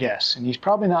just my guess. And he's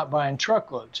probably not buying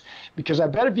truckloads, because I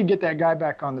bet if you get that guy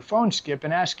back on the phone, Skip,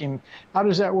 and ask him, how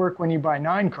does that work when you buy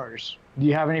 9 cars? Do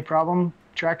you have any problem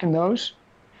tracking those?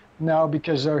 No,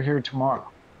 because they're here tomorrow.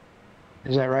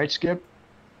 Is that right, Skip?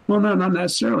 Well, no, not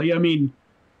necessarily. I mean,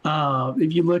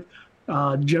 if you look,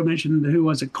 Joe mentioned, who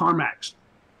was it, CarMax.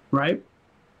 right?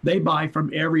 They buy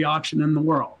from every auction in the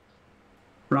world,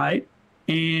 right?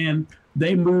 And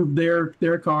they move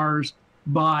their cars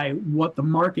by what the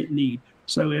market needs.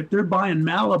 So if they're buying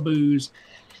Malibus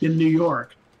in New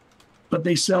York, but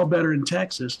they sell better in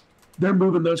Texas, they're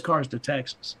moving those cars to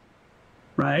Texas,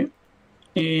 right?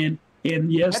 And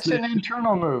yes, that's an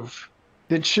internal move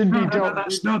that should be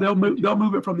dealt. No, they'll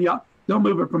move it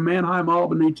from Manheim,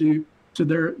 Albany to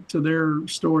their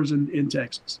stores in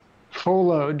Texas. Full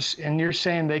loads, and you're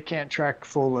saying they can't track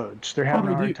full loads. They're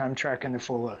having a hard time tracking the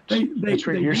full loads. That's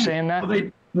what you're saying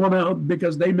that? Well,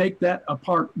 because they make that a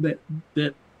part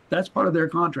that's part of their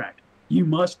contract. You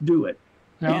must do it.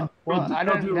 No,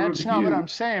 that's not what I'm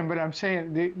saying, but I'm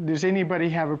saying, does anybody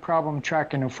have a problem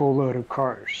tracking a full load of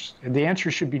cars? The answer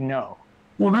should be no.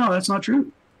 Well, no, that's not true.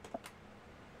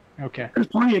 Okay. There's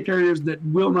plenty of carriers that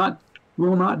will not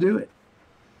do it.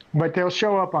 But they'll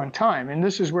show up on time, and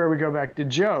this is where we go back to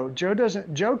Joe.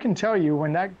 Joe can tell you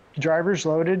when that driver's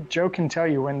loaded. Joe can tell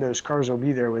you when those cars will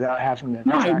be there without having to.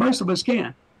 No, most of us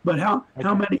can. But how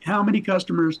many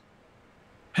customers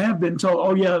have been told,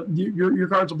 oh yeah, your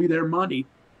cars will be there Monday,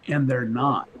 and they're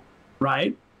not,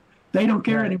 right? They don't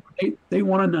care anymore. They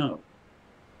want to know.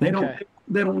 They don't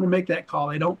want to make that call.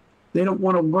 They don't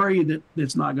want to worry that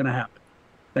it's not going to happen.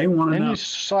 They want to know. Then you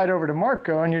slide over to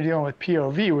Marco, and you're dealing with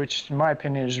POV, which, in my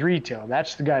opinion, is retail.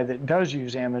 That's the guy that does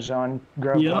use Amazon,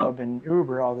 Grubhub, and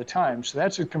Uber all the time. So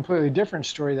that's a completely different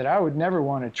story that I would never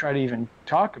want to try to even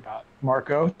talk about.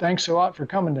 Marco, thanks a lot for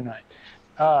coming tonight.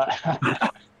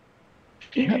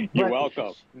 You're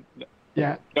welcome.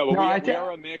 Yeah. No, but we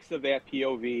are a mix of that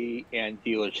POV and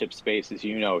dealership space, as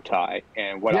you know, Ty.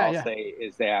 And what I'll say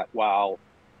is that while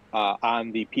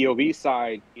on the POV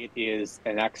side, it is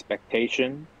an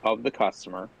expectation of the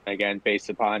customer, again, based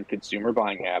upon consumer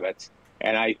buying habits.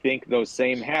 And I think those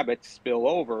same habits spill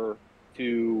over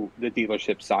to the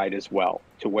dealership side as well,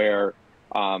 to where,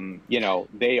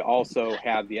 they also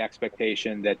have the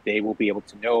expectation that they will be able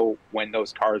to know when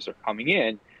those cars are coming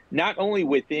in, not only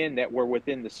within that we're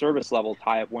within the service level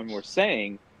tie of when we're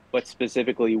saying, but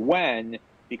specifically when.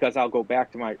 Because I'll go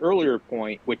back to my earlier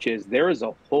point, which is there is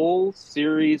a whole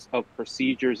series of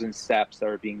procedures and steps that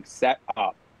are being set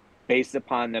up based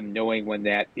upon them knowing when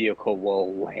that vehicle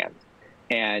will land.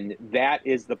 And that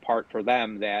is the part for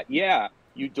them that,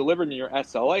 you delivered in your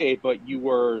SLA, but you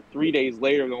were 3 days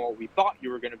later than what we thought you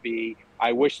were going to be.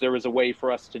 I wish there was a way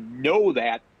for us to know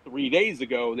that 3 days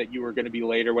ago that you were going to be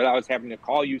later without us having to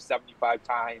call you 75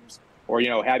 times or,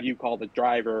 have you call the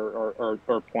driver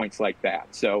or points like that.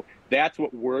 So that's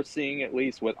what we're seeing, at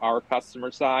least with our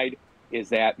customer side, is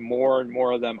that more and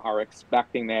more of them are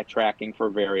expecting that tracking for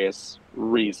various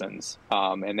reasons.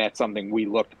 And that's something we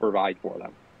look to provide for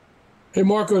them. Hey,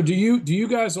 Marco, do you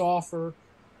guys offer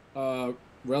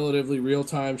relatively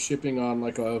real-time shipping on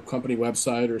like a company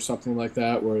website or something like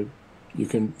that where you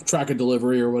can track a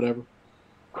delivery or whatever?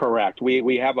 Correct.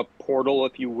 We have a portal,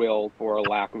 if you will, for a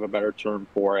lack of a better term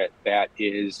for it, that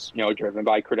is, driven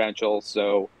by credentials.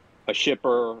 So a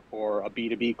shipper or a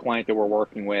B2B client that we're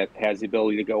working with has the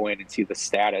ability to go in and see the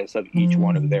status of each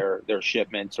one of their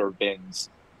shipments or bins,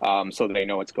 so they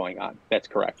know what's going on. That's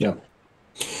correct. Yeah.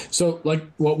 So like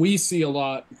what we see a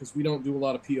lot, because we don't do a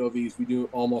lot of POVs, we do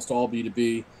almost all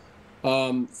B2B.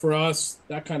 For us,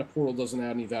 that kind of portal doesn't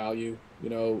add any value.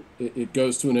 It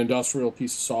goes to an industrial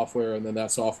piece of software, and then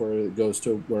that software goes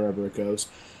to wherever it goes.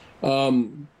 I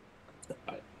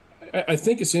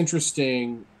think it's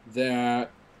interesting that,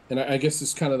 and I guess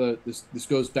this kind of this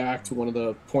goes back to one of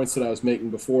the points that I was making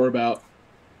before about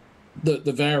the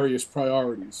various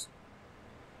priorities.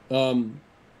 In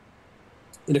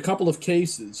a couple of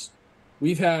cases,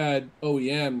 we've had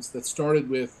OEMs that started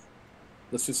with,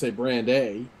 let's just say, brand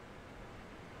A,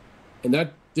 and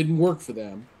that didn't work for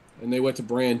them. And they went to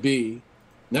brand B,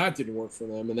 and that didn't work for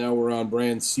them. And now we're on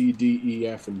brand C, D, E,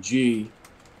 F, and G.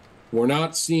 We're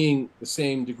not seeing the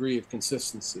same degree of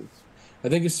consistency. I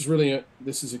think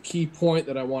this is a key point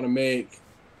that I want to make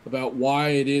about why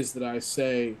it is that I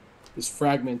say this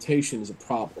fragmentation is a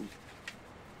problem.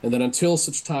 And that until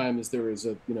such time as there is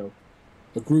a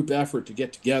group effort to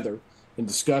get together and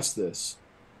discuss this,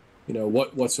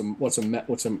 what's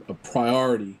a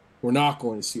priority, we're not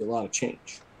going to see a lot of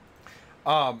change.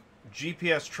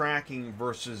 GPS tracking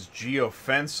versus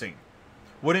geofencing.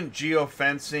 Wouldn't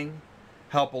geofencing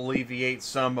help alleviate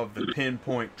some of the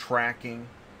pinpoint tracking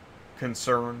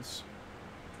concerns?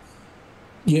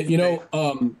 Yeah,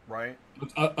 right.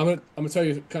 I'm gonna tell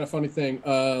you a kind of funny thing.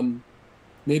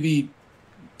 Maybe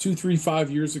 2, 3,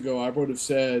 5 years ago, I would have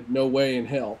said no way in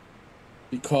hell,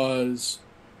 because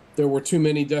there were too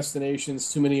many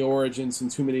destinations, too many origins, and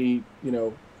too many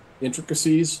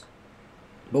intricacies.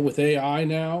 But with AI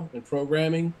now and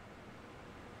programming,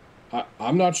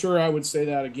 I'm not sure I would say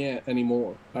that again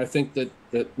anymore. I think that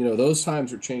those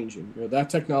times are changing. That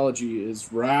technology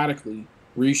is radically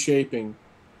reshaping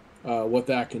what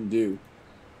that can do,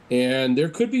 and there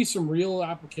could be some real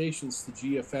applications to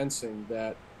geofencing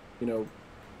that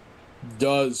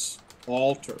does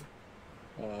alter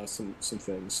some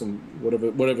things, some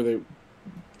whatever the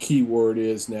key word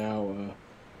is now,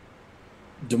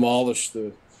 demolish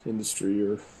the industry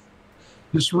or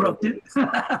disrupt it.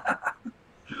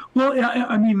 Well, yeah,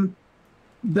 I mean,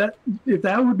 that if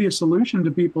that would be a solution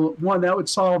to people, one, that would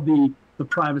solve the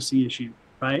privacy issue,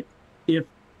 right? If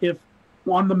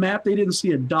on the map they didn't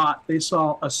see a dot, they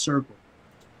saw a circle.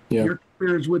 Yeah. Your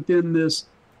computer is within this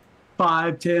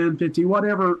 5, 10, 50,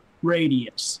 whatever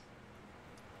radius.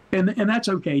 And that's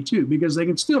okay too, because they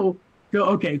can still go,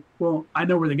 okay, well, I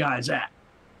know where the guy's at.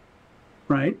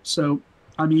 Right? So,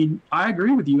 I mean, I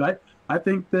agree with you. I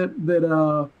think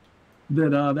that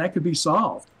could be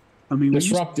solved. I mean,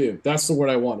 disruptive. That's the word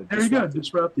I wanted. There you go.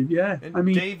 Disruptive. Yeah. And I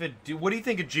mean, David, what do you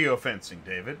think of geofencing,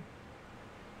 David?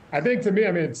 I think to me,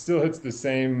 I mean, it still hits the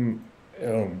same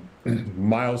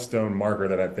milestone marker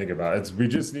that I think about. We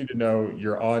just need to know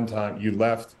you're on time, you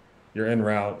left, you're en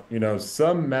route,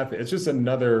 some method. It's just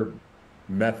another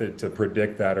method to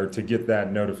predict that or to get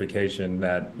that notification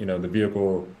that, the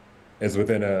vehicle is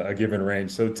within a given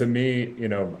range. So to me,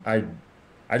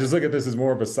 I just look at this as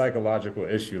more of a psychological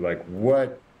issue. Like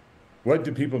what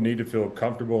do people need to feel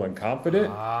comfortable and confident?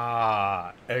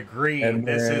 Agreed. And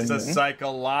this is a then-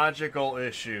 psychological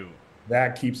issue.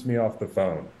 That keeps me off the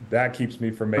phone. That keeps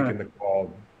me from making the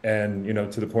call. And,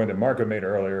 to the point that Marco made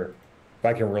earlier, if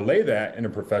I can relay that in a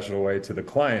professional way to the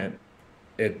client,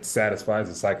 it satisfies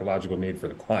the psychological need for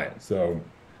the client. So,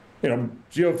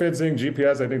 geofencing,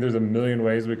 GPS, I think there's a million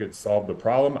ways we could solve the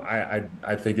problem.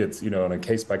 I think it's, on a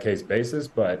case-by-case basis,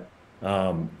 but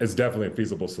it's definitely a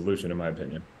feasible solution in my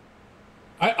opinion.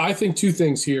 I think two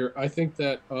things here. I think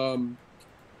that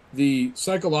the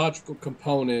psychological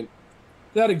component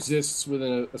that exists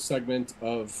within a segment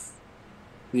of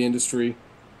the industry.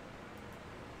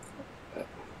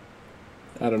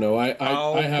 I don't know. I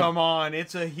come on!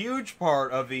 It's a huge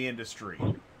part of the industry.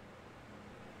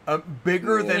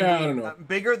 Bigger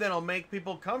than it'll make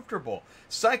people comfortable.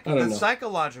 The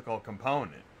psychological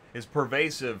component is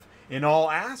pervasive in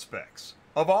all aspects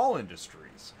of all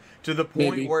industries, to the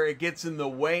point where it gets in the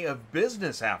way of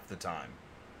business half the time.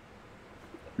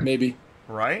 Maybe.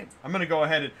 Right? I'm going to go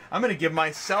ahead and I'm going to give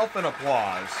myself an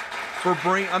applause for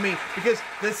because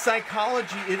the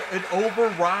psychology, it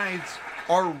overrides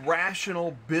our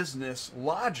rational business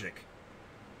logic.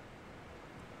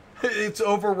 It's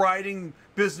overriding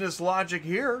business logic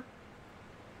here.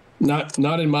 Not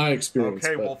in my experience.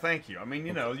 Okay, well, thank you. I mean,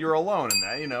 you're alone in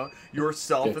that. You're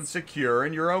self-insecure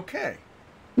and you're okay.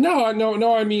 No.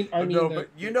 I mean, but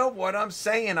you know what I'm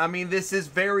saying. I mean, this is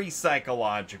very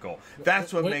psychological.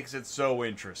 That's what makes it so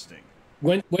interesting.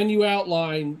 When you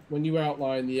outline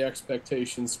the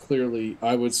expectations clearly,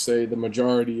 I would say the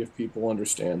majority of people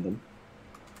understand them.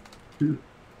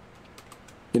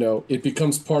 It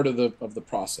becomes part of the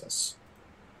process,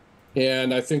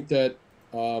 and I think that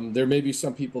there may be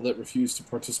some people that refuse to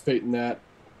participate in that.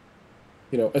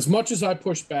 As much as I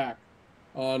push back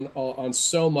on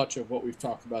so much of what we've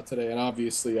talked about today, and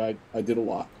obviously I did a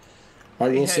lot. I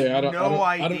will say I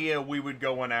don't we would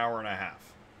go an hour and a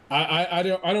half. I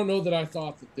don't know that I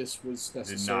thought that this was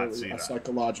necessarily a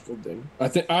psychological thing. I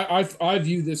think I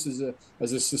view this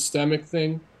as a systemic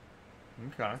thing.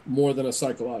 Okay. More than a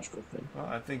psychological thing. Well,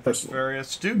 I think that's very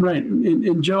astute. Right.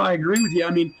 And Joe, I agree with you.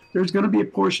 I mean, there's going to be a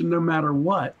portion, no matter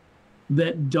what,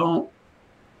 that don't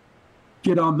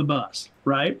get on the bus,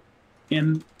 right?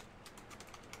 And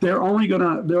they're only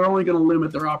gonna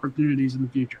limit their opportunities in the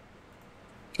future.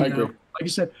 I agree. Like I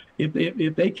said,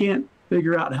 if they can't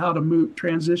figure out how to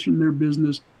transition their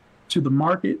business to the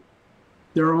market,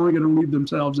 they're only going to leave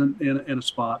themselves in a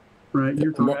spot, right?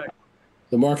 You're correct.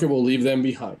 The market will leave them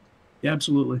behind. Yeah,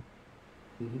 absolutely.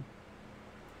 Mm-hmm.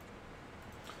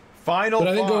 Final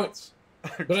thoughts.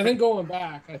 But I think going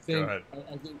back, I think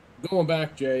going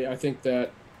back, Jay, I think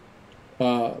that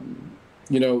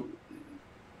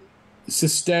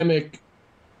systemic.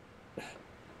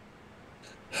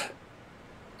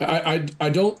 I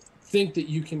don't think that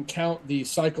you can count the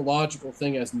psychological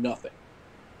thing as nothing.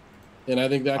 And I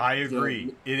think that I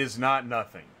agree. It is not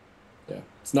nothing. Yeah,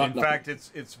 it's not. In fact,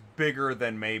 it's bigger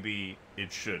than maybe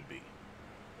it should be.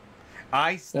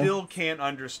 I still can't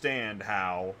understand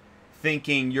how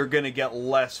thinking you're going to get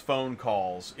less phone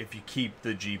calls if you keep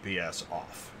the GPS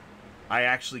off. I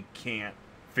actually can't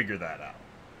figure that out.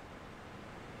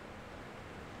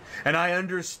 And I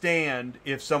understand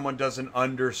if someone doesn't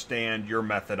understand your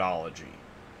methodology.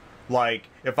 Like,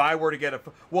 if I were to get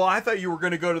well, I thought you were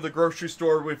going to go to the grocery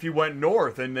store if you went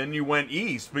north and then you went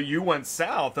east, but you went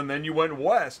south and then you went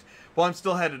west. Well, I'm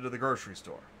still headed to the grocery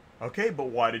store. Okay, but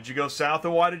why did you go south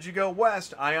and why did you go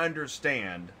west? I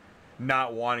understand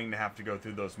not wanting to have to go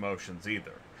through those motions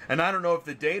either. And I don't know if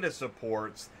the data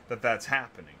supports that that's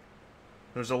happening.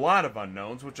 There's a lot of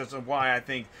unknowns, which is why I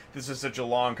think this is such a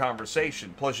long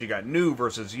conversation. Plus, you got new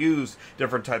versus used,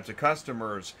 different types of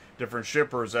customers, different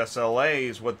shippers,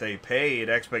 SLAs, what they paid,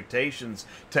 expectations,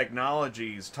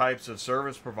 technologies, types of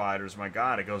service providers. My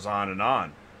God, it goes on and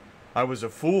on. I was a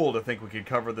fool to think we could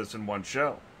cover this in one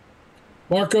show.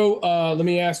 Marco, let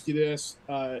me ask you this: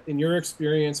 in your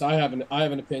experience, I have an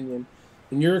opinion.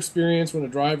 In your experience, when a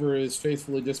driver is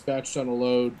faithfully dispatched on a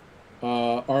load,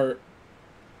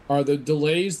 are the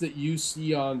delays that you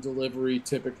see on delivery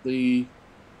typically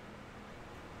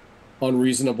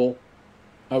unreasonable?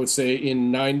 I would say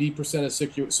in 90%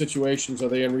 of situations, are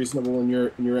they unreasonable in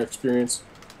your experience?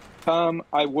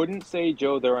 I wouldn't say,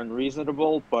 Joe, they're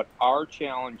unreasonable, but our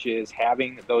challenge is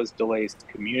having those delays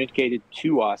communicated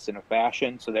to us in a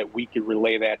fashion so that we could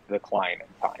relay that to the client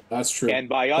in time. That's true. And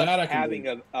by us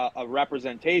having a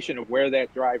representation of where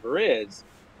that driver is,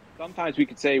 sometimes we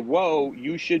could say, whoa,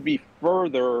 you should be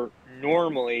further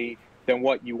normally than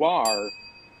what you are.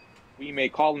 We may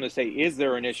call them to say, is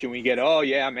there an issue? And we get, oh,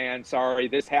 yeah, man, sorry,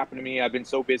 this happened to me. I've been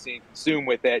so busy and consumed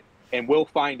with it. And we'll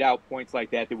find out points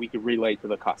like that we could relay to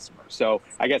the customer. So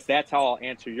I guess that's how I'll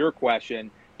answer your question.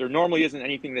 There normally isn't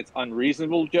anything that's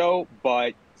unreasonable, Joe,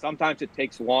 but sometimes it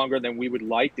takes longer than we would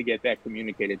like to get that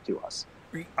communicated to us.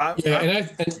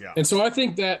 And so I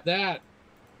think that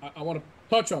I want to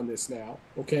touch on this now,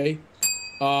 okay?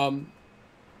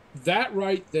 That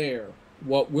right there,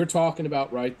 what we're talking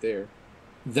about right there,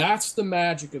 that's the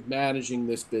magic of managing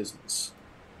this business.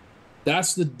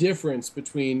 That's the difference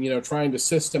between, trying to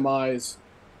systemize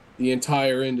the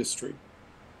entire industry.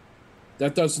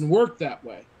 That doesn't work that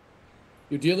way.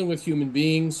 You're dealing with human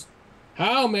beings.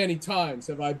 How many times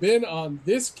have I been on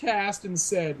this cast and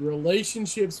said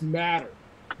relationships matter?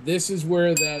 This is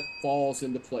where that falls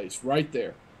into place, right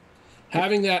there.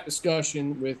 Having that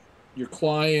discussion with your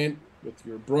client, with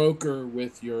your broker,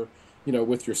 with your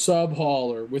sub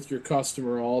hauler, with your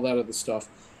customer, all that other stuff.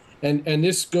 And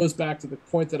this goes back to the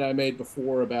point that I made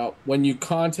before about when you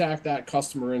contact that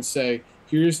customer and say,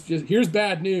 here's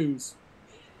bad news.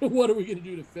 What are we going to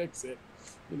do to fix it?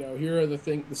 Here are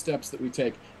the steps that we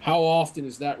take. How often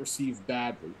is that received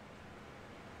badly?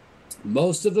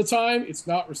 Most of the time, it's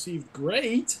not received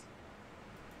great,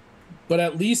 but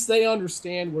at least they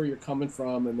understand where you're coming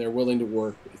from and they're willing to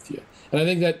work with you. And I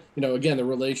think that, again, the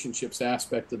relationships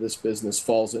aspect of this business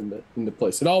falls into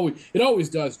place. It always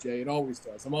does, Jay. It always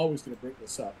does. I'm always going to bring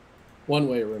this up one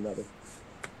way or another.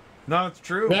 No, it's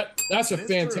true. That's a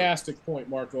fantastic point,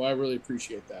 Marco. I really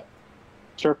appreciate that.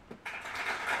 Sure.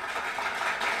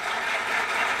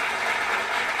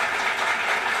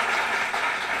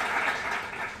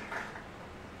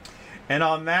 And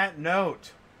on that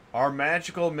note, our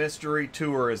magical mystery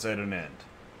tour is at an end.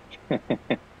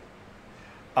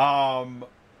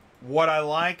 What I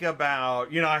like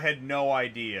about, I had no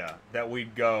idea that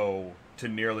we'd go to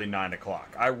nearly 9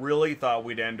 o'clock. I really thought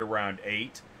we'd end around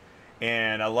 8.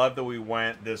 And I love that we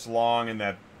went this long and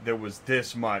that there was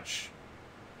this much.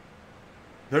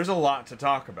 There's a lot to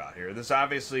talk about here. This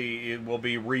obviously it will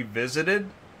be revisited.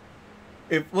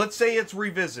 Let's say it's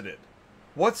revisited.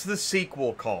 What's the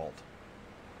sequel called?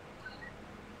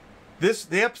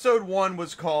 The episode 1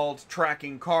 was called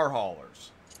Tracking Car Haulers.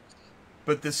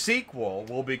 But the sequel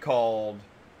will be called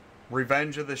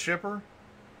Revenge of the Shipper?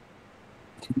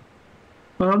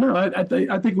 Well, no, I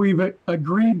think we've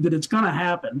agreed that it's going to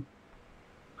happen.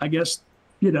 I guess,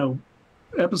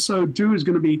 episode 2 is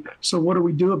going to be, so what do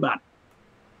we do about it?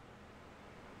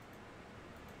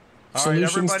 All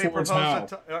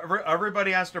right,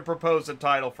 everybody has to propose a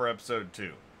title for episode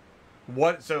 2.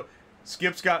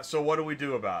 So what do we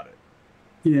do about it?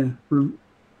 Yeah,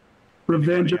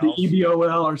 Revenge of the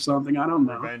EBOL or something. I don't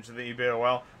know. Revenge of the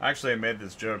EBOL. Actually, I made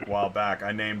this joke a while back.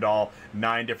 I named all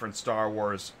 9 different Star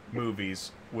Wars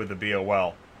movies with a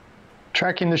BOL.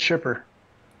 Tracking the Shipper.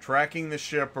 Tracking the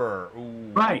Shipper.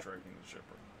 Ooh, right. Tracking the Shipper.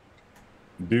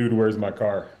 Dude, where's my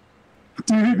car?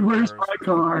 Dude, where's my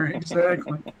car?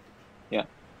 Exactly. Yeah.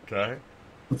 Okay.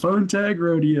 The phone tag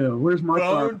rodeo. Where's my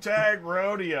car? Phone tag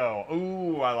rodeo.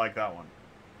 Ooh, I like that one.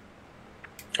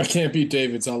 I can't beat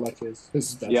David's. I like his.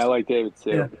 This is best. Yeah, I like David's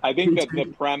too. Yeah. I think that the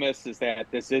premise is that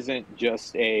this isn't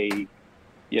just a,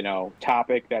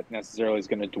 topic that necessarily is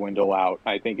going to dwindle out.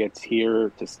 I think it's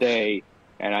here to stay,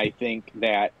 and I think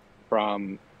that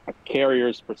from a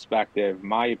carrier's perspective,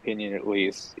 my opinion at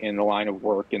least, in the line of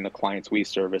work in the clients we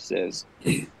service is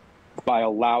by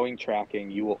allowing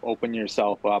tracking, you will open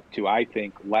yourself up to, I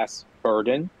think, less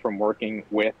burden from working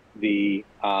with the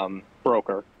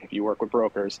broker, if you work with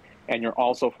brokers. And you're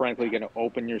also, frankly, going to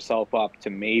open yourself up to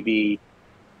maybe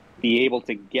be able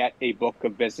to get a book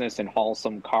of business and haul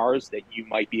some cars that you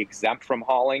might be exempt from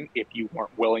hauling if you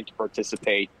weren't willing to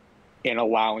participate in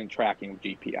allowing tracking with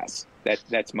GPS.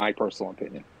 That's my personal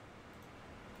opinion.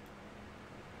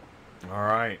 All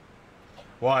right.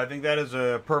 Well, I think that is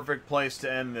a perfect place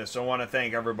to end this. I want to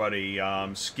thank everybody.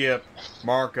 Skip,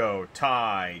 Marco,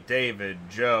 Ty, David,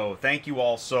 Joe. Thank you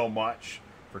all so much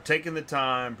for taking the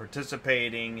time,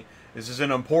 participating. This is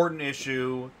an important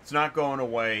issue. It's not going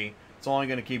away. It's only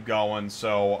going to keep going.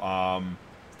 So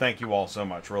thank you all so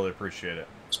much. Really appreciate it.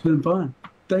 It's been fun.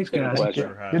 Thanks, guys.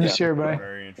 Pleasure. Good to see everybody.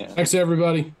 Very interesting. Thanks,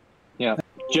 everybody. Yeah.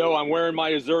 Joe, I'm wearing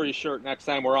my Azuri shirt next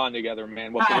time we're on together,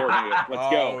 man. We'll coordinate it.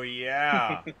 Let's go. Oh,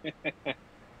 yeah.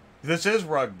 This is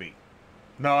rugby.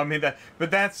 No, I mean,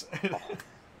 that's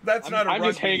not a rugby I'm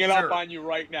just hanging shirt. up on you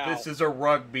right now. This is a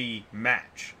rugby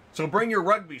match. So bring your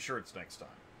rugby shirts next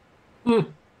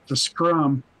time. It's a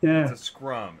scrum. Yeah. It's a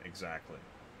scrum, exactly.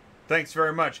 Thanks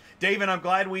very much. David, I'm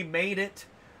glad we made it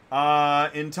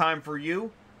in time for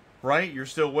you, right? You're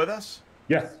still with us?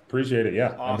 Yes, appreciate it.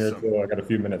 Yeah, Awesome. I'm here till I got a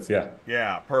few minutes. Yeah.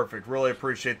 Yeah, perfect. Really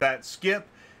appreciate that. Skip,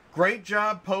 great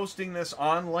job posting this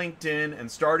on LinkedIn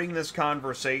and starting this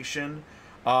conversation.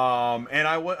 And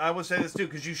I would say this too,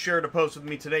 because you shared a post with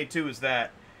me today too, is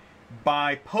that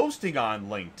by posting on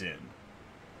LinkedIn,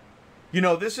 you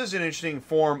know, this is an interesting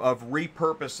form of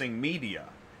repurposing media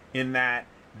in that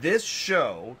this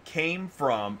show came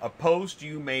from a post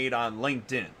you made on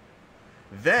LinkedIn.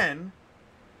 Then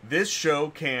this show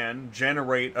can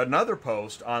generate another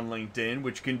post on LinkedIn,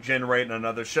 which can generate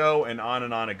another show, and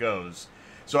on it goes.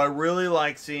 So I really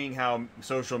like seeing how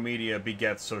social media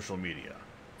begets social media.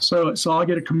 So I'll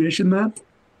get a commission then?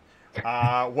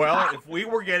 Well, if we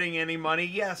were getting any money,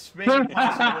 yes, maybe.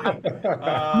 Possibly.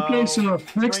 Okay, so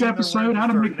next episode, how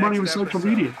to make money with social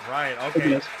media. Right,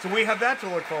 okay. So we have that to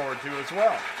look forward to as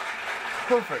well.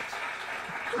 Perfect.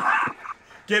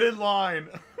 Get in line.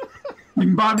 You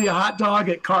can buy me a hot dog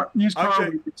at used car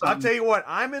week or I'll something. tell you what,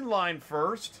 I'm in line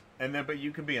first, but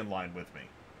you can be in line with me.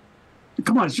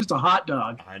 Come on, it's just a hot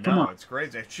dog. I Come know, on. it's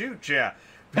crazy. Shoot, yeah.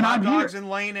 And Hot I'm dogs here. in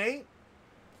lane 8?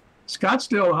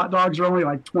 Scottsdale hot dogs are only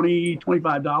like $20,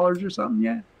 $25 or something.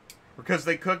 Yeah. Because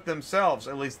they cook themselves.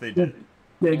 At least they did.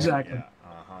 Yeah, exactly. Yeah.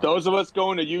 Those of us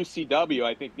going to UCW,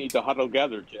 I think, need to huddle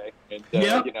together, Jay, and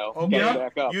Yep. get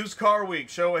back up. Used car week.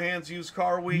 Show of hands. Used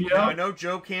car week. Yep. Now, I know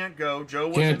Joe can't go. Joe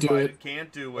was Can't do invited. it.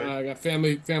 Can't do it. I got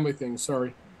family things.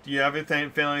 Sorry. Do you have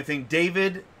anything?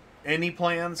 David, any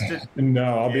plans to?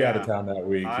 No, I'll be out of town that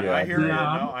week. I hear you.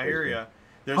 Yeah. No, I hear you.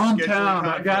 There's Hometown, scheduling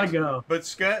I gotta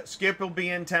conflicts. go. But Skip will be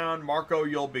in town. Marco,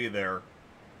 you'll be there.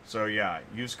 So yeah,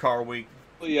 used car week.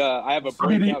 I have a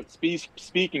breakout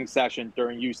speaking session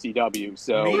during UCW.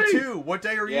 So Me too. What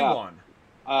day are you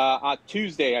on?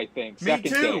 Tuesday, I think. Me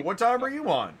second too. day. What time are you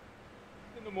on?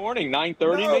 In the morning, 9:30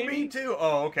 No, maybe. me too.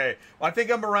 Oh, okay. Well, I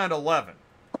think I'm around 11.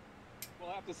 We'll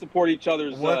have to support each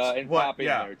other's and pop in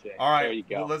yeah. there, Jay. All right. There you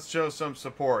go. Well, let's show some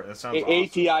support. That sounds awesome.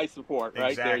 ATI support, right?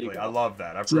 Exactly. There you go. I love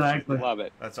that. I appreciate Exactly. that. Love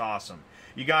it. That's awesome.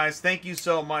 You guys, thank you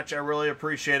so much. I really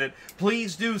appreciate it.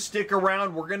 Please do stick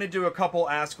around. We're going to do a couple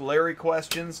Ask Larry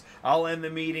questions. I'll end the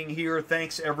meeting here.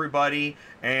 Thanks, everybody.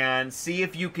 And see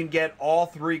if you can get all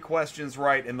 3 questions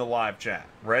right in the live chat.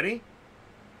 Ready?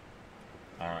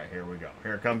 All right, here we go.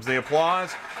 Here comes the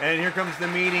applause. And here comes the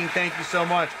meeting. Thank you so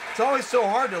much. It's always so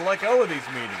hard to let go of these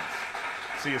meetings.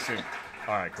 See you soon.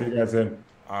 All right, cool. See you guys in.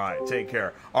 All right, take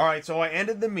care. All right, so I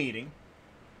ended the meeting.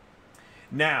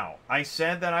 Now, I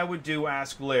said that I would do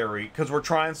Ask Larry because we're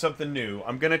trying something new.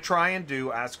 I'm going to try and do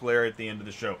Ask Larry at the end of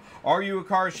the show. Are you a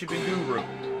car shipping guru?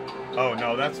 Oh,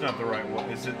 no, that's not the right one.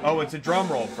 Is it? Oh, it's a drum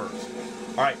roll first.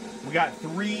 All right, we got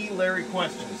 3 Larry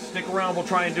questions. Stick around. We'll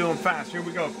try and do them fast. Here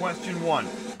we go. Question 1.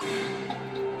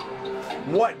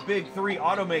 What big 3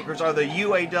 automakers are the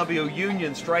UAW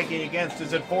union striking against?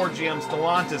 Is it Ford, GM,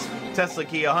 Stellantis, Tesla,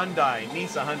 Kia, Hyundai,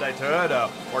 Nissan, Hyundai, Toyota,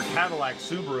 or Cadillac,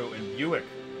 Subaru, and Buick?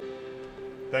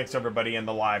 Thanks, everybody, in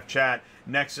the live chat.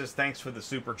 Nexus, thanks for the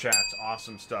super chats.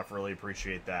 Awesome stuff. Really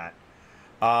appreciate that.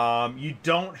 You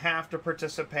don't have to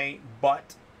participate,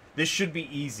 but this should be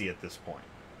easy at this point.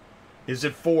 Is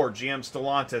it Ford, GM,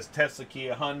 Stellantis, Tesla,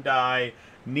 Kia, Hyundai,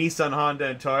 Nissan, Honda,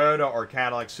 and Toyota, or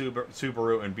Cadillac,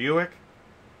 Subaru, and Buick?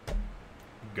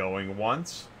 Going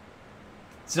once.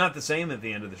 It's not the same at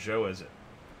the end of the show, is it?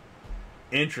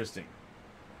 Interesting.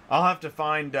 I'll have to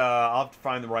find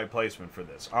the right placement for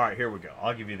this. All right, here we go.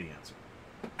 I'll give you the answer.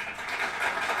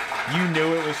 You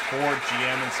knew it was Ford,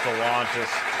 GM, and Stellantis.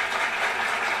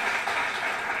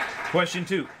 Question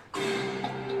 2.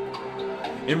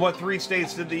 In what 3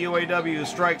 states did the UAW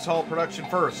strikes halt production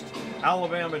first?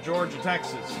 Alabama, Georgia,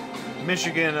 Texas,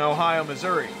 Michigan, Ohio,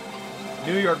 Missouri,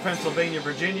 New York, Pennsylvania,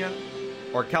 Virginia,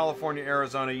 or California,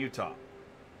 Arizona, Utah?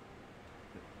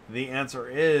 The answer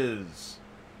is...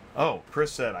 Oh,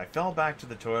 Chris said, I fell back to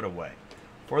the Toyota way.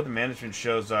 Before the management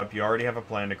shows up, you already have a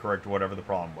plan to correct whatever the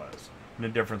problem was. No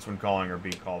difference when calling or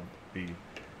being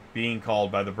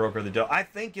called by the broker of the deal. I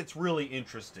think it's really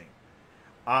interesting.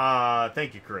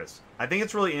 Thank you, Chris. I think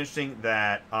it's really interesting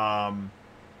that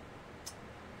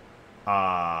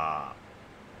I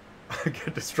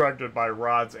get distracted by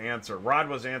Rod's answer. Rod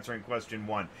was answering question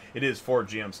 1. It is Ford,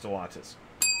 GM, Stellantis.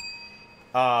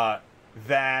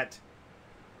 That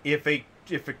if a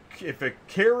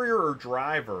carrier or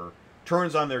driver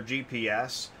turns on their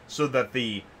GPS so that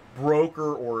the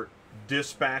broker or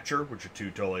dispatcher, which are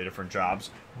 2 totally different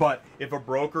jobs, but if a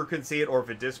broker can see it or if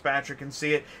a dispatcher can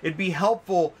see it, it'd be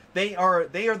helpful. They are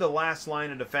the last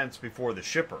line of defense before the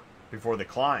shipper, before the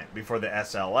client, before the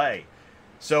SLA.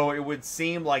 So it would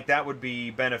seem like that would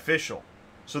be beneficial.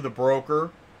 So the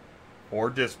broker or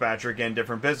dispatcher, again,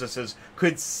 different businesses,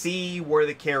 could see where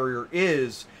the carrier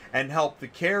is and help the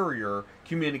carrier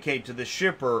communicate to the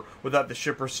shipper without the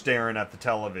shipper staring at the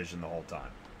television the whole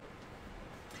time.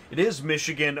 It is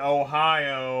Michigan,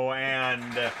 Ohio,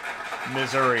 and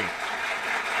Missouri.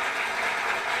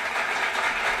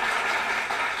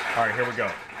 All right, here we go.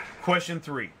 Question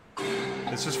 3.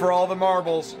 This is for all the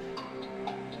marbles.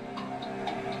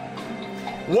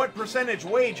 What percentage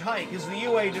wage hike is the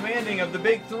UA demanding of the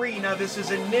big 3? Now, this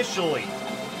is initially.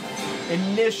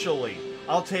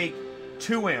 I'll take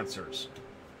 2 answers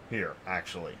here,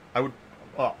 actually.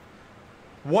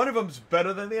 One of them's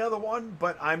better than the other one,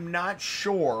 but I'm not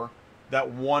sure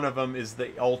that one of them is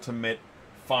the ultimate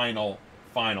final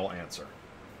answer.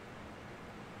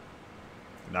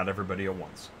 Not everybody at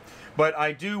once. But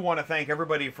I do want to thank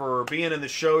everybody for being in the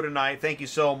show tonight. Thank you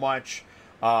so much.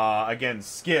 Again,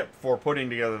 Skip for putting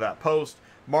together that post.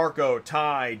 Marco,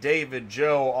 Ty, David,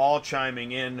 Joe, all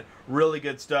chiming in. Really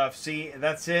good stuff. See,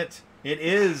 that's it. It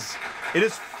is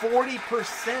 40%.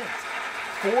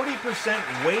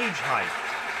 40% wage hike.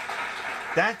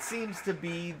 That seems to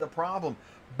be the problem.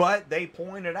 But they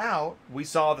pointed out, we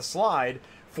saw the slide,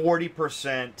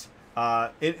 40%.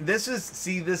 This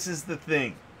is the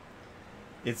thing.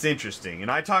 It's interesting. And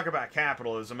I talk about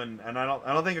capitalism, and I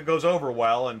don't think it goes over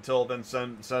well until then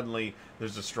suddenly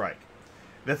there's a strike.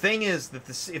 The thing is that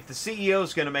if the CEO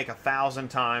is going to make 1,000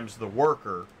 times the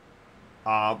worker,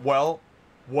 well,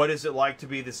 what is it like to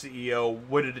be the CEO?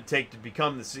 What did it take to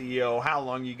become the CEO? How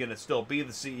long are you going to still be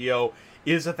the CEO?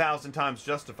 Is 1,000 times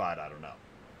justified? I don't know.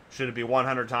 Should it be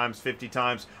 100 times, 50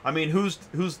 times? I mean, who's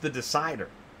the decider?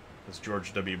 As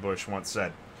George W. Bush once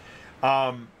said.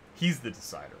 He's the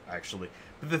decider, actually.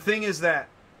 But the thing is that,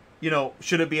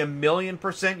 should it be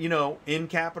 1,000,000%? In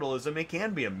capitalism, it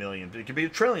can be 1,000,000. It can be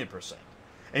 1,000,000,000,000%.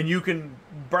 And you can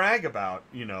brag about,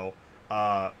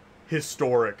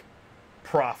 historic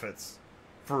profits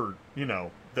for,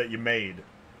 that you made.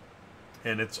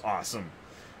 And it's awesome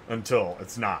until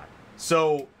it's not.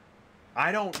 So,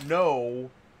 I don't know,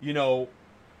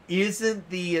 isn't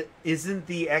the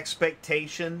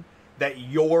expectation that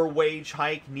your wage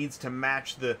hike needs to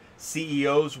match the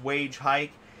CEO's wage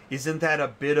hike? Isn't that a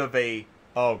bit of a,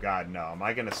 oh God, no, am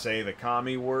I going to say the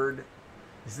commie word?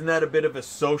 Isn't that a bit of a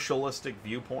socialistic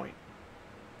viewpoint?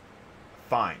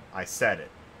 Fine, I said it.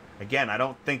 Again, I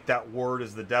don't think that word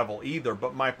is the devil either,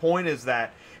 but my point is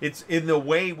that it's in the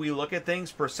way we look at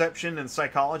things. Perception and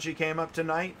psychology came up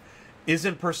tonight.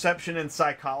 Isn't perception and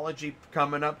psychology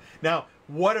coming up? Now,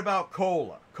 what about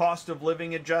COLA? Cost of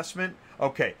living adjustment?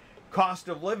 Okay, cost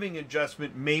of living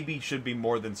adjustment maybe should be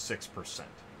more than 6%.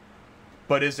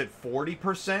 But is it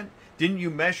 40%? Didn't you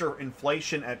measure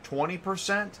inflation at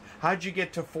 20%? How'd you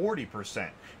get to 40%?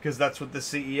 Because that's what the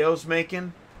CEO's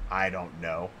making? I don't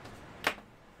know.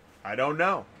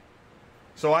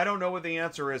 So I don't know what the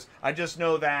answer is. I just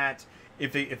know that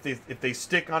if they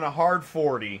stick on a hard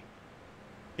 40,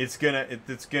 it's gonna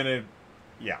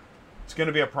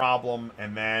be a problem,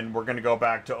 and then we're gonna go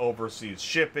back to overseas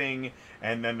shipping,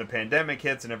 and then the pandemic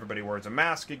hits and everybody wears a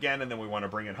mask again, and then we want to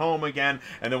bring it home again,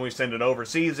 and then we send it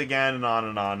overseas again, and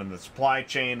on, and the supply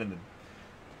chain, and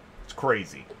it's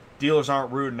crazy. Dealers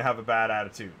aren't rude and have a bad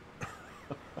attitude.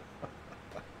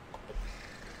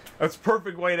 That's a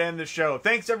perfect way to end the show.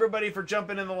 Thanks, everybody, for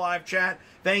jumping in the live chat.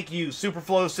 Thank you,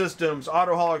 Superflow Systems,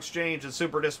 Auto Haul Exchange, and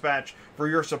Super Dispatch for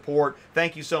your support.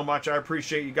 Thank you so much. I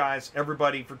appreciate you guys,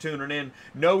 everybody, for tuning in.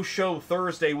 No show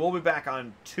Thursday. We'll be back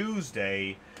on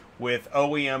Tuesday with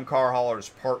OEM Car Haulers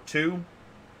Part 2.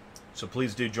 So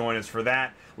please do join us for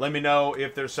that. Let me know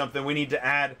if there's something we need to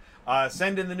add.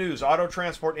 Send in the news,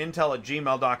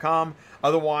 autotransportintel@gmail.com.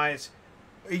 Otherwise,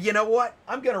 you know what?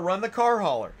 I'm going to run the car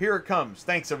hauler. Here it comes.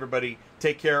 Thanks, everybody.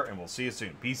 Take care, and we'll see you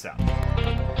soon. Peace out.